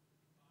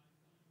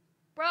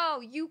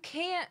 Bro, you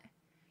can't.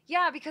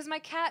 Yeah, because my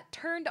cat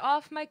turned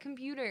off my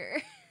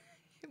computer.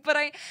 But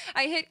I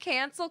hit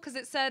cancel because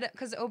it said,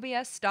 because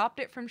OBS stopped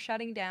it from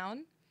shutting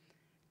down.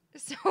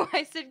 So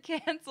I said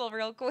cancel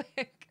real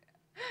quick.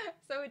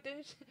 So it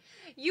didn't.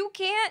 You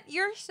can't.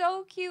 You're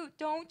so cute.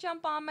 Don't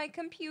jump on my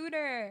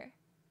computer.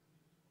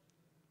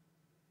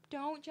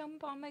 Don't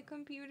jump on my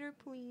computer,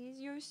 please.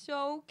 You're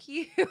so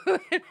cute.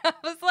 And I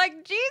was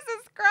like,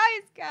 Jesus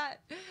Christ,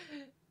 cat.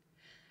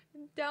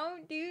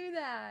 Don't do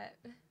that.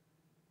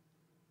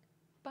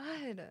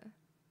 Bud.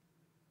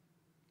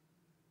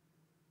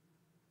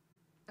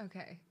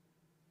 Okay.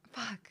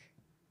 Fuck.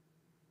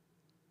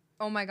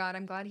 Oh my god,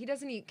 I'm glad he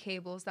doesn't eat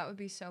cables. That would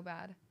be so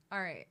bad.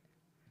 Alright.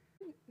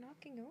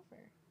 Knocking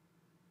over.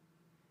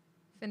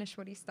 Finish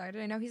what he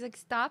started. I know he's like,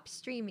 stop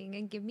streaming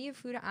and give me a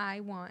food I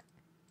want.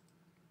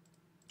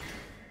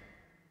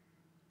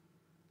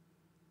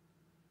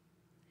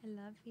 I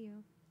love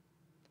you.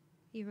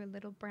 You're a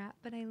little brat,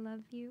 but I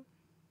love you.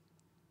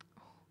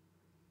 Oh.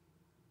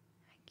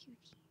 Hi,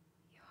 cutie.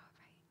 You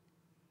alright?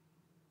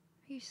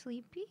 Are you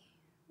sleepy?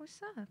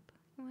 What's up?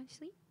 You want to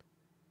sleep?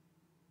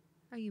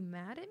 Are you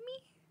mad at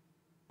me?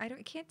 I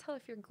can't tell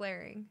if you're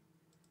glaring.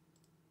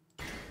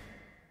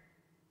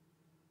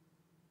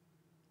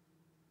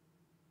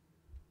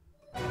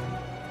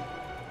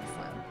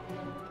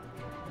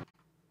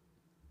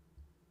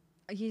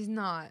 He's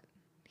not.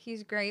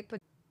 He's great, but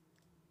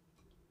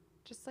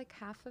just like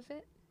half of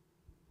it.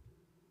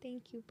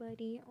 Thank you,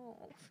 buddy.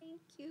 Oh,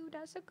 thank you.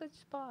 That's a good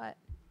spot.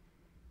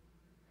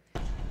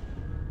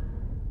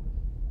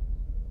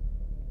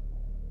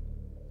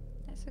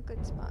 That's a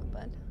good spot,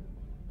 bud.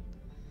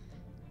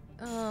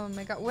 Oh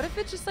my god. What if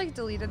it just like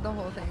deleted the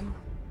whole thing?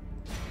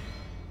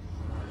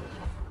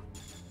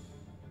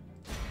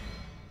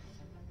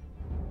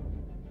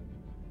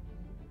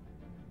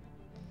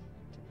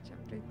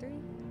 Chapter 3.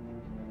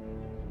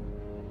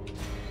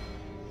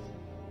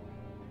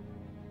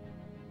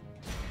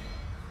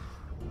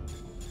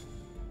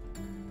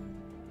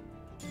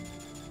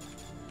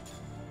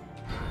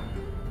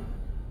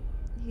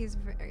 He's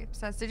very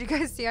obsessed. Did you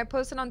guys see? I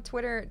posted on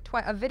Twitter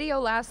a video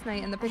last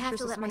night, and the pictures. I have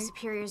to let my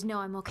superiors know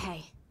I'm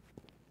okay.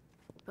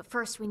 But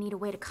first, we need a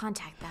way to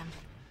contact them.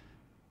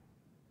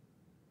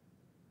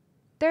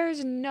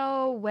 There's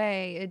no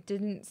way it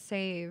didn't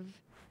save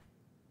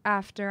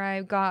after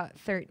I got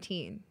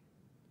 13,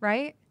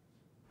 right?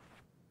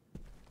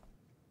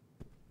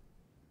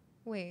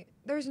 Wait,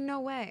 there's no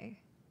way.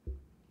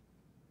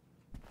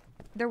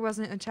 There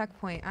wasn't a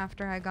checkpoint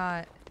after I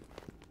got...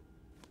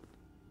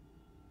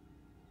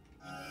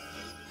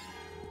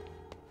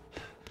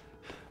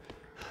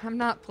 I'm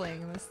not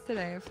playing this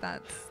today if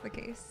that's the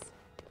case.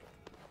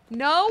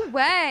 No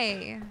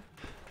way!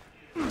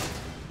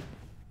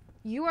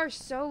 You are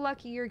so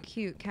lucky you're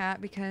cute,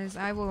 cat, because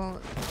I will...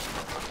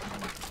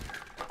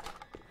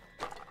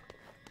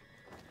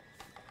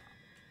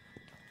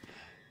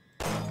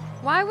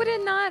 Why would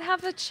it not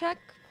have a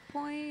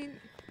checkpoint?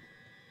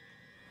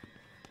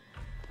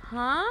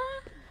 Huh?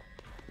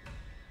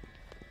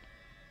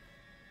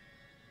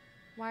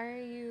 Why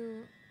are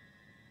you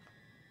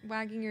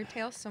wagging your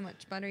tail so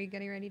much, bud? Are you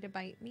getting ready to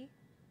bite me?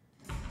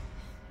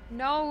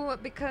 No,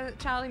 because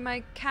Charlie,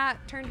 my cat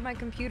turned my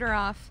computer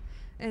off,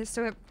 and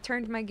so it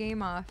turned my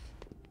game off.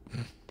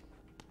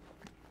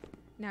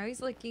 Now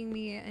he's licking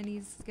me, and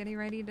he's getting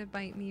ready to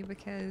bite me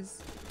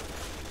because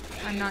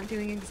I'm not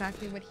doing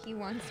exactly what he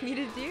wants me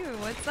to do.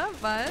 What's up,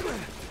 bud?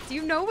 Do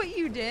you know what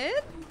you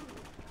did?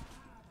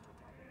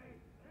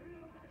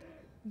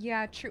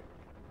 Yeah, true.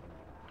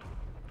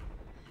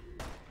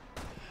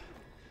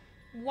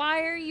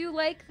 Why are you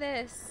like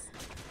this?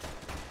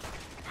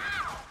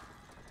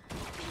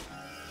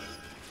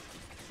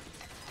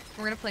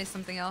 We're gonna play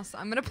something else.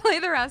 I'm gonna play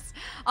the rest.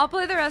 I'll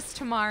play the rest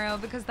tomorrow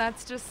because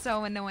that's just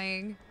so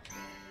annoying.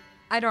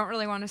 I don't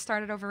really want to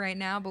start it over right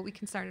now, but we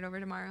can start it over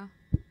tomorrow.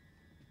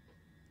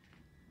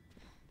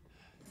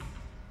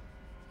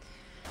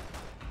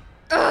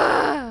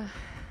 Ugh!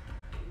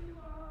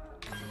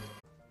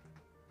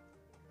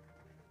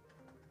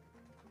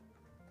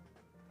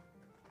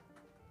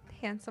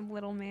 Handsome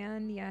little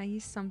man. Yeah,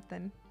 he's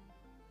something.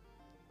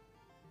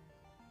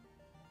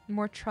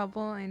 More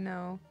trouble, I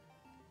know.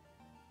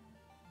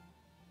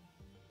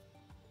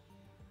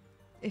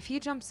 If he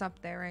jumps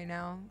up there right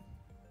now,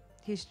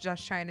 he's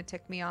just trying to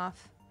tick me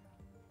off.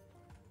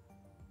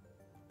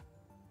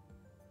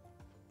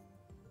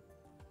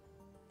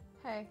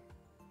 Hey.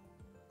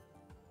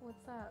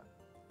 What's up?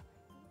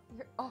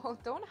 Oh,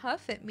 don't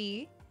huff at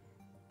me.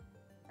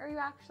 Are you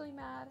actually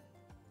mad?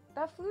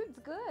 That food's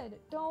good.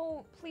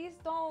 Don't. Please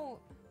don't.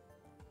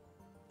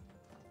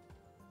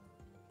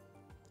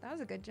 That was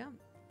a good jump.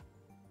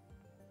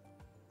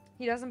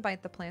 He doesn't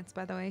bite the plants,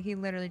 by the way. He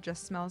literally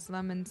just smells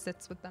them and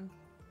sits with them.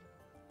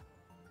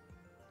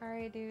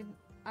 Alright, dude.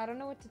 I don't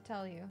know what to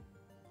tell you.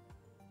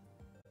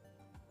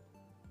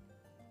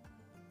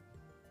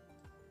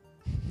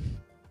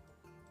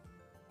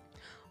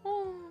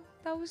 Oh,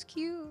 that was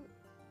cute.